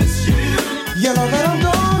gonna miss you. You know that I'm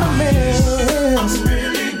gonna miss. I'm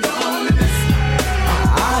really gonna miss you.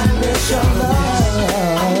 I miss your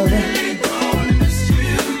love. I'm really gonna miss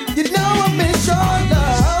you. You know I miss your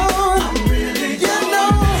love. I'm really you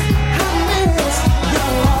know I miss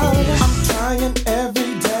your love. I'm trying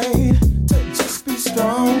every day to just be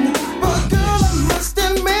strong, but girl, I must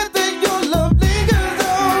admit that your love lingers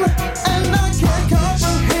on, and I can't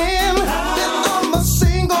comprehend that I'm a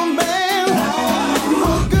single man.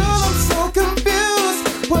 Oh, girl, I'm so confused.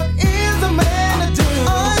 What is a man to do?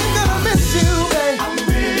 I'm gonna miss you, babe. I'm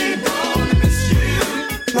really gonna miss you.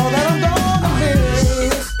 Know that I'm gonna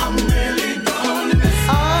miss. I'm really gonna miss.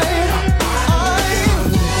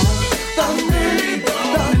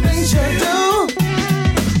 The things you do.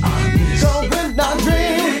 So when I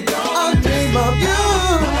dream of you.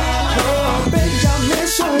 Oh, baby, I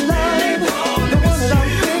miss your love, the one that I'm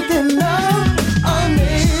thinking of. I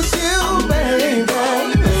miss you, baby.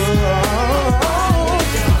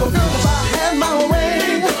 Oh, girl, if I had my way,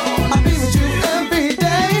 I'd be with you every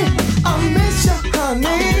day. I miss you,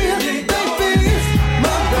 honey, baby,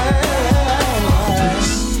 my bad.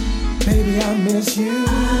 Baby, I miss you.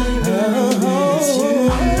 Oh,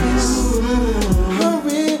 I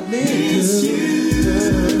really do.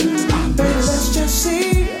 Baby, let's just see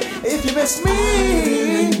if you miss me.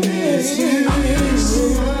 Maybe it's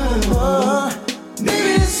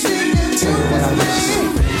secret to miss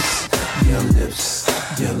me. Your lips,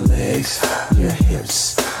 your legs, your hips,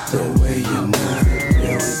 the way you move it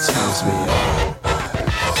really turns me on.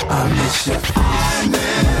 I miss your face,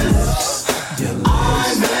 your lips, your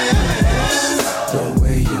legs, your hips, the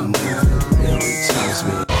way you move it really turns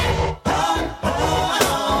me on.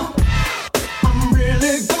 I'm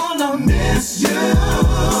really gonna miss you.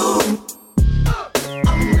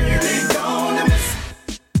 I'm really gonna miss.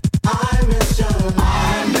 I miss you. I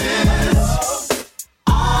miss.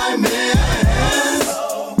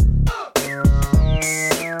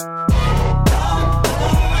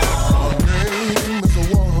 Name is a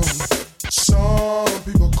woman. Some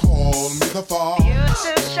people call me the fall. You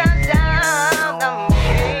should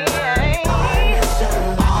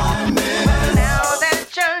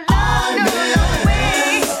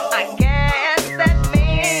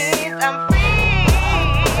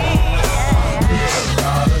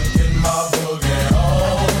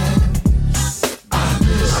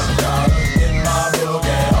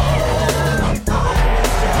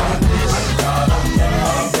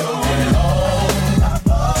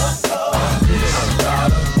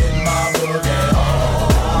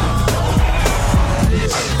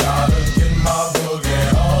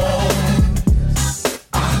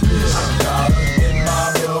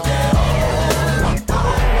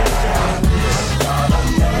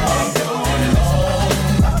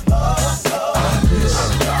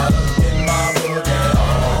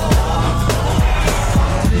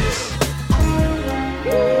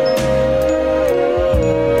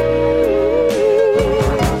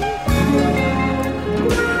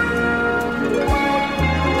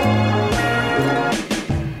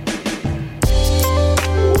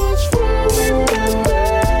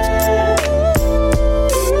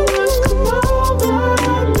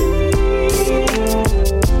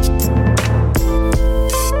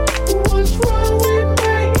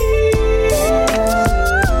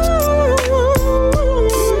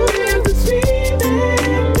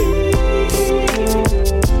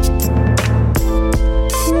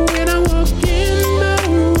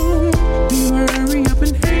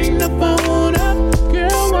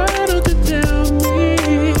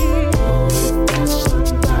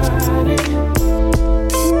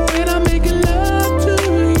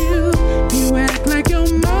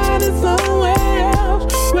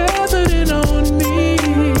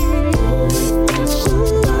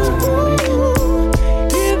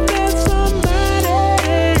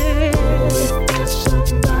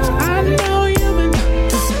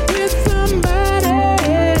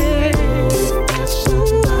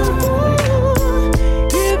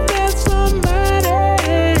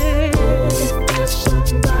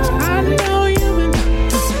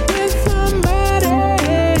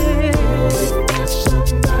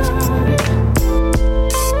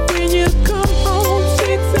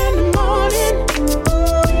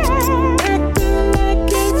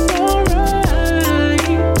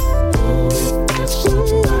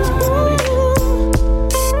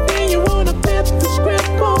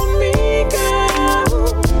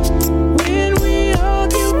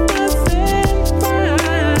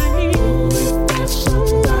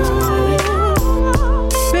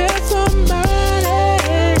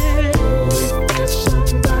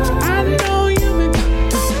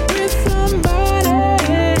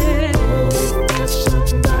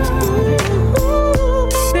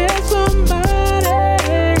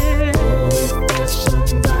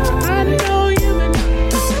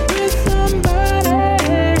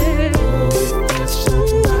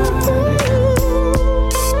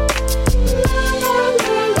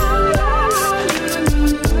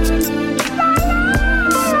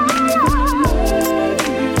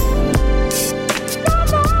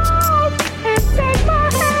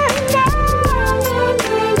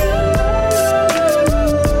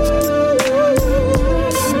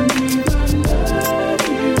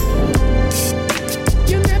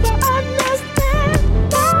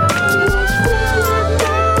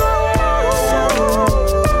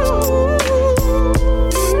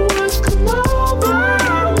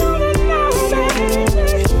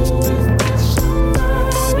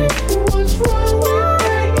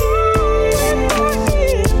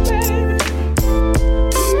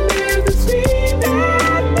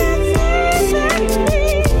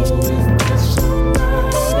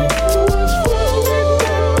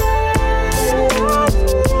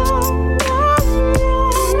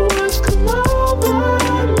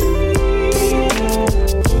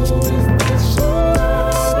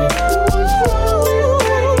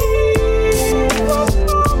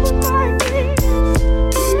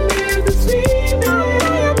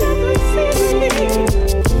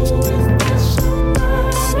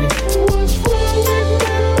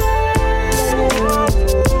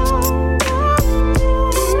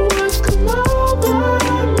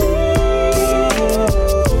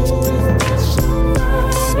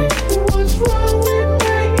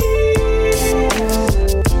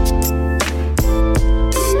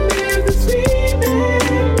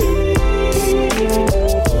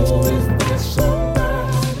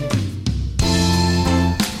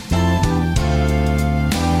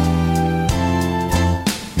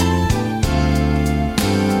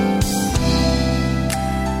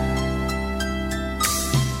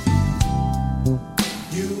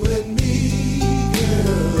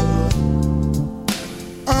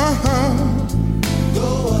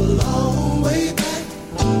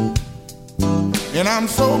And I'm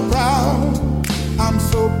so proud,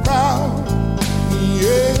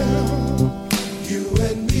 yeah. You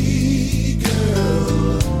and me,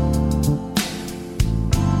 girl,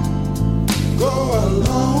 go a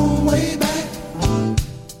long way back.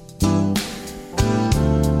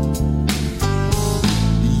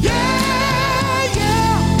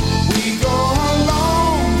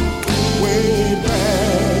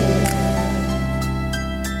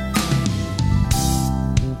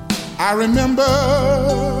 I remember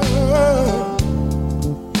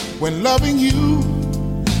when loving you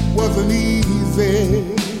wasn't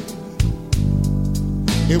easy.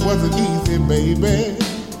 It wasn't easy, baby.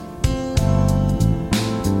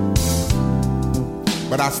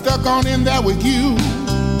 But I stuck on in there with you,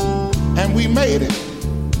 and we made it.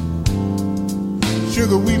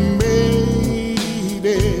 Sugar, we made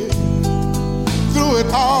it through it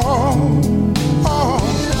all.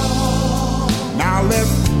 Now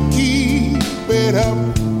let's keep it up,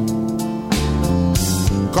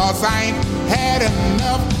 'cause I ain't had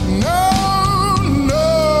enough. No.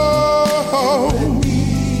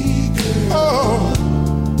 Oh.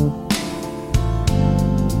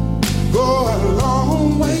 Go a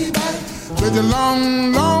long way back, such a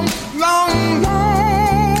long way.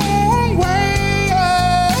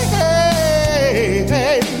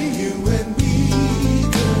 Hey. You and me,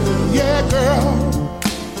 girl. Yeah, girl.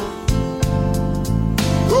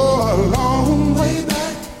 Go a long way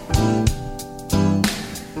back.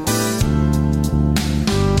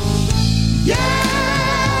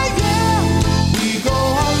 Yeah, we go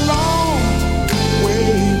a long way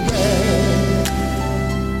back.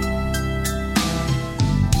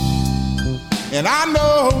 And I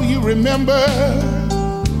know you remember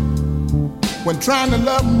when trying to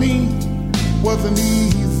love me wasn't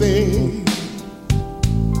easy.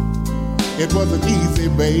 It wasn't easy,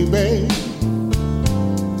 baby.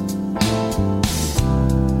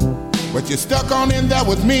 But you're stuck on in there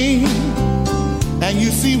with me, and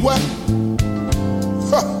you see what?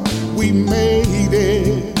 We made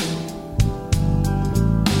it.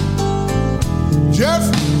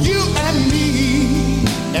 Just you and me,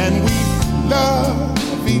 and we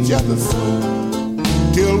love each other so,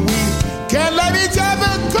 till we can't let each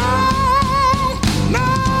other go. No,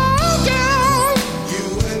 girl. You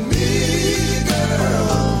and me,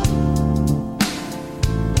 girl.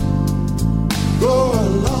 Go a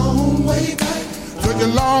long way back, such a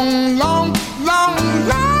long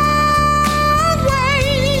way.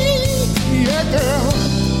 Yeah, girl.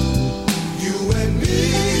 You and me,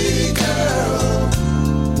 girl.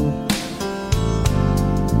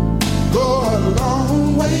 Go a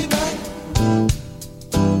long way back.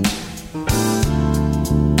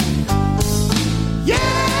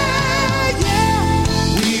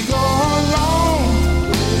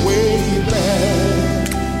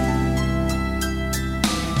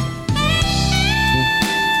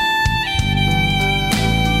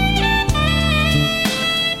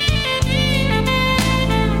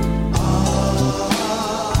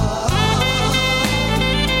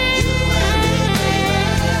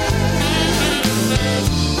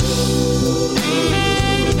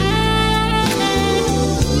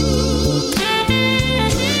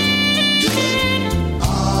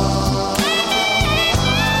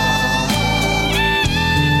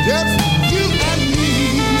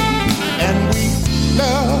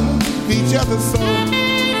 Each other so,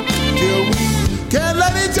 till we can't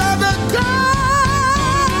let each other go.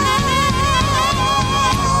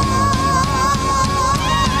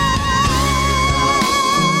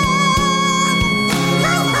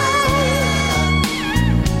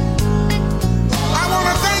 I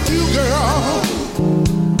wanna thank you, girl.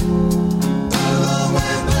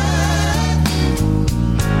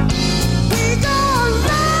 We go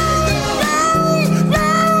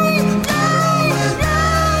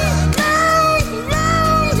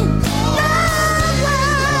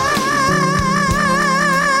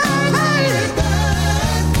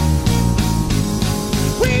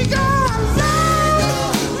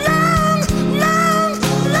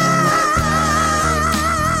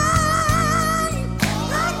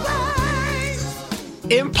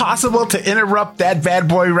Impossible to interrupt that bad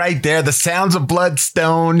boy right there. The sounds of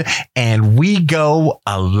Bloodstone, and we go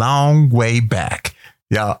a long way back.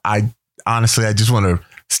 Yeah, I just want to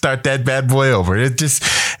start that bad boy over. It just,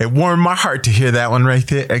 It warmed my heart to hear that one right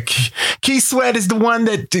there. Key Sweat is the one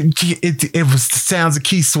that it was the sounds of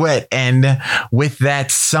Key Sweat. And with that,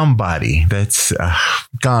 somebody that's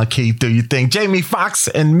gonna keep do your thing. Jamie Foxx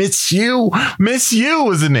and Miss You. Miss You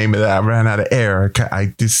was the name of that. I ran out of air.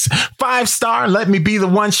 This 5-star, Let Me Be the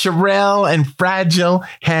One, Sherelle and Fragile,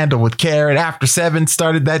 Handle with Care. After 7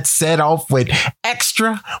 started that set off with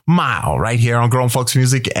Extra Mile right here on Grown Folks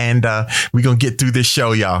Music. And we're going to get through this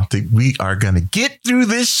show, y'all. We are going to get through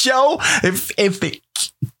this show. If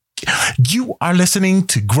you are listening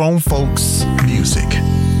to Grown Folks Music.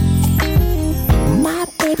 My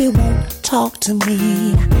baby won't talk to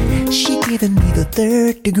me. She giving me the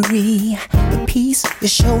 3rd degree. The peace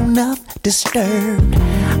is sure enough disturbed.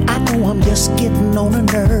 I know I'm just getting on a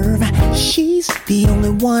nerve. She's the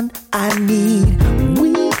only one I need.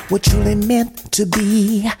 We were truly meant to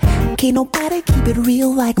be. Can't nobody keep it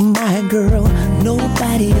real like my girl.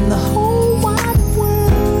 Nobody in the whole wide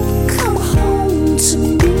world. Come home to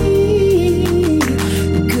me,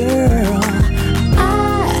 girl.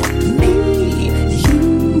 I need you.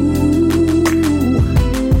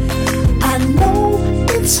 I know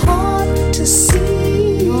it's hard to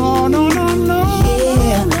see. Oh, no.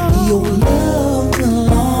 Yeah, your love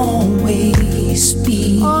will always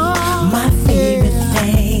be my favorite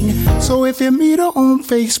thing. So if you meet her on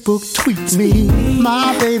Facebook, tweet me.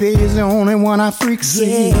 My baby is the only one I freak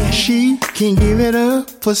see. Yeah. She can't give it up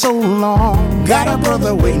for so long. Got a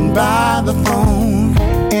brother waiting by the phone,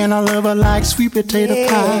 and I love her like sweet potato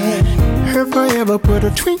pie. Her forever put a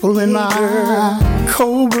twinkle in my eye.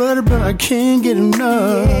 Cold-blooded, but I can't get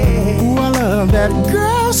enough. Ooh, I love that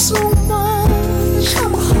girl so much.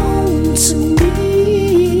 Come home to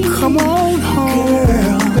me. Come on home,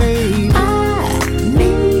 girl, baby. I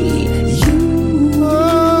need you.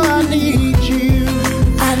 Oh, I need you.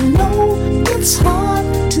 I know it's hard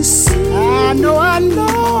to see. I know.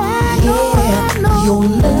 Your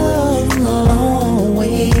love will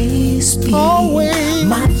always be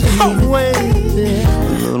my favorite thing.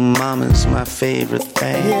 Little mama's my favorite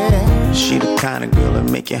thing. Yeah. She the kind of girl that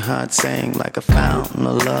make your heart sing like a fountain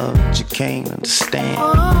of love that you can't understand.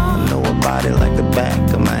 I know her body like the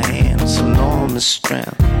back of my hand. It's enormous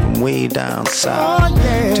strength from way down south.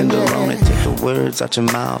 Tenderoni, take the words out your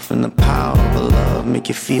mouth, and the power of her love make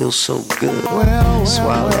you feel so good. That's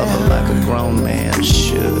why I love her like a grown man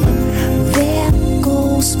should. There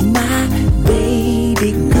goes my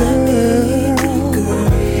baby girl.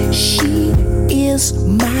 She is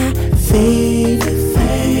my favorite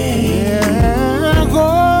thing. There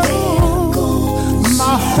goes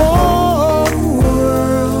my whole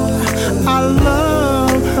world. I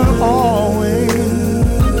love her always.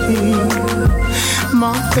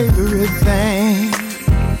 My favorite thing.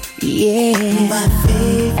 Yeah, my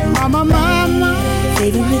favorite. My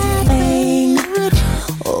favorite thing.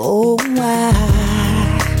 Oh, my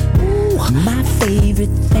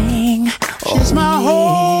favorite thing. She's my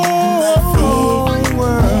whole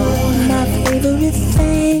world. My favorite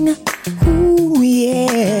thing. Ooh,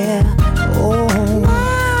 yeah. Oh,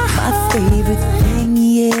 my favorite thing,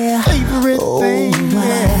 yeah. Favorite thing,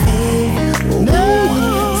 yeah.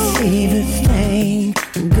 Favorite thing,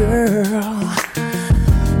 girl.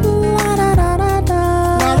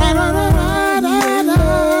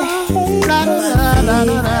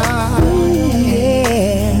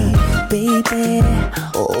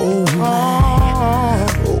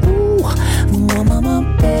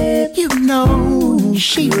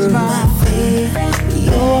 She's my favorite.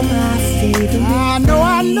 You're my favorite. I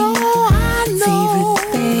know. Favorite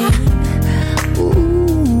thing.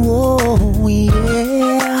 Ooh, oh,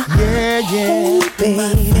 yeah. Yeah. Hey,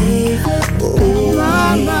 baby. Oh,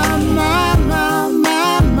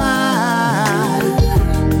 my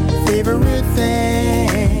favorite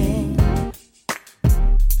thing.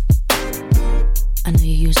 I know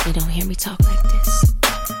you usually don't hear me talk like this,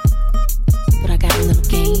 but I got a little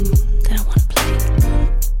game that I want to play.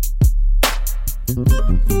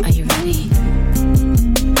 Are you ready?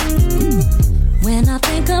 When I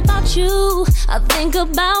think about you, I think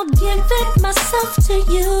about giving myself to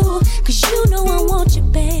you. 'Cause you know I want you,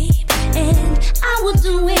 babe, and I will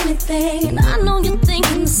do anything. And I know you're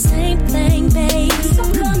thinking the same thing, babe. So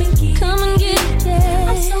come and get it, yeah.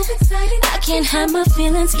 I'm so excited, I can't hide my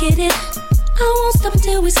feelings, get it. I won't stop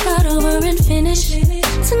until we start over and finish.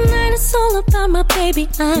 Tonight it's all about my baby.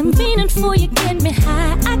 I'm fiending for you, get me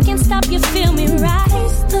high. I can't stop you, feel me right.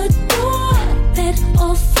 Close the door, bed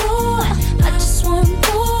or floor. I just want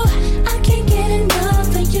more. I can't get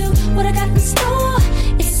enough of you. What I got in store,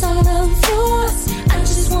 it's all of yours. I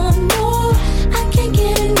just want more. I can't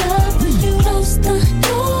get enough of you. Close the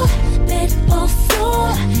door, bed or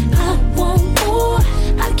floor. I want more.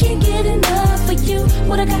 I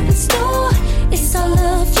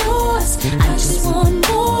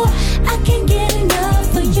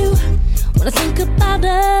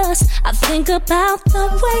I think about the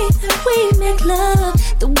way that we make love,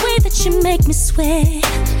 the way that you make me sweat,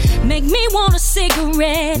 make me want a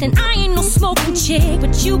cigarette. And I ain't no smoking chick,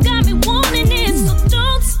 but you got me wanting it, so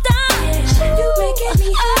don't stop. You making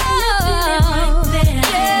me right there.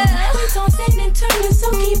 Yeah. Please don't send and turn it,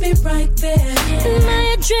 so keep it right there. Yeah.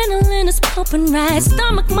 My adrenaline is pumping right,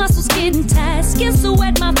 stomach muscles getting tight, skin so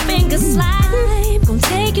wet my fingers slide. Gonna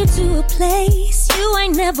take you to a place you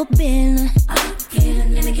ain't never been.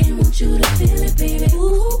 Again and again, want you to feel it, baby.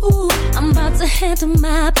 Ooh, I'm about to handle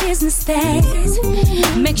my business things.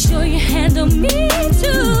 Make sure you handle me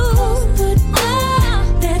too. Put all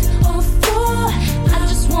that on floor. I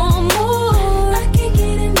just want more. I can't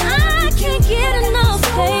get enough. I can't get enough,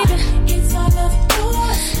 baby. It's all of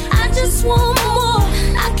yours. I just want more.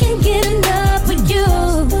 I can't get enough of you.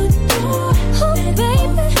 Oh, baby.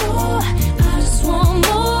 I just want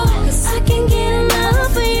more. 'Cause I can't get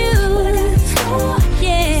enough of you.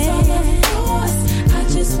 Yeah. I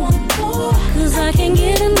just want more. 'Cause I can't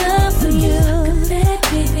get enough of you. That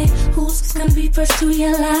baby, who's gonna be first to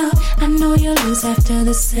yell out? I know you'll lose after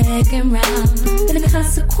the second round. Then the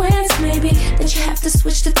consequence maybe that you have to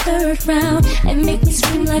switch to third round and make me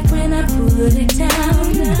scream like when I put it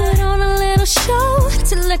down. Put on a little show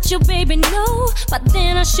to let your baby know, but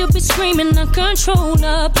then I should be screaming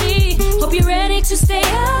uncontrollably. Hope you're ready to stay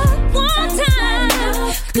up one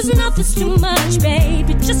time, 'cause nothing's too much,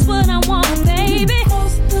 baby. Just what I want, baby.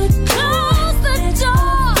 Close the door.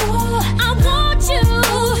 I want you.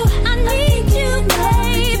 I need you,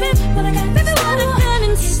 baby. Baby, what I got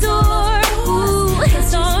in store. Ooh,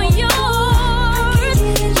 it's all yours.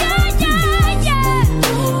 Yeah, yeah, yeah.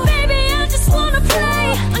 Baby, I just wanna play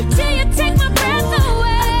until you take my breath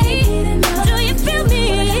away. Do you feel me?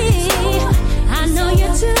 I know you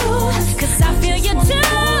do, 'cause I feel you too.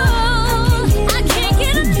 I can't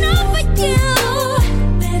get enough of you.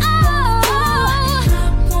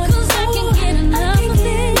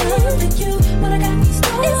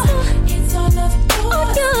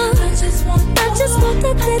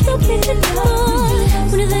 Little bit more.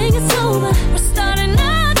 When you think it's over, we're starting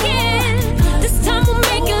again. This time we'll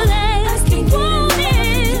make it last. You want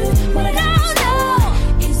it? No, no.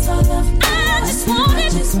 It's all of you. I just want it.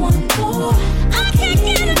 I just want more. I can't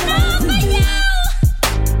get enough of you. Yeah.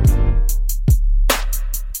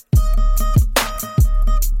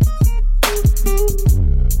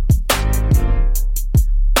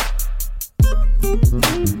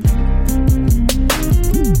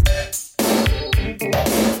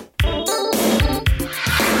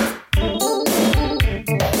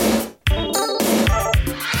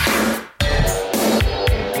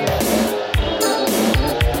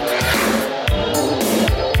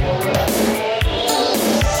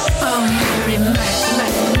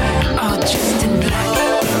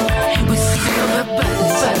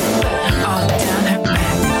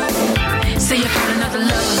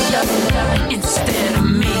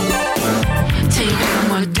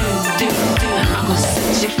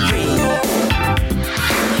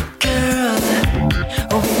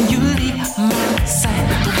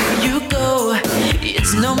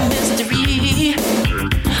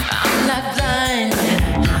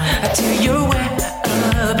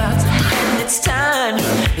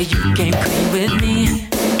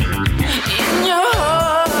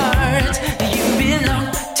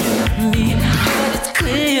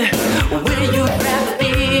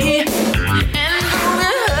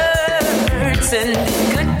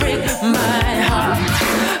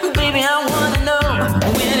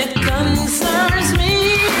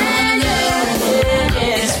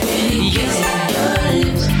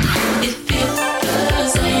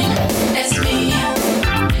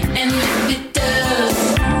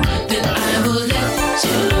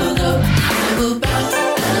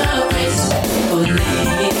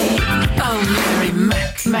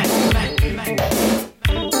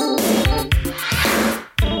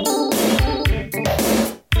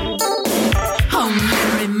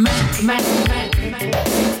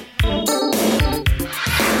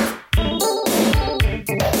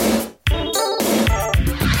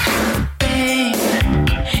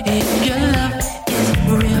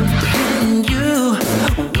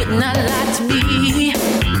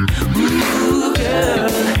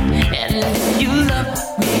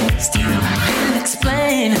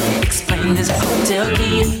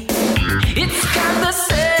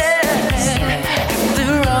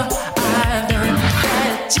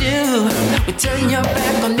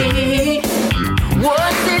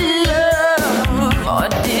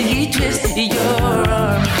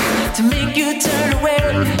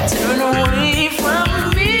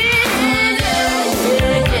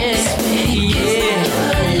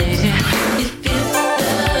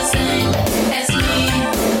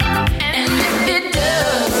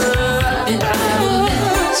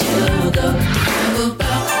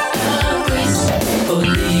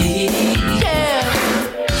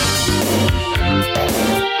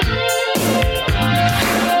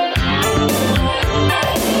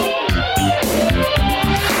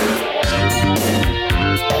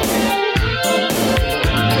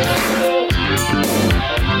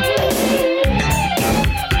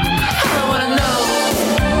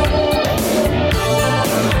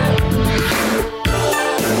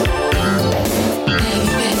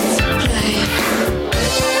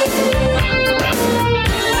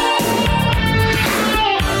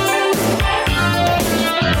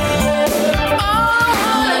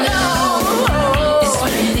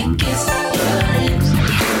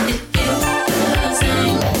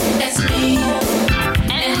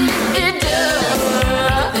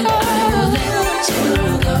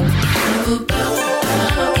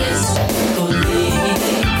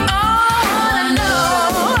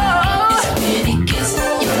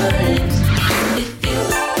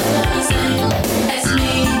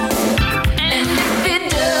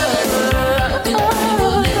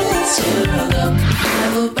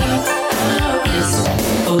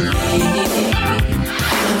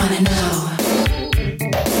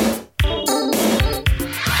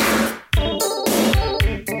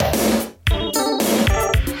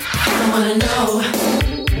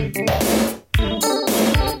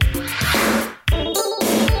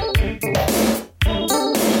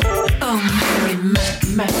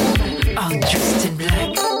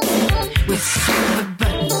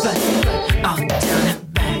 but all down her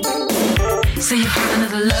back. Say you want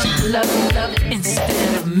another love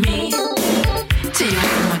instead of me. Tell you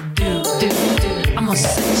what I'ma do. I'm gonna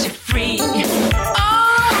set you free. All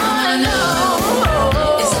I know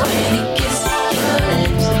is when he kisses your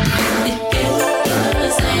lips, it feels the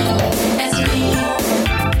same as me.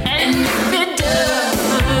 And if it does,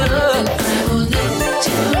 then I will let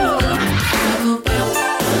you go. I will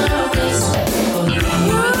promise for you.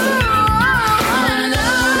 All I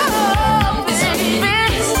know is when he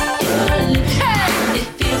kisses your lips, it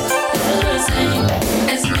feels the same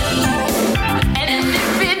as me. And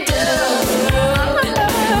if it does, then I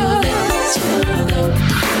will let you go.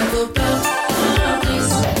 I will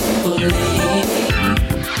promise for you.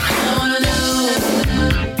 I wanna know.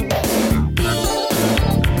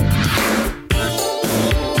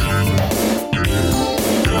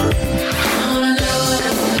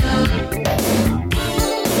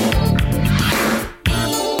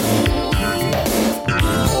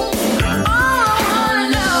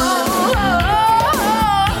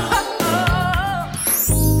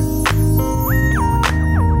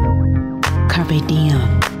 Carpe diem,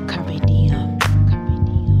 carpe diem.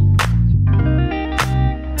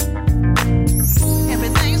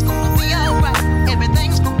 Everything's gonna be alright.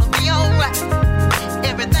 Everything's gonna be alright.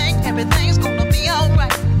 Everything's gonna be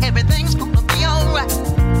alright. Everything's gonna be alright.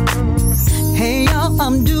 Hey y'all,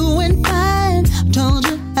 I'm doing fine. Told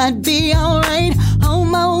you I'd be alright. On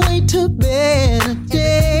my way to better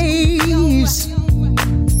days.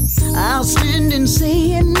 I'll stand and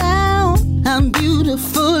say it now. I'm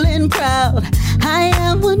beautiful and proud. I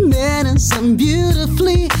am what matters. I'm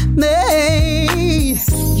beautifully made.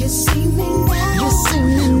 You see me now. You see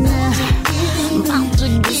me now. I'm to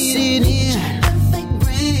get it in. Perfect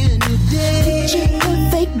brand new day.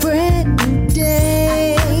 Perfect brand new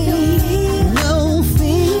day. No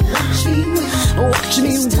fear. Watch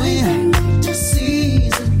me win. To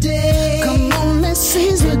seize the day. Come on, let's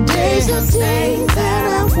seize the day. The day that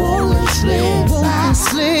I wanna slip by.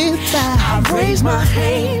 I raise my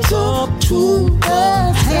hands up to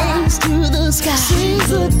the hands to the sky. Seize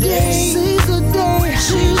the day. Seize the day.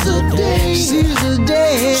 Seize the day. Seize the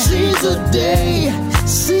day. Seize the day.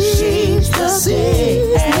 Seize the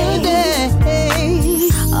day.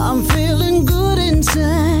 I'm feeling good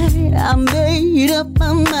inside. I made up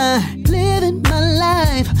my mind. Living my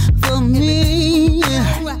life for me.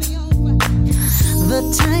 The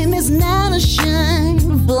time is now to shine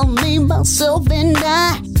for me, myself, and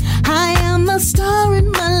I am a star in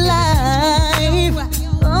my life.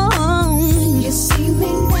 Oh, you see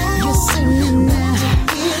me now. You see me now.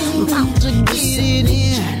 I'm to get it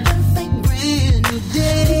in. Perfect brand new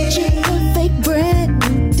day. Perfect brand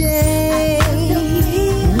new day.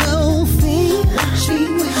 No fear.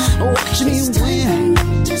 Watch me win.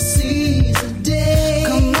 To seize the day.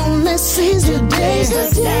 Come on, let's seize the day. The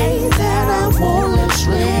day that I wanna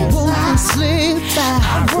slip by.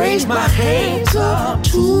 I raise my hands up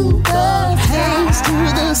to the hands to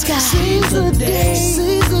the sky. Seize the day.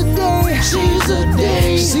 Seize the day. Seize the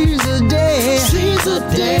day. Seize the day. Seize the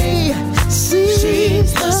day.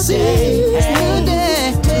 Seize the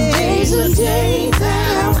day. Today's the day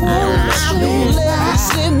that I wanna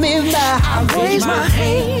slip me by. I raise my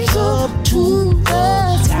hands up to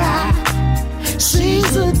the sky.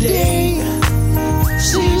 Seize the day.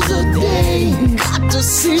 Seize the day. Got to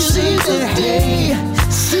seize the day.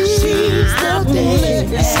 Seize the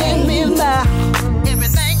day. Send me by.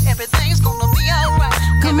 Everything's gonna be alright.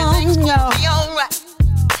 Come on, y'all. Be alright.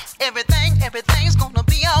 Everything's gonna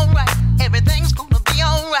be alright. Everything's gonna be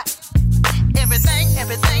alright.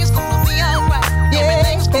 Everything's gonna be alright.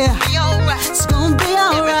 Everything's gonna be alright. It's gonna be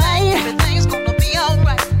alright. Everything's gonna be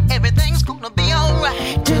alright. Everything's gonna be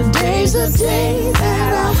alright. Today's the day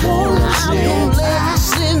that I wanna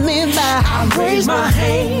slip me by. I raise my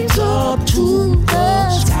hands up to the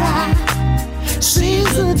sky.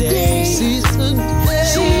 Seize the day. Seize the day.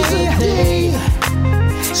 Seize the day.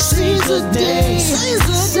 Seize the day.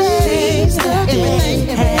 Seize the day.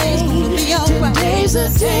 Everything's gonna be alright. Today's the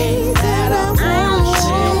day that I wanna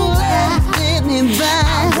slip me by.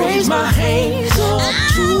 I raise my hands up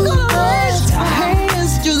to the sky.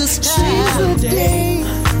 Hands to the sky. Seize the day.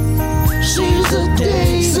 Seize the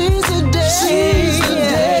day. Seize the day. Seize the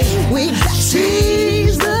day. We got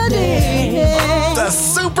seize the day. The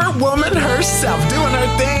superwoman herself doing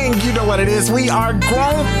her thing. You know what it is. We are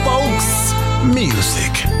grown folks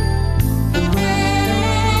music.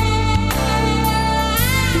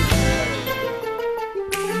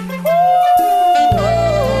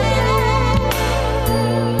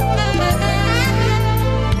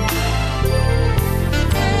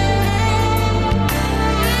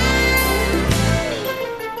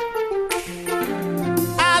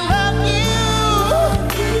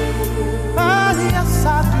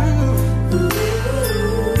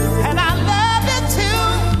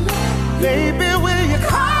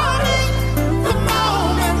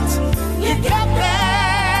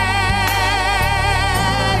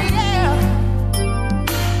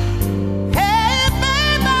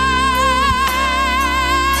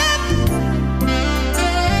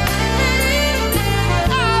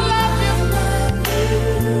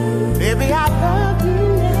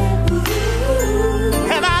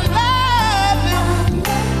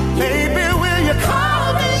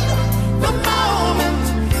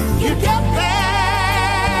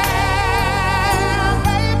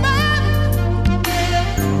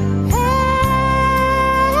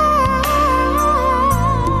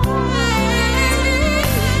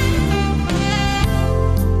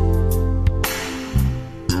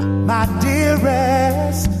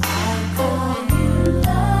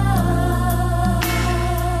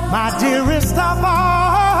 dearest of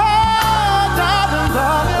all, darling,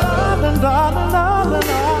 darling, darling, darling, darling.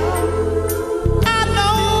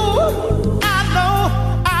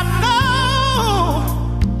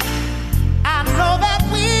 I know that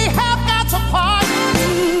we have got to part.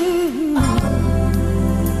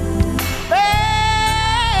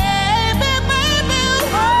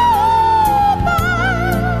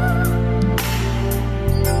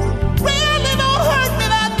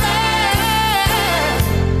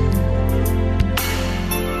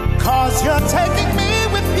 You're taking me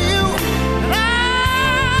with you, and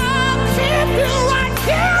I'll keep you right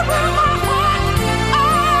here in my heart.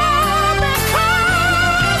 All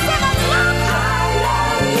because I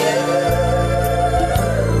love you.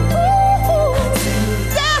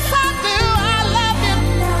 Yes, I do. I love you.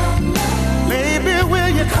 Baby,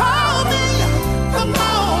 will you call me the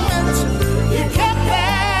moment you get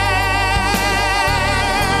there?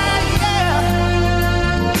 Yeah.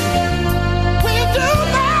 Will you do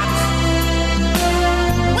that?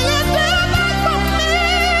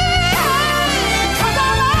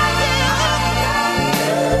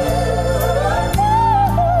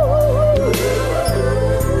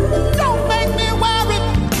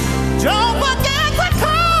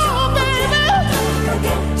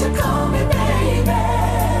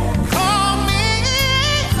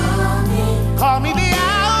 Call me the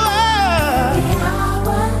hour.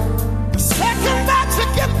 The second that you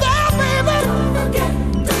get there, baby. Don't forget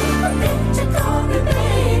to call me,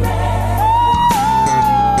 baby.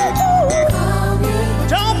 Call me.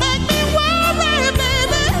 Don't make me worry,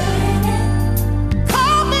 baby.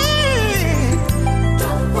 Call me.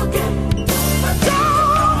 Don't forget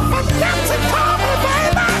to call me,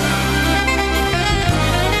 baby.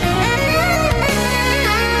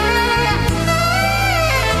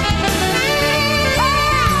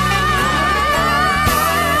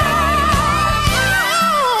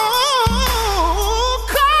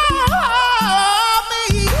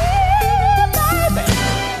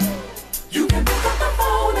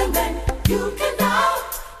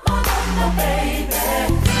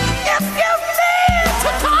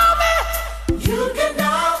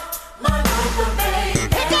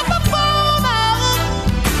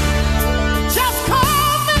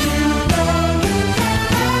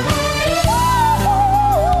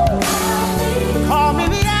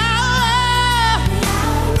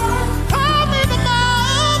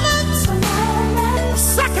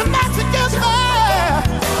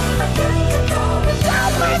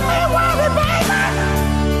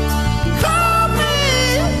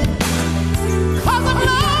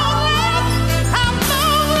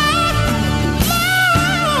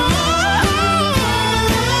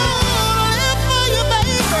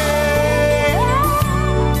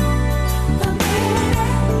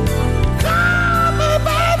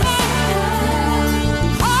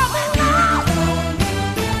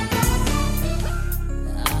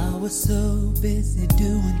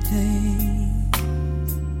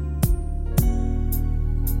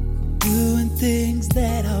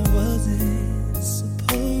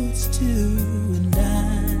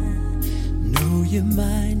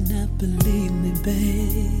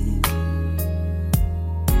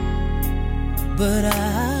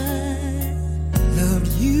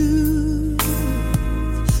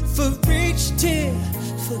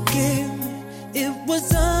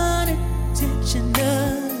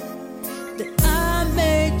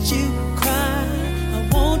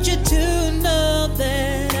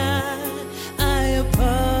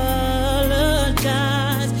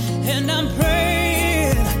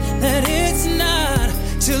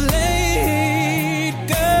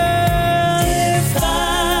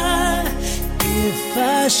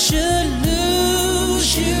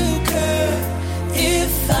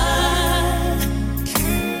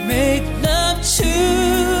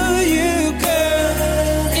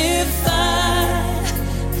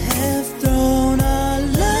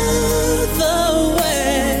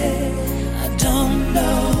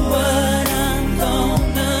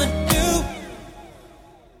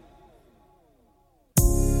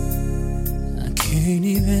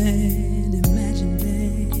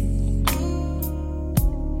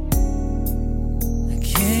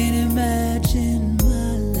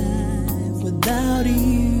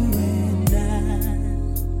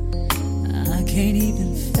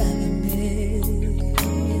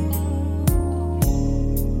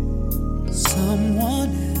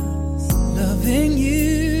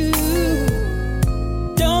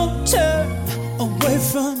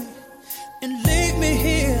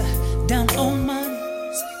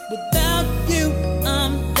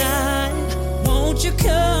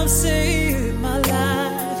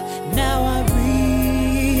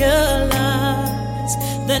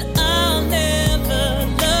 That I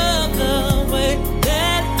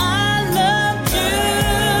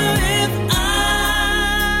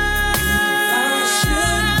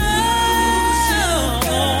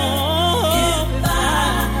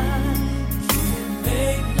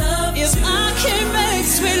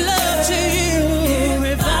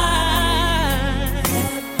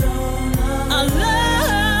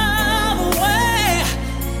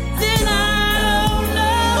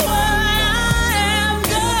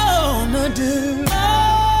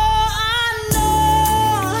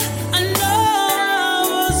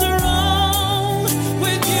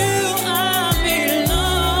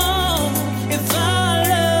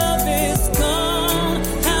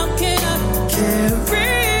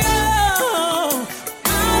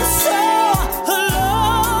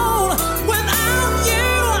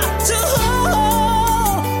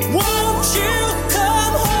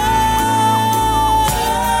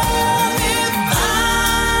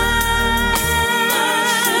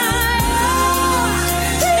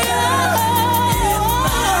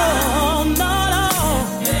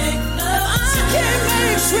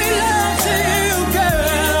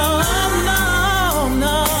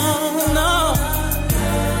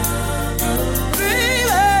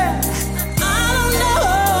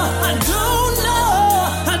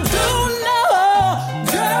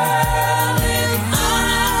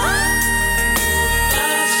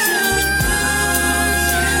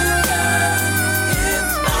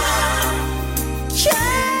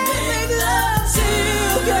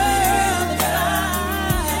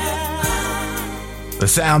The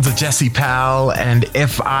sounds of Jesse Powell and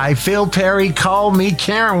If I Feel Perry, Call Me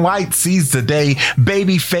Karen White, Seize the Day,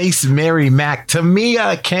 Babyface, Mary Mac,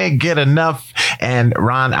 Tamia, Can't Get Enough, and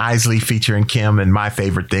Ron Isley featuring Kim and My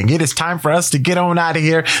Favorite Thing. It is time for us to get on out of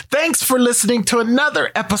here. Thanks for listening to another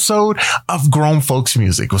episode of Grown Folks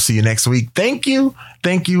Music. We'll see you next week. Thank you.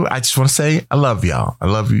 Thank you. I just want to say I love y'all. I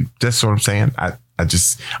love you. That's what I'm saying. I'm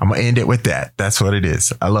going to end it with that. That's what it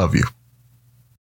is. I love you.